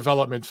 30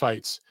 development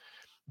fights.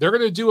 They're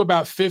going to do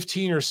about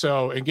 15 or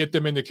so and get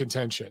them into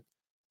contention.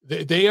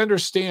 They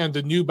understand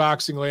the new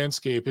boxing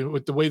landscape and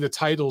with the way the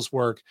titles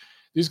work.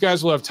 These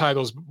guys will have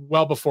titles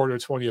well before their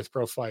 20th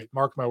pro fight.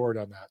 Mark my word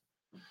on that.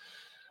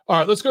 All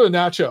right, let's go to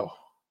Nacho.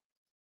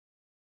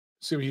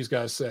 See what he's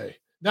got to say.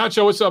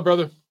 Nacho, what's up,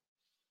 brother?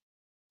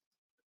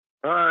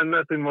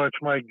 Nothing much,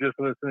 Mike. Just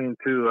listening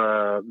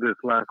to this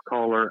last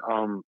caller.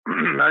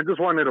 I just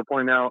wanted to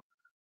point out,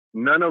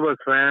 none of us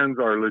fans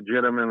are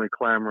legitimately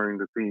clamoring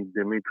to see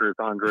Demetrius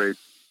Andrade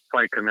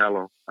fight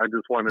Canelo. I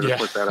just wanted to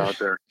put that out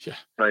there.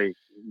 Like,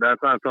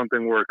 that's not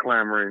something we're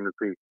clamoring to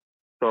see.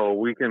 So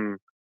we can,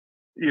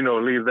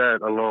 leave that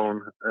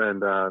alone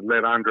and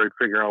let Andrade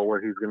figure out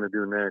what he's going to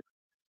do next.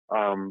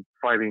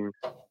 Fighting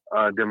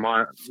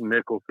DeMont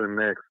Nicholson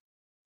next.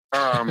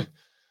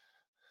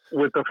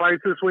 With the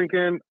fights this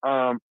weekend,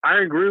 I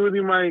agree with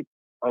you, Mike.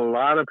 A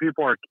lot of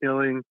people are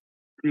killing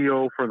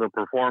Tio for the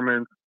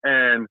performance,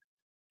 and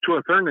to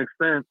a certain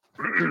extent,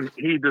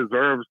 he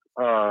deserves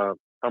a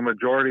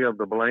majority of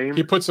the blame.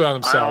 He puts it on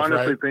himself, I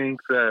honestly right? think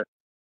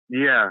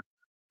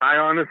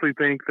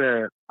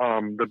that,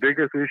 the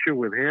biggest issue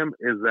with him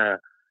is that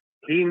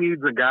he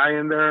needs a guy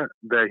in there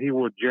that he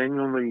will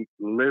genuinely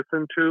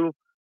listen to,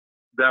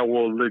 that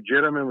will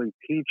legitimately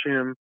teach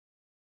him,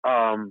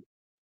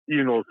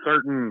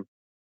 certain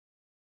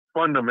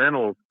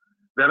fundamentals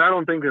that I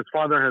don't think his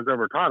father has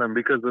ever taught him.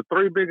 Because the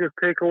three biggest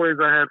takeaways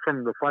I had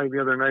from the fight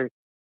the other night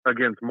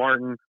against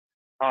Martin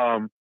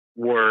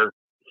were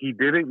he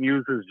didn't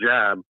use his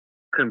jab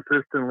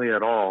consistently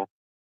at all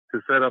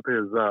to set up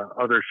his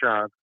other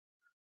shots.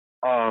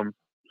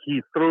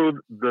 He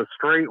threw the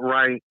straight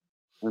right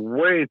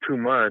way too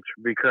much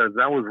because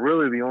that was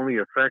really the only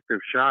effective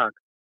shot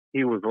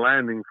he was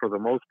landing for the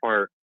most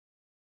part.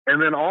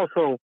 And then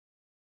also,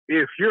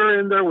 if you're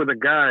in there with a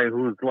guy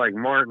who's like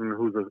Martin,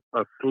 who's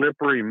a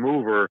slippery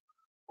mover,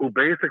 who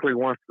basically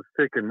wants to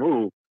stick and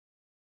move,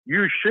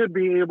 you should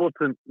be able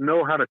to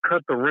know how to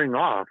cut the ring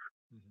off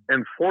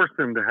and force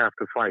him to have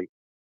to fight.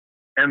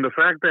 And the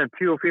fact that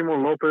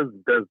Teofimo Lopez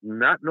does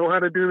not know how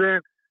to do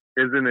that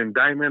is an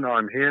indictment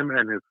on him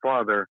and his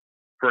father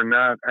for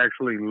not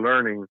actually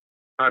learning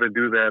how to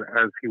do that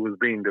as he was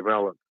being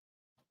developed.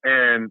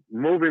 And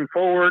moving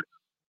forward,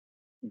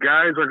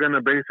 guys are going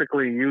to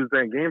basically use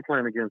that game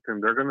plan against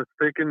him. They're going to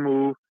stick and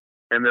move,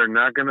 and they're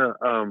not going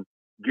to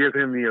give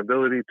him the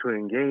ability to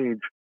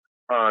engage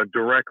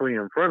directly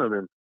in front of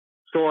him.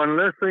 So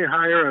unless they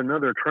hire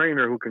another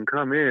trainer who can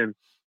come in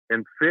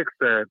and fix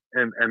that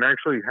and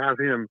actually have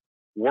him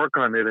work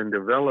on it and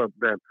develop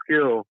that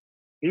skill,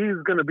 he's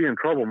going to be in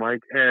trouble,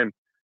 Mike. And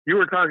you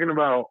were talking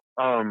about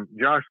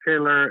Josh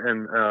Taylor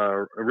and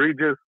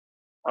Regis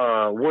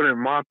wouldn't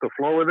mop the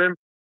floor with him.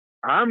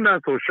 I'm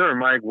not so sure,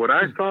 Mike. What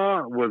I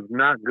saw was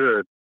not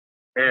good.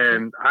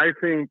 And I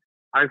think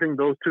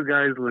those two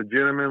guys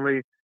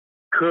legitimately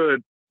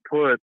could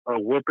put a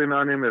whooping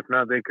on him. If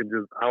not, they could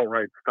just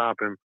outright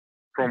stop him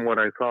from what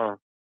I saw.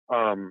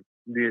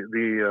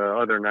 the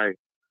other night.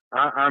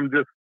 I'm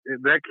just,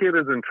 that kid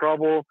is in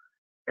trouble,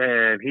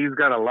 and he's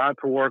got a lot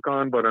to work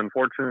on. But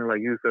unfortunately,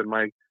 like you said,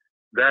 Mike,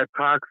 that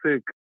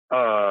toxic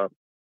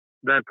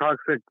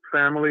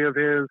family of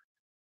his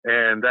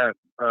and that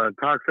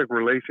toxic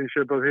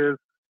relationship of his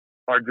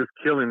are just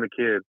killing the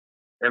kid.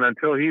 And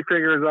until he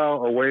figures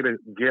out a way to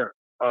get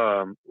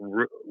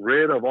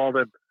rid of all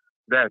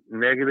that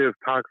negative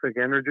toxic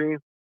energy,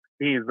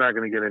 he's not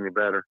going to get any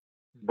better.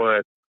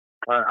 But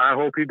I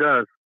hope he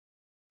does.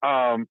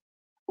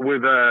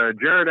 With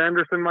Jared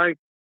Anderson, Mike,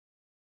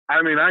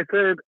 I mean, I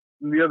said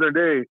the other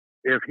day,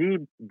 if he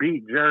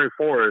beat Jerry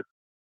Forrest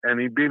and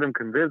he beat him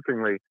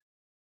convincingly,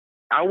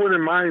 I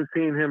wouldn't mind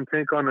seeing him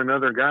take on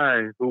another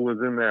guy who was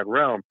in that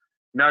realm.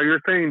 Now,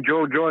 you're saying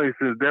Joe Joyce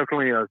is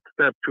definitely a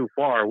step too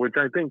far, which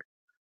I think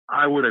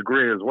I would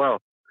agree as well.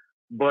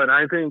 But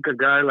I think a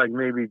guy like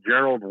maybe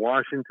Gerald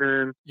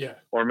Washington,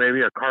 or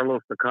maybe a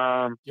Carlos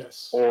Takam,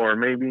 or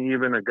maybe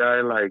even a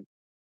guy like,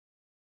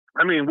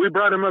 I mean, we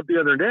brought him up the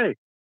other day.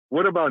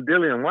 What about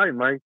Dillian White,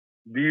 Mike?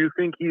 Do you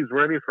think he's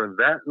ready for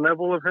that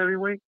level of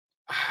heavyweight?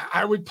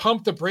 I would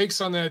pump the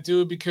brakes on that,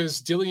 dude,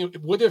 because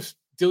what if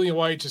Dillian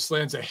White just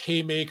lands a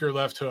haymaker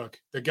left hook?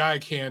 The guy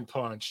can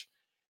punch.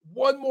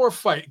 One more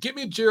fight. Give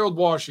me Gerald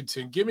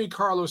Washington. Give me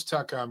Carlos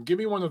Takam. Give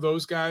me one of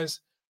those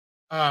guys.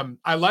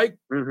 I like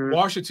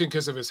Washington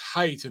because of his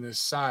height and his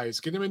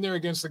size. Get him in there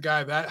against the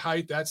guy that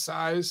height, that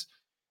size,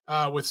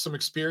 with some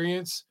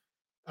experience.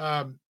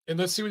 And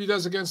let's see what he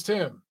does against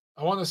him.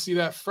 I want to see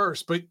that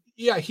first. But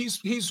yeah,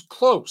 he's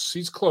close.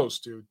 He's close,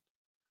 dude.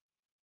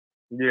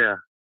 Yeah.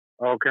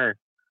 Okay.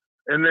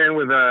 And then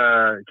with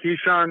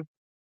Keyshawn,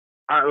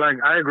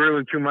 I agree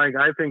with you, Mike.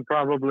 I think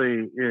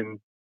probably in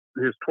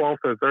his 12th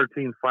or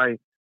 13th fight,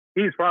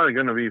 he's probably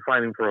going to be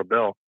fighting for a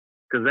belt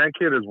because that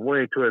kid is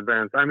way too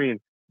advanced. I mean,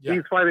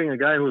 he's fighting a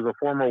guy who's a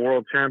former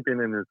world champion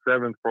in his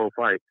 7th pro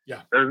fight.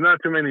 Yeah. There's not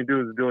too many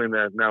dudes doing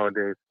that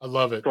nowadays. I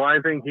love it. So I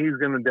think he's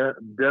going to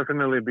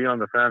definitely be on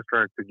the fast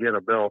track to get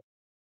a belt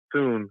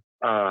soon,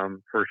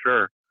 for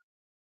sure.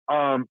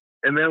 And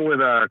then with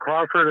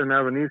Crawford and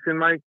Evanesian,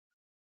 Mike,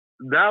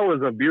 that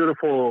was a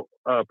beautiful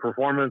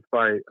performance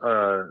by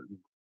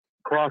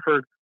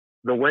Crawford.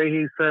 The way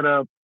he set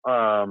up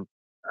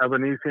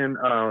Evanesian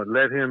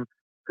let him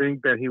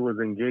think that he was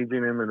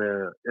engaging him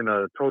in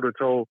a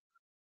toe-to-toe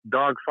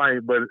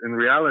dogfight, but in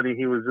reality,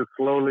 he was just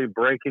slowly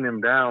breaking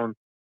him down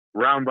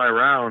round by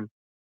round,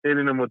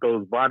 hitting him with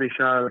those body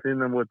shots, hitting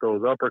him with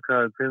those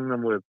uppercuts, hitting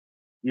him with,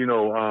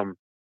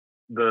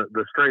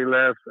 the straight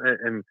lefts.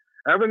 And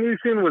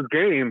Evanesian was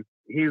game.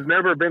 He's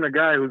never been a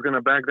guy who's going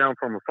to back down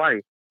from a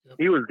fight. Yep.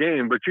 He was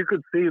game, but you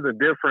could see the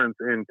difference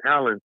in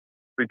talent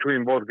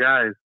between both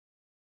guys.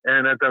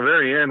 And at the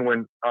very end,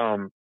 when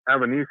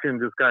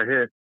Evanesian just got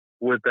hit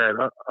with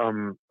that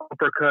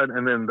uppercut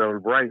and then the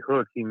right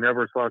hook he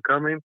never saw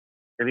coming,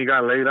 and he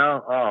got laid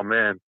out, oh,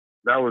 man,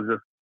 that was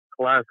just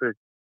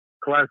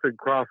classic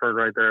Crawford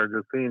right there,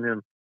 just seeing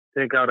him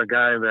take out a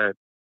guy that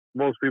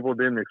most people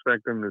didn't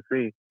expect him to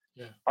see.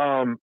 Yeah.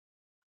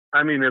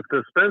 I mean, if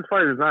the Spence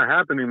fight is not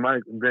happening,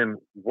 Mike, then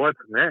what's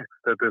next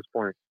at this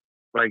point?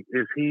 Like,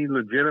 is he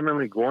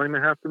legitimately going to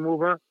have to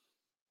move up?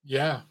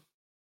 Yeah.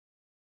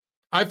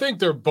 I think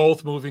they're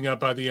both moving up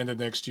by the end of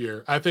next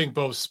year. I think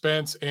both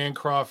Spence and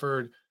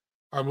Crawford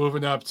are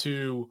moving up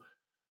to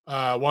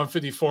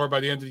 154 by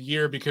the end of the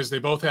year because they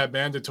both have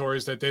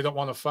mandatories that they don't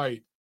want to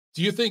fight.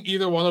 Do you think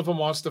either one of them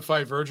wants to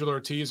fight Virgil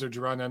Ortiz or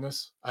Jaron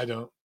Ennis? I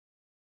don't.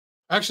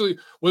 Actually,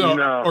 well,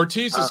 no.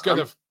 Ortiz is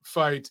going to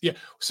fight. Yeah.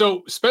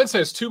 So Spence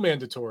has 2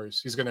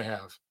 mandatories he's going to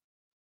have.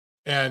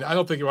 And I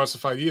don't think he wants to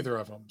fight either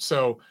of them.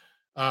 So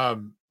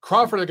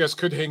Crawford, I guess,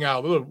 could hang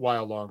out a little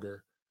while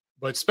longer.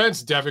 But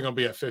Spence definitely going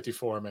to be at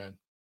 54, man.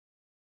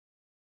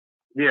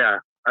 Yeah,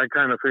 I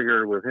kind of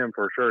figured with him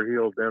for sure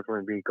he'll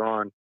definitely be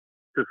gone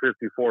to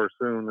 54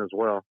 soon as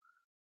well.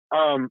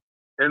 And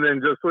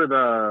then just with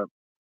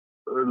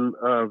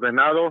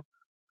Venado,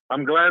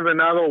 I'm glad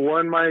Venado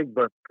won, Mike,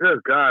 but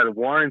good God,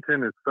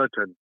 Warrington is such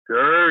a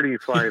dirty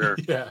fighter.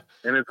 Yeah.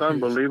 And it's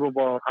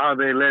unbelievable how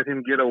they let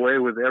him get away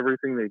with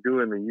everything they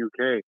do in the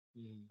UK.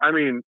 I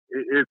mean,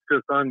 it's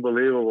just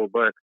unbelievable.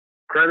 But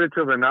credit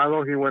to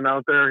Venado, he went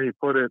out there, he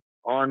put it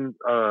on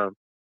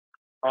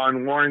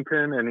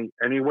Warrington,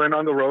 and he went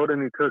on the road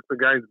and he took the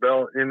guy's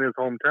belt in his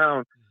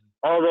hometown.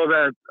 Although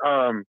that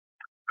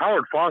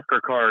Howard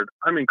Foster card,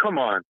 I mean, come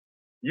on.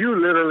 You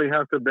literally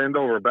have to bend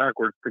over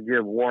backwards to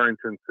give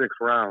Warrington 6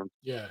 rounds.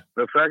 Yeah.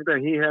 The fact that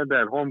he had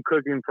that home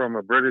cooking from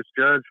a British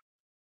judge,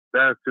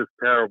 that's just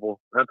terrible.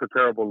 That's a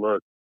terrible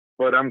look.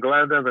 But I'm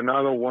glad that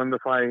Venado won the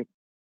fight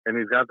and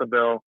he's got the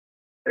belt.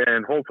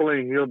 And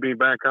hopefully he'll be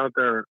back out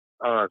there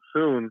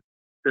soon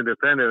to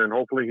defend it. And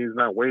hopefully he's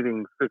not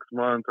waiting 6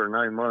 months or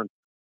 9 months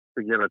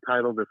to get a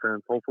title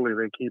defense. Hopefully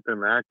they keep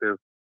him active,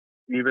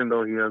 even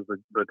though he has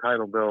the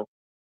title belt,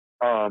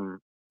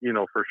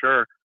 for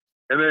sure.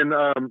 And then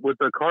with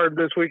the card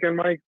this weekend,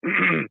 Mike,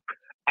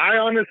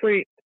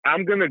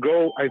 I'm going to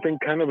go, I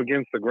think, kind of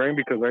against the grain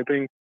because I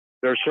think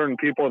there are certain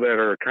people that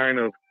are kind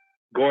of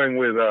going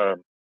with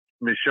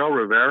Michelle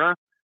Rivera.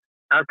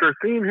 after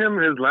seeing him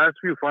his last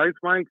few fights,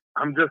 Mike,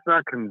 I'm just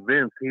not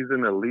convinced he's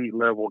an elite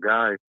level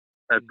guy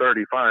at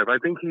 35. I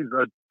think he's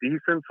a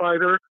decent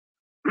fighter,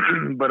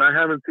 but I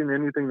haven't seen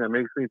anything that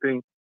makes me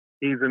think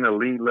he's an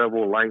elite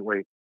level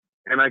lightweight.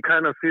 And I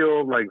kind of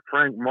feel like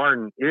Frank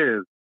Martin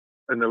is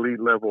an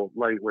elite level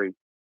lightweight.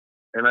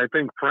 And I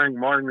think Frank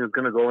Martin is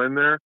going to go in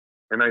there,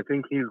 and I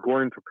think he's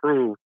going to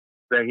prove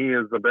that he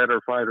is the better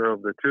fighter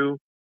of the two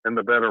and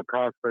the better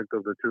prospect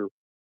of the two.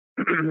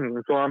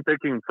 So I'm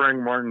picking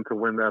Frank Martin to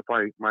win that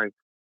fight, Mike,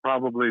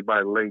 probably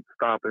by late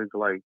stoppage,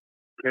 like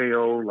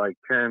KO, like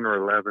 10 or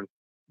 11.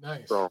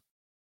 Nice. So,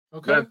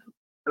 okay.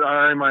 All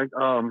right, Mike.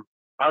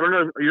 I don't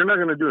know. You're not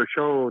going to do a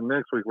show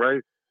next week,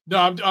 right? No,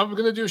 I'm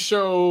going to do a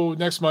show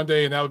next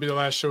Monday, and that will be the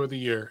last show of the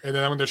year. And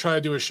then I'm going to try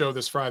to do a show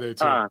this Friday,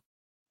 too.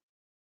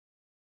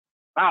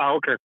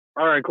 Okay.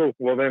 All right, cool.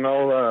 Well, then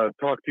I'll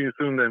talk to you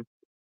soon then.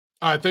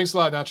 All right. Thanks a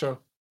lot, Nacho.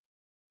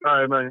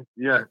 All right, man.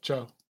 Yeah. Right,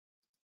 ciao.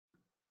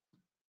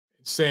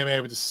 Sam A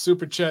with the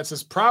super chat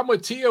says, problem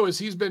with Tio is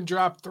he's been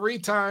dropped 3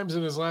 times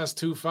in his last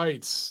 2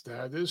 fights.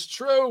 That is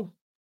true.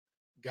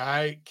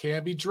 Guy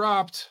can be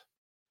dropped.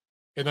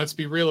 And let's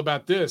be real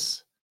about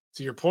this.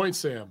 To your point,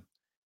 Sam,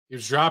 he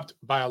was dropped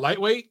by a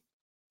lightweight,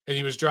 and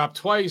he was dropped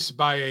twice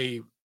by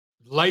a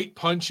light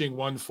punching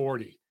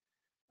 140.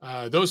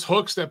 Those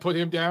hooks that put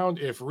him down,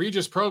 if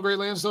Regis Prograis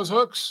lands those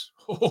hooks,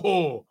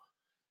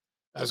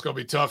 that's going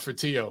to be tough for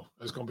Tio.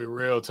 That's going to be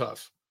real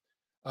tough.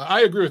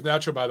 I agree with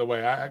Nacho, by the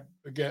way. I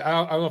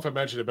don't know if I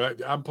mentioned it,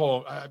 but I'm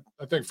pulling.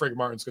 I think Frank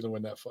Martin's going to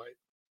win that fight.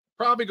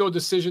 Probably go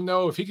decision,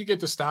 though. If he could get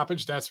the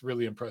stoppage, that's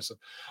really impressive.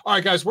 All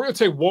right, guys, we're going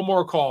to take one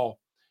more call,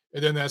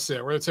 and then that's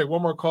it. We're going to take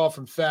one more call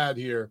from Thad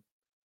here,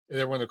 and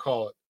then we're going to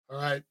call it. All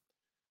right.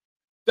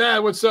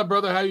 Thad, what's up,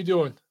 brother? How you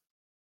doing?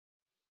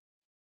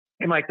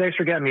 Hey, Mike, thanks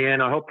for getting me in.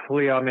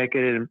 Hopefully I'll make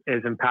it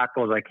as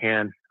impactful as I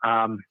can.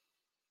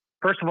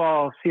 First of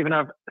all,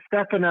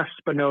 Stefan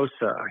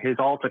Espinosa, his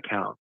alt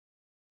account.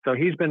 So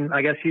he's been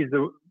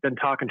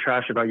talking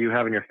trash about you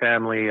having your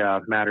family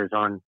matters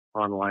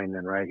online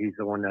then, right? He's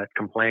the one that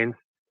complains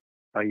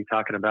about you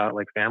talking about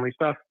like family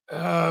stuff.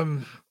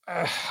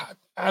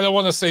 I don't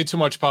want to say too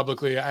much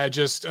publicly. I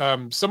just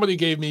somebody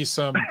gave me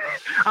some.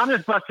 I'm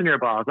just busting your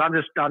balls. I'm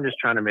just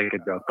trying to make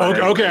it go.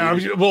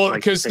 Okay. Well,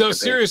 because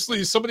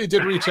seriously, somebody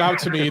did reach out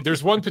to me.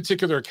 There's one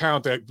particular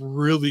account that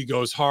really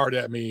goes hard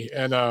at me,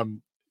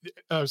 and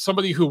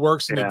somebody who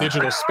works in the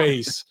digital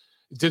space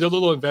did a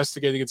little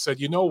investigating and said,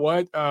 you know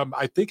what?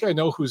 I think I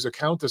know whose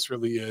account this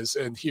really is,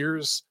 and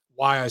here's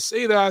why I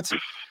say that.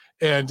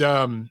 And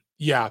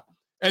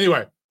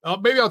anyway,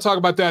 maybe I'll talk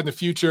about that in the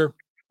future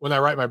when I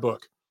write my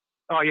book.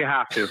 Oh, you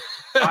have to.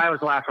 I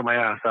was laughing my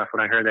ass off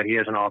when I heard that he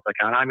has an alt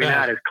account. I mean,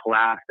 that is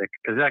classic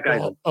because that guy.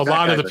 A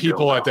lot of the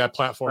people at that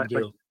platform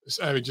do.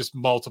 I mean, just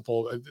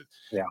multiple.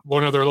 Yeah.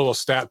 One of their little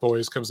stat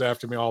boys comes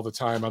after me all the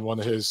time on one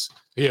of his.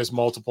 He has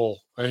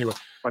multiple. Anyway.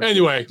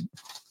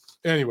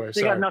 You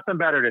got nothing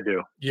better to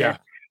do. Yeah.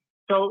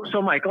 So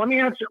Mike, let me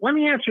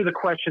answer the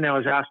question that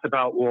was asked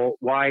about. Well,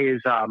 why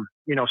is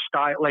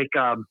style like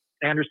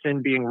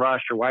Anderson being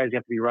rushed, or why does he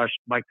have to be rushed?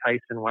 Mike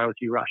Tyson, why was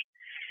he rushed?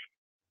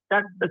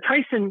 The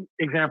Tyson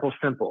example is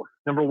simple.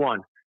 Number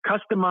one,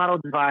 custom model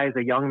devised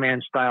a young man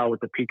style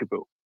with the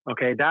peekaboo.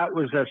 Okay, that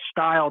was a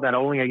style that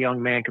only a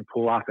young man could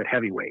pull off at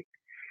heavyweight.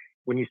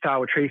 When you saw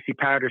what Tracy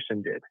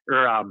Patterson did,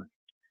 or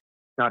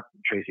not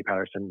Tracy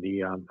Patterson,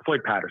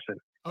 Floyd Patterson.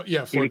 Oh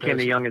yeah, he became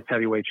the youngest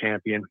heavyweight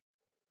champion.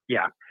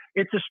 Yeah,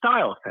 it's a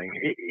style thing.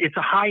 It's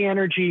a high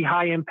energy,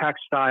 high impact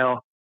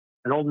style.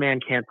 An old man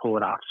can't pull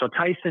it off. So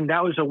Tyson,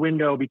 that was a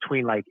window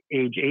between like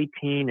age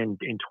 18 and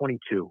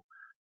 22.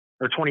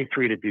 Or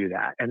 23 to do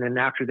that. And then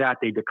after that,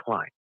 they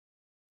declined.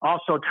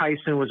 Also,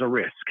 Tyson was a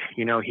risk.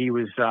 He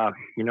was,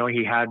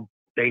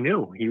 they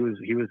knew he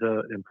was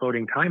a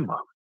imploding time bomb.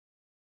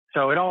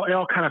 So it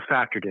all kind of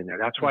factored in there.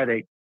 That's why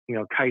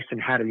Tyson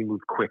had to be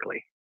moved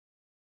quickly.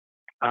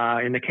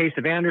 In the case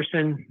of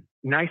Anderson,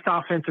 nice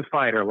offensive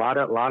fighter, a lot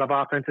of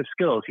offensive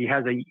skills. He's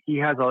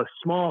a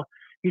small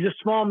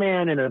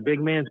man in a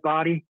big man's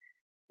body.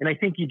 And I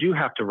think you do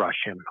have to rush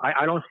him.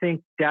 I don't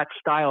think that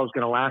style is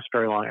going to last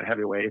very long at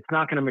heavyweight. It's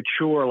not going to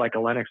mature like a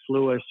Lennox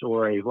Lewis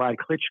or a Vlad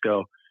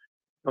Klitschko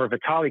or a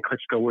Vitaly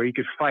Klitschko, where you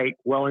could fight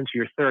well into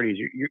your 30s.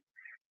 You're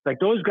like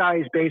those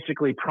guys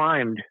basically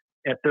primed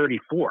at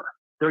 34,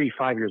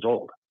 35 years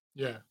old.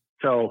 Yeah.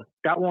 So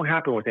that won't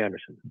happen with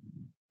Anderson,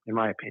 in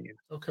my opinion.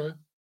 Okay.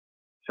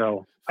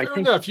 So Fair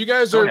enough. You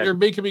guys are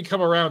making me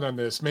come around on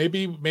this.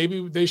 Maybe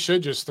they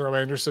should just throw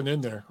Anderson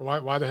in there.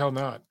 Why the hell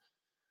not?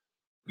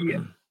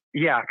 Yeah.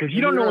 Yeah, because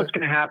you don't know what's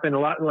going to happen.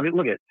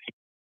 Look at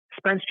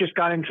Spence just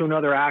got into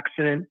another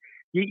accident.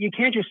 You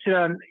can't just sit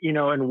on,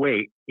 and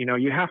wait.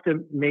 You have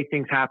to make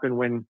things happen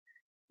when,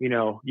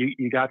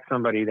 you got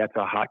somebody that's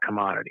a hot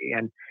commodity.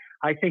 And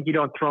I think you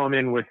don't throw him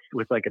in with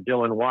like a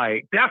Dylan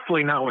White.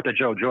 Definitely not with a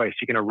Joe Joyce.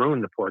 You're going to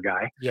ruin the poor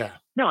guy. Yeah.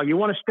 No, you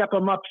want to step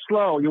him up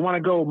slow. You want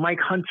to go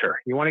Mike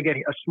Hunter. You want to get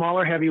a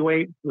smaller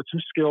heavyweight with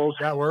some skills.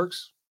 That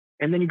works.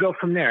 And then you go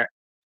from there.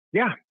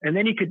 Yeah, and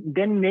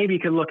then maybe you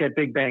could look at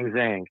Big Bang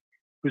Zhang.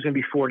 who's going to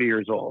be 40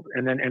 years old,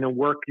 and then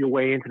work your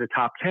way into the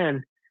top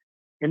 10,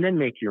 and then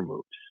make your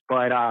moves.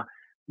 But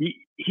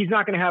he's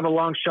not going to have a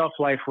long shelf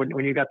life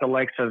when you got the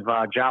likes of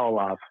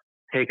Jalolov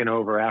taking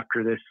over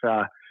after this.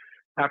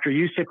 After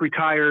Usyk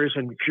retires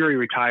and Fury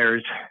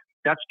retires,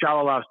 that's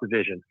Jalolov's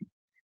division.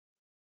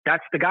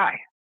 That's the guy.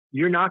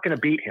 You're not going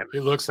to beat him. He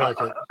looks like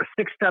it.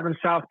 A 6'7"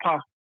 southpaw.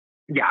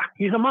 Yeah,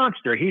 he's a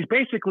monster. He's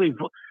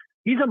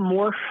a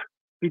morph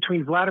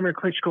between Vladimir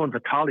Klitschko and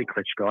Vitaly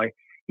Klitschko.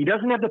 He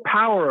doesn't have the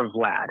power of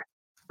Vlad,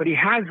 but he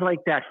has like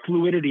that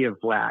fluidity of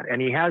Vlad,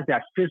 and he has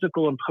that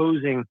physical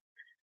imposing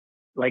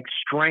like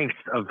strength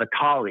of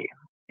Vitaly.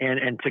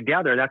 And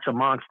together, that's a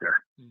monster.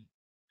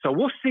 So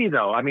we'll see,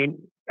 though. I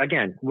mean,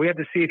 again, we have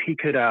to see if he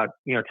could,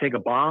 take a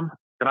bomb.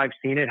 That I've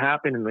seen it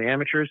happen in the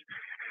amateurs.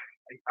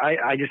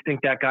 I just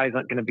think that guy's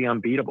not going to be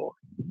unbeatable.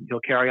 He'll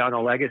carry on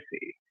a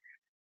legacy,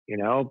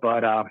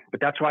 But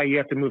that's why you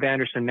have to move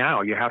Anderson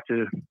now. You have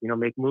to,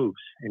 make moves,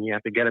 and you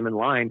have to get him in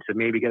line to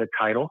maybe get a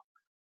title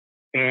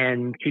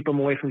and keep him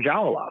away from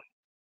Jalolov.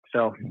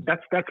 So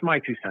that's my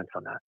 2 cents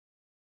on that.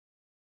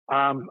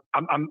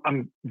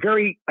 I'm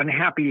very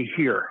unhappy to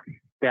hear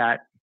that.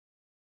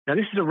 Now,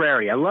 this is a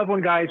rarity. I love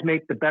when guys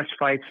make the best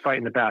fights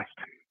fighting the best.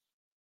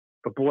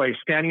 But boy,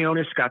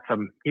 Stanionis got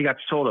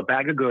sold a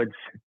bag of goods.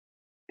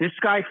 This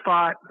guy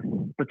fought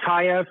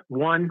Batayev,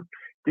 won,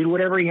 did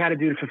whatever he had to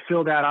do to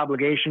fulfill that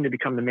obligation to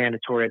become the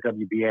mandatory at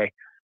WBA.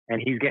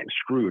 And he's getting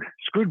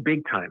screwed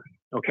big time.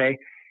 Okay.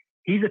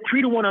 He's a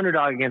 3-1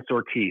 underdog against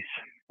Ortiz.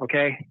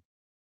 Okay.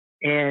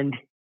 And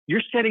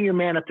you're setting your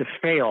man up to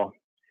fail,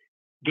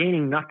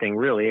 gaining nothing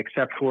really,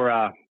 except for,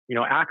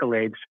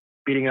 accolades,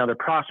 beating another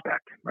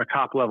prospect, or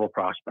top level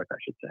prospect, I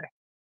should say,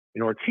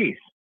 in Ortiz.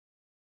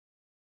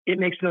 It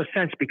makes no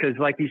sense because,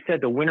 like you said,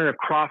 the winner of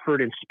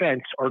Crawford and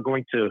Spence are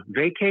going to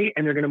vacate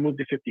and they're going to move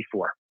to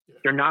 54.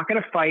 They're not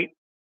going to fight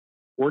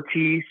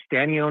Ortiz,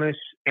 Stanionis,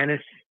 Ennis.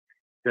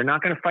 They're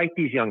not going to fight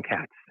these young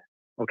cats.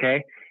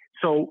 Okay.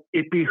 So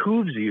it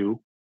behooves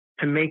you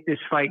to make this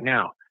fight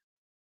now.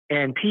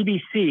 And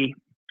PBC,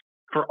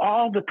 for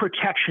all the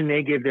protection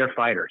they give their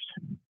fighters,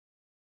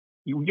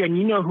 you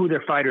know who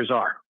their fighters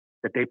are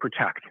that they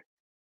protect.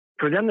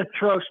 For them to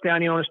throw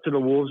Stanionis to the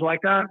wolves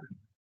like that,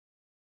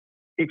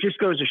 it just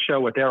goes to show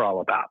what they're all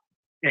about.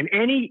 And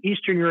any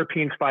Eastern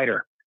European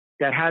fighter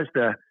that has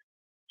the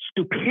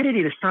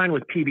stupidity to sign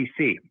with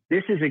PBC,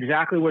 this is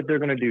exactly what they're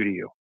going to do to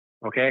you.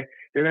 Okay.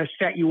 They're going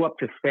to set you up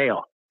to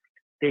fail.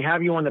 They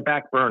have you on the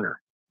back burner.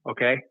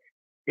 Okay.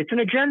 It's an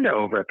agenda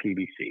over at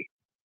PBC.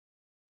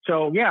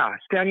 So yeah,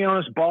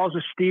 Stanionis, balls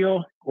of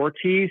steel,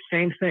 Ortiz,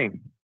 same thing.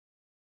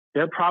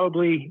 They're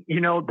probably,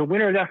 the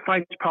winner of that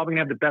fight is probably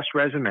going to have the best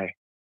resume,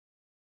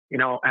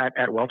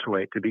 at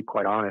welterweight, to be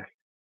quite honest.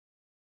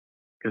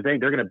 Because they're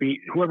going to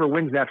beat whoever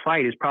wins that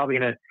fight is probably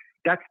going to.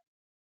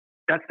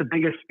 That's the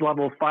biggest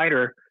level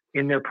fighter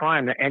in their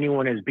prime that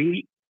anyone has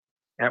beat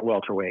at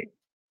welterweight.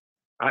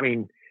 I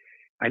mean,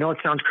 I know it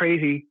sounds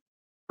crazy,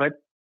 but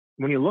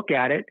when you look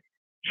at it,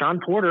 Sean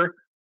Porter,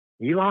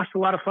 he lost a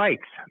lot of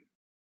fights.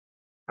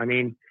 I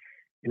mean,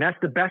 and that's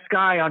the best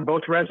guy on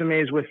both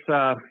resumes with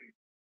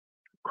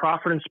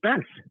Crawford and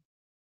Spence.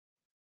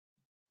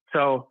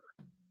 So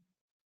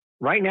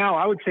right now,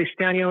 I would say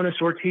Stanionis,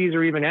 Ortiz,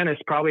 or even Ennis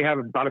probably have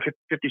about a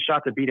 50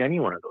 shot to beat any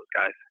one of those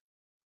guys.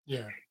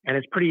 Yeah. And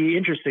it's pretty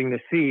interesting to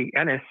see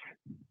Ennis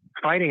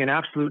fighting an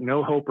absolute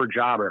no-hoper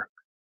jobber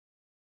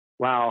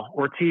while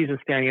Ortiz and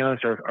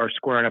Stanionis are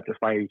squaring up to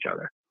fight each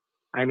other.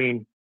 I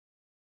mean,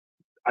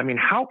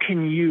 how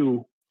can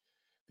you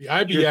the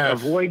IBF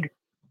avoid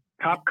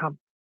top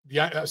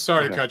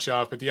sorry to cut you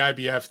off, but the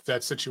IBF,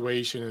 that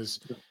situation is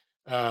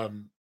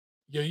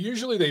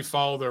usually they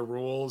follow their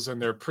rules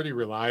and they're pretty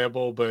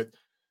reliable, but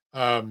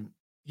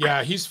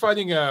he's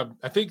fighting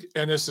I think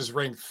Ennis is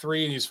ranked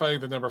 3 and he's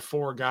fighting the number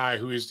 4 guy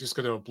who he's just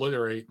going to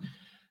obliterate.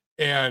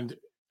 And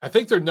I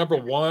think their number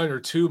 1 or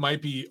 2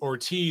 might be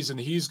Ortiz, and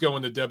he's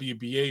going the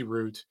WBA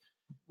route.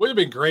 Would have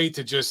been great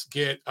to just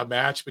get a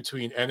match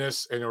between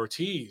Ennis and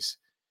Ortiz,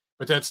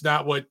 but that's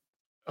not what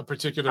a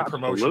particular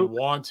promotion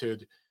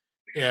wanted.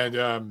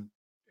 And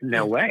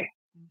no way.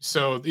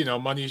 So,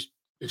 money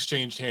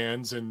exchanged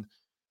hands and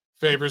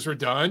favors were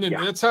done. And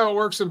that's how it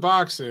works in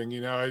boxing.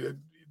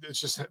 It's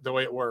just the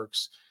way it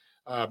works.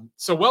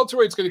 So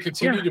welterweight's going to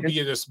continue to be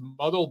in this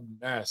muddled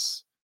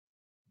mess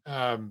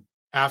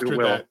after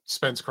that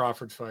Spence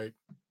Crawford fight.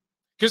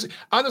 Because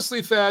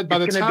honestly, Thad, by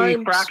the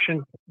time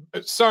I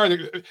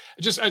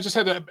just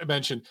had to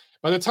mention,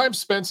 by the time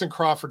Spence and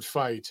Crawford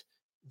fight,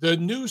 the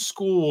new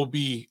school will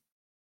be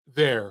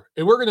there,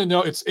 and we're going to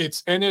know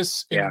it's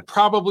Ennis and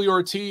probably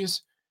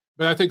Ortiz,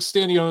 but I think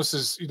Stanionis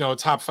is a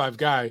top 5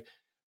 guy.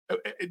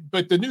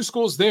 But the new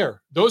school's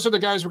there. Those are the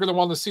guys we're going to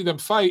want to see them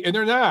fight, and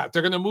they're not.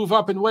 They're going to move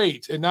up and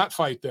wait and not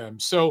fight them.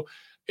 So,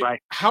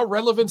 how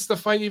relevant's the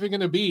fight even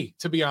going to be?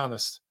 To be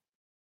honest,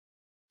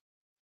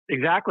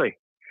 exactly.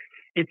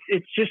 It's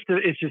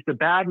just a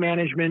bad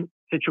management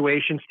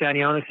situation.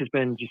 Stanionis has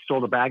been just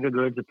sold a bag of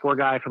goods. The poor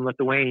guy from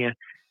Lithuania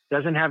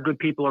doesn't have good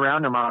people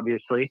around him,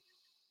 obviously.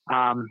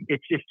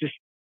 It's just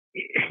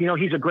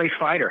he's a great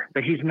fighter,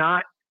 but he's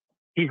not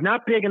He's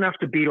not big enough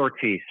to beat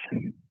Ortiz.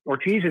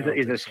 Ortiz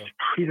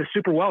he's a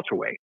super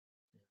welterweight.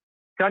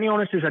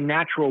 Stanionis is a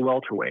natural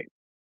welterweight.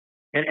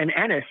 And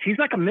Ennis, he's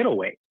like a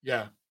middleweight.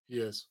 Yeah, he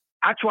is.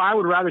 That's why I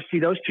would rather see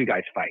those two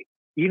guys fight.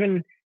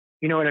 Even,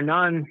 in a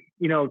non,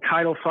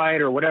 title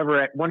fight or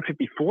whatever at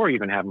 154,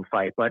 even have him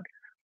fight. But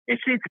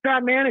it's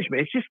bad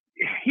management. It's just,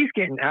 he's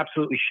getting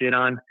absolutely shit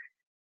on.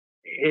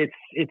 It's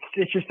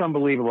just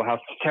unbelievable how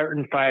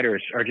certain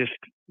fighters are just,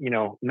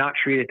 not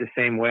treated the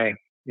same way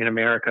in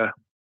America.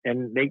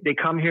 And they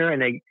come here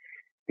and they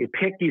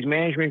pick these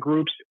management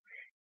groups.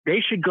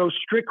 They should go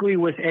strictly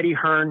with Eddie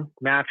Hearn,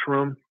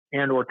 Matchroom,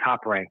 and or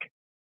Top Rank.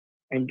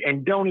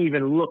 And don't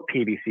even look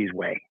PBC's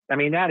way. I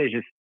mean, that is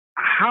just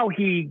how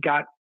he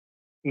got,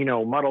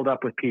 muddled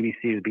up with PBC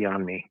is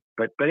beyond me.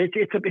 But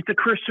it's a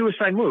career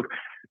suicide move.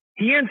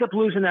 He ends up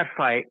losing that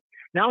fight.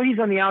 Now he's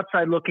on the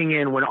outside looking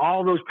in when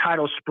all those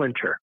titles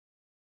splinter.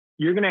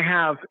 You're going to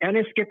have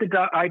Ennis get the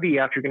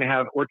IBF. You're going to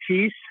have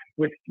Ortiz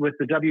with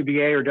the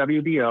WBA or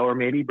WBO or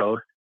maybe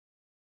both.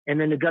 And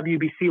then the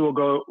WBC will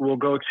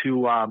go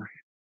to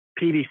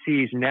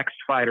PBC's next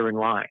fighter in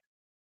line,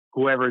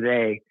 whoever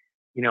they,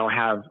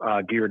 have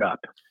geared up.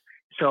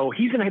 So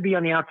he's going to be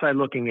on the outside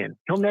looking in.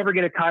 He'll never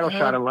get a title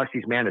shot unless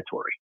he's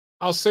mandatory.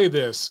 I'll say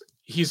this.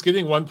 He's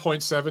getting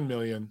 $1.7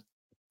 million.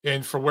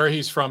 And for where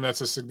he's from, that's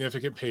a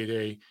significant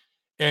payday.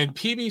 And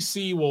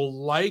PBC will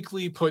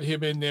likely put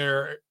him in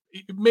there,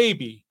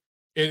 maybe,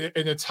 in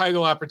a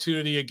title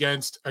opportunity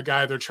against a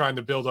guy they're trying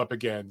to build up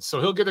again. So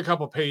he'll get a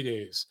couple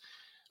paydays.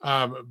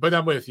 But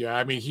I'm with you.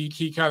 I mean,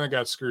 he kind of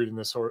got screwed in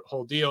this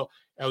whole deal.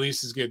 At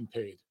least he's getting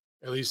paid.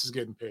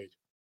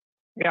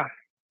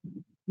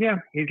 Yeah,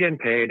 he's getting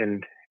paid,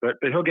 but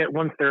he'll get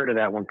 1/3 of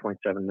that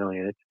 1.7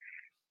 million.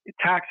 It's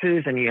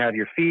taxes, and you have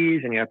your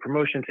fees, and you have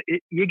promotions.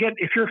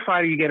 If you're a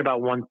fighter, you get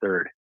about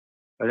 1/3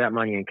 of that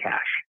money in cash.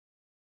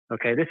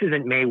 Okay, this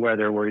isn't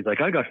Mayweather where he's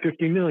like, I got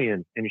 50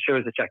 million, and he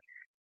shows the check.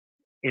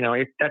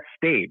 That's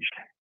staged.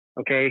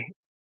 Okay,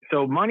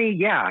 so money,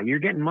 yeah, you're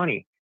getting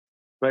money,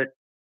 but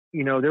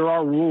there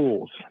are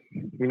rules.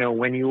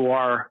 When you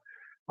are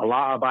a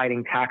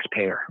law-abiding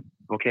taxpayer.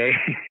 Okay,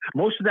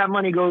 most of that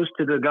money goes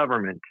to the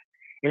government.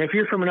 And if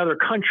you're from another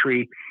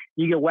country,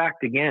 you get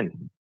whacked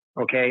again,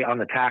 okay, on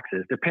the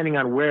taxes, depending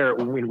on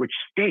in which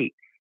state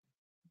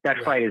that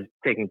fight is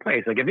taking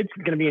place. Like if it's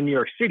going to be in New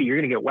York City, you're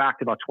going to get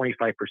whacked about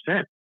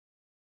 25%,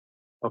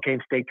 okay,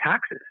 in state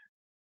taxes.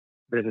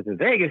 But if it's in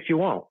Vegas, you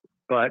won't.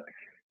 But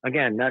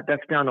again,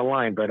 that's down the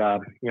line. But,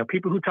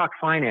 people who talk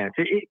finance,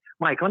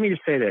 Mike, let me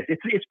just say this.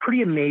 It's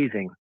pretty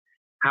amazing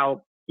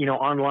how,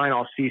 online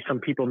I'll see some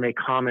people make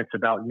comments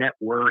about net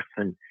worth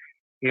and,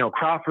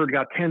 Crawford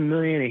got 10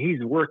 million and he's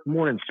worth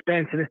more than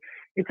Spence. And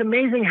it's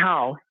amazing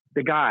how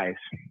the guys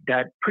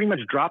that pretty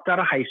much dropped out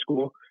of high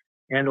school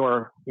and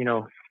or,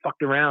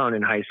 fucked around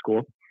in high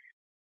school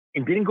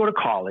and didn't go to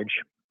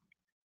college.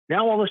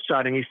 Now all of a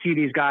sudden you see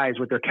these guys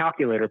with their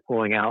calculator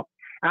pulling out,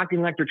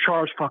 acting like they're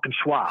Charles fucking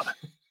Schwab.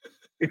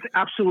 It's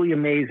absolutely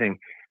amazing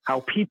how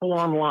people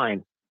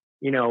online,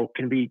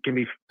 can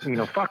be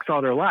fucks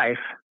all their life.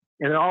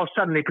 And then all of a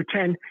sudden they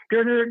pretend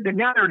they're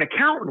an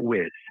accountant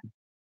whiz.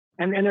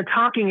 And they're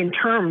talking in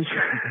terms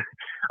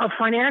of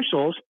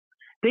financials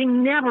they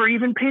never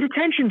even paid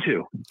attention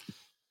to.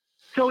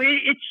 So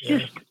it's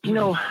just,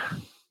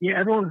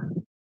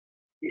 everyone,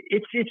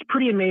 it's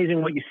pretty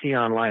amazing what you see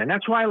online. And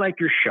that's why I like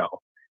your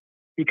show.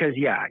 Because,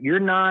 you're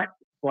not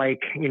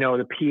like,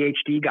 the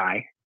PhD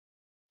guy.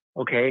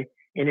 Okay.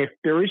 And if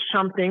there is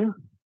something,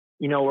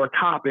 or a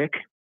topic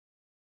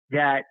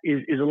that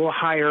is a little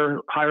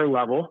higher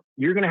level,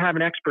 you're going to have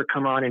an expert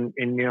come on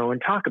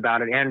and talk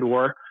about it and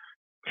or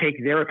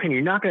take their opinion.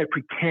 You're not going to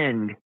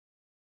pretend,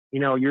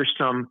 you're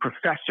some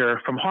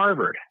professor from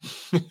Harvard.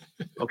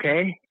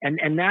 Okay.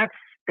 And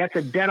that's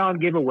a dead on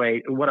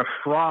giveaway. What a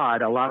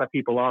fraud a lot of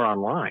people are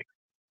online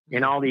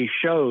in all these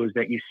shows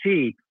that you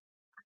see.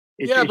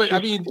 A lot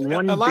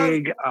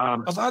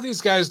of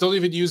these guys don't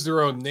even use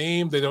their own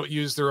name. They don't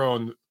use their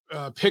own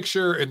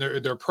picture in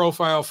their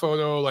profile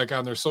photo, like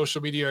on their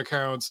social media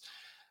accounts.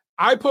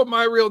 I put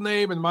my real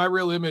name and my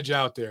real image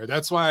out there.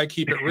 That's why I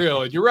keep it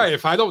real. And you're right.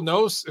 If I don't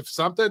know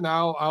something,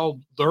 I'll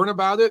learn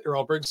about it, or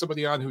I'll bring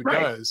somebody on who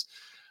does.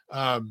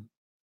 And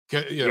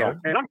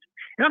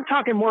I'm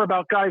talking more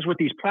about guys with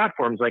these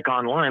platforms like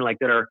online, like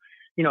that are,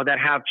 that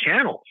have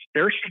channels.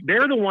 They're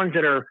the ones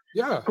that are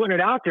putting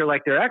it out there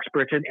like they're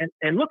experts.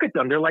 And look at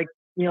them. They're like,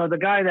 the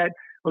guy that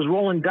was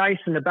rolling dice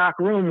in the back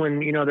room when,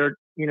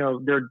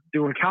 they're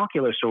doing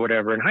calculus or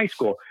whatever in high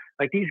school.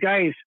 Like these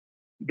guys,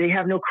 they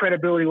have no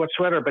credibility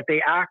whatsoever, but they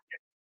act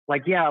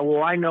like,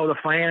 I know the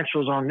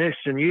financials on this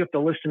and you have to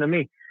listen to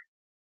me.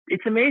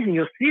 It's amazing.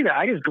 You'll see that.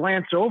 I just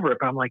glance over it,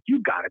 but I'm like,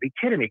 you gotta be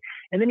kidding me.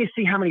 And then you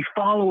see how many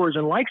followers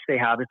and likes they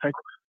have. It's like,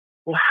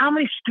 well, how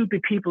many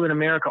stupid people in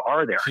America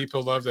are there?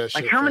 People love that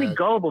shit. Like how many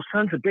gullible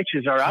sons of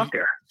bitches are out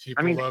there?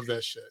 People love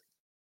that shit.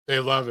 They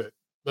love it.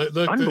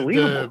 Look,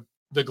 unbelievable.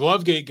 The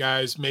Glovegate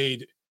guys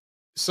made,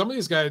 some of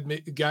these guys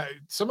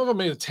some of them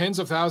made tens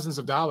of thousands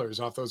of dollars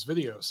off those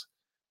videos.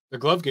 The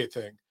Glovegate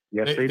thing.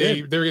 Yes, they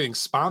did. They're getting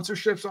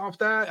sponsorships off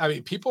that. I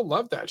mean, people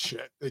love that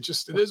shit. It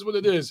is what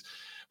it is.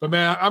 But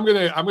man, I'm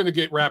gonna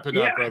get wrapping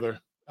up, brother.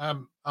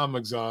 I'm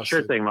exhausted.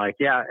 Sure thing, Mike.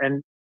 Yeah,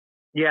 and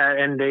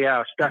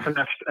Stefan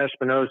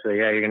Espinosa.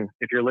 Yeah,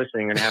 if you're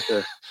listening, you're gonna have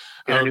to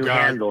get a new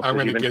handle. I'm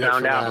gonna get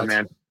found out,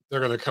 man. They're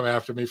gonna come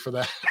after me for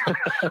that.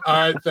 All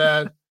right,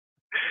 Thad.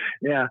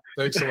 Yeah.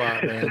 Thanks a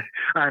lot, man.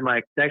 All right,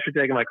 Mike. Thanks for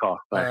taking my call.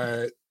 Bye. All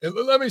right. And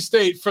let me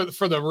state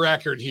for the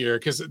record here,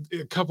 because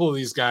a couple of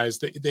these guys,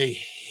 they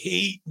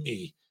hate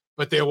me,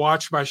 but they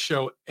watch my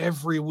show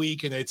every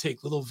week and they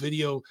take little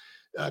video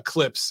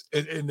clips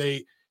and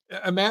they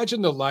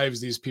imagine the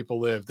lives these people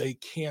live. They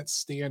can't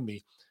stand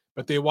me,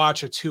 but they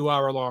watch a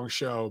 2-hour-long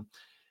show.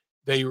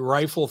 They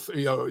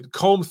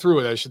comb through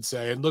it, I should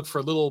say, and look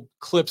for little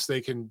clips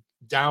they can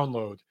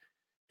download.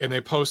 And they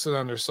post it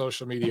on their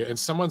social media, and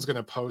someone's going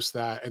to post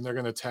that, and they're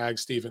going to tag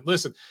Steven.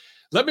 Listen,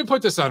 let me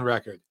put this on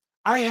record.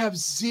 I have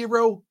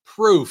zero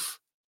proof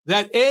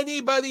that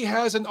anybody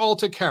has an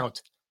alt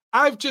account.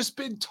 I've just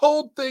been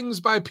told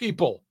things by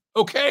people,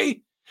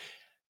 okay?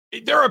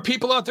 There are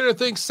people out there that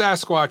think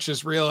Sasquatch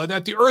is real and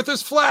that the earth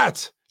is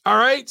flat, all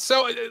right?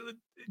 So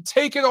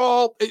take it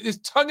all. It's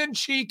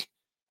tongue-in-cheek.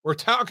 We're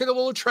talking a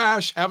little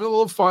trash, having a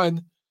little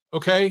fun,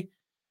 okay?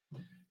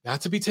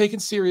 Not to be taken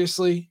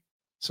seriously.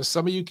 So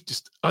some of you can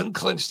just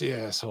unclench the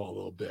asshole a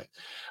little bit.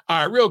 All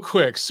right, real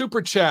quick.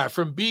 Super chat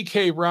from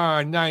BK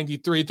Ron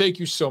 93. Thank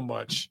you so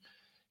much.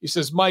 He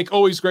says, Mike,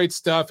 always great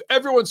stuff.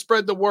 Everyone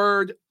spread the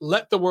word.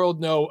 Let the world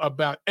know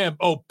about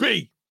MOB.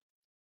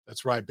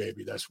 That's right,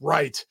 baby. That's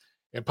right.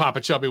 And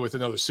Papa Chubby with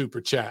another super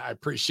chat. I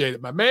appreciate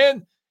it, my man.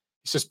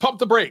 He says, pump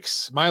the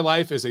brakes. My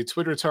life is a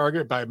Twitter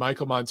target by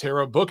Michael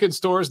Montero. Book in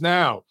stores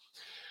now.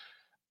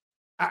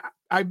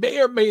 I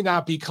may or may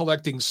not be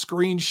collecting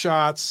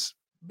screenshots.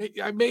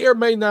 I may or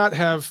may not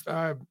have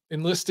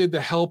enlisted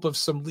the help of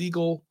some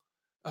legal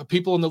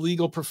people in the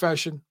legal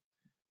profession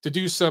to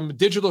do some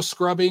digital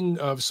scrubbing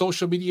of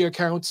social media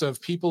accounts of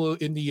people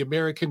in the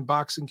American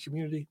boxing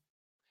community.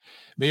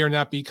 May or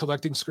not be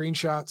collecting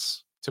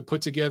screenshots to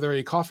put together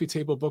a coffee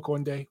table book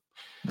one day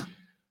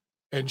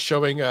and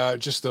showing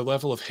just the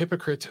level of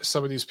hypocrite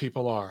some of these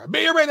people are. I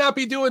may or may not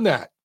be doing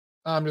that.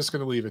 I'm just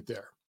going to leave it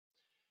there.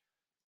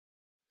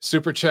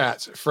 Super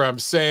chat from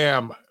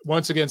Sam.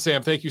 Once again,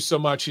 Sam, thank you so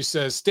much. He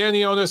says,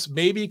 Stanionis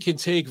maybe can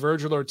take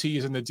Virgil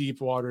Ortiz in the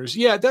deep waters.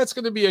 Yeah, that's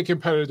going to be a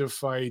competitive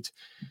fight.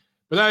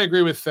 But I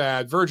agree with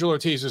that. Virgil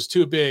Ortiz is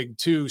too big,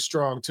 too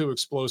strong, too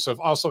explosive.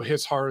 Also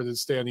hits harder than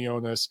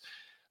Stanionis.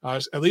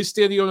 At least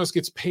Stanionis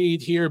gets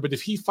paid here. But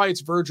if he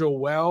fights Virgil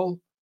well,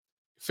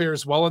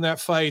 fares well in that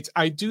fight,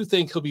 I do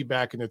think he'll be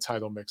back in the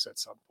title mix at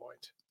some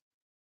point.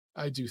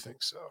 I do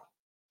think so.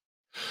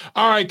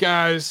 All right,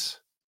 guys.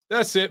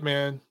 That's it,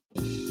 man.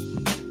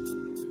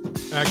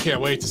 I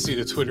can't wait to see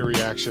the Twitter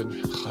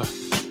reaction.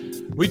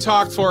 We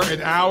talked for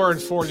an hour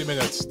and 40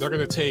 minutes. They're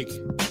going to take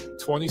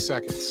 20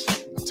 seconds.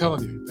 I'm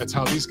telling you, that's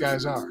how these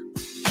guys are.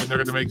 And they're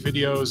going to make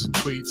videos and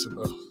tweets.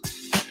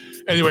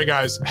 Anyway,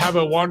 guys, have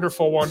a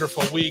wonderful,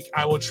 wonderful week.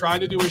 I will try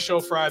to do a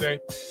show Friday,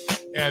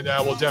 and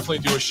we'll definitely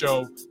do a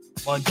show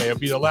Monday. It'll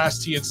be the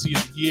last TNC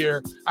of the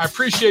year. I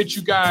appreciate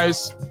you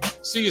guys.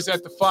 See you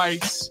at the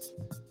fights.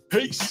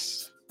 Peace.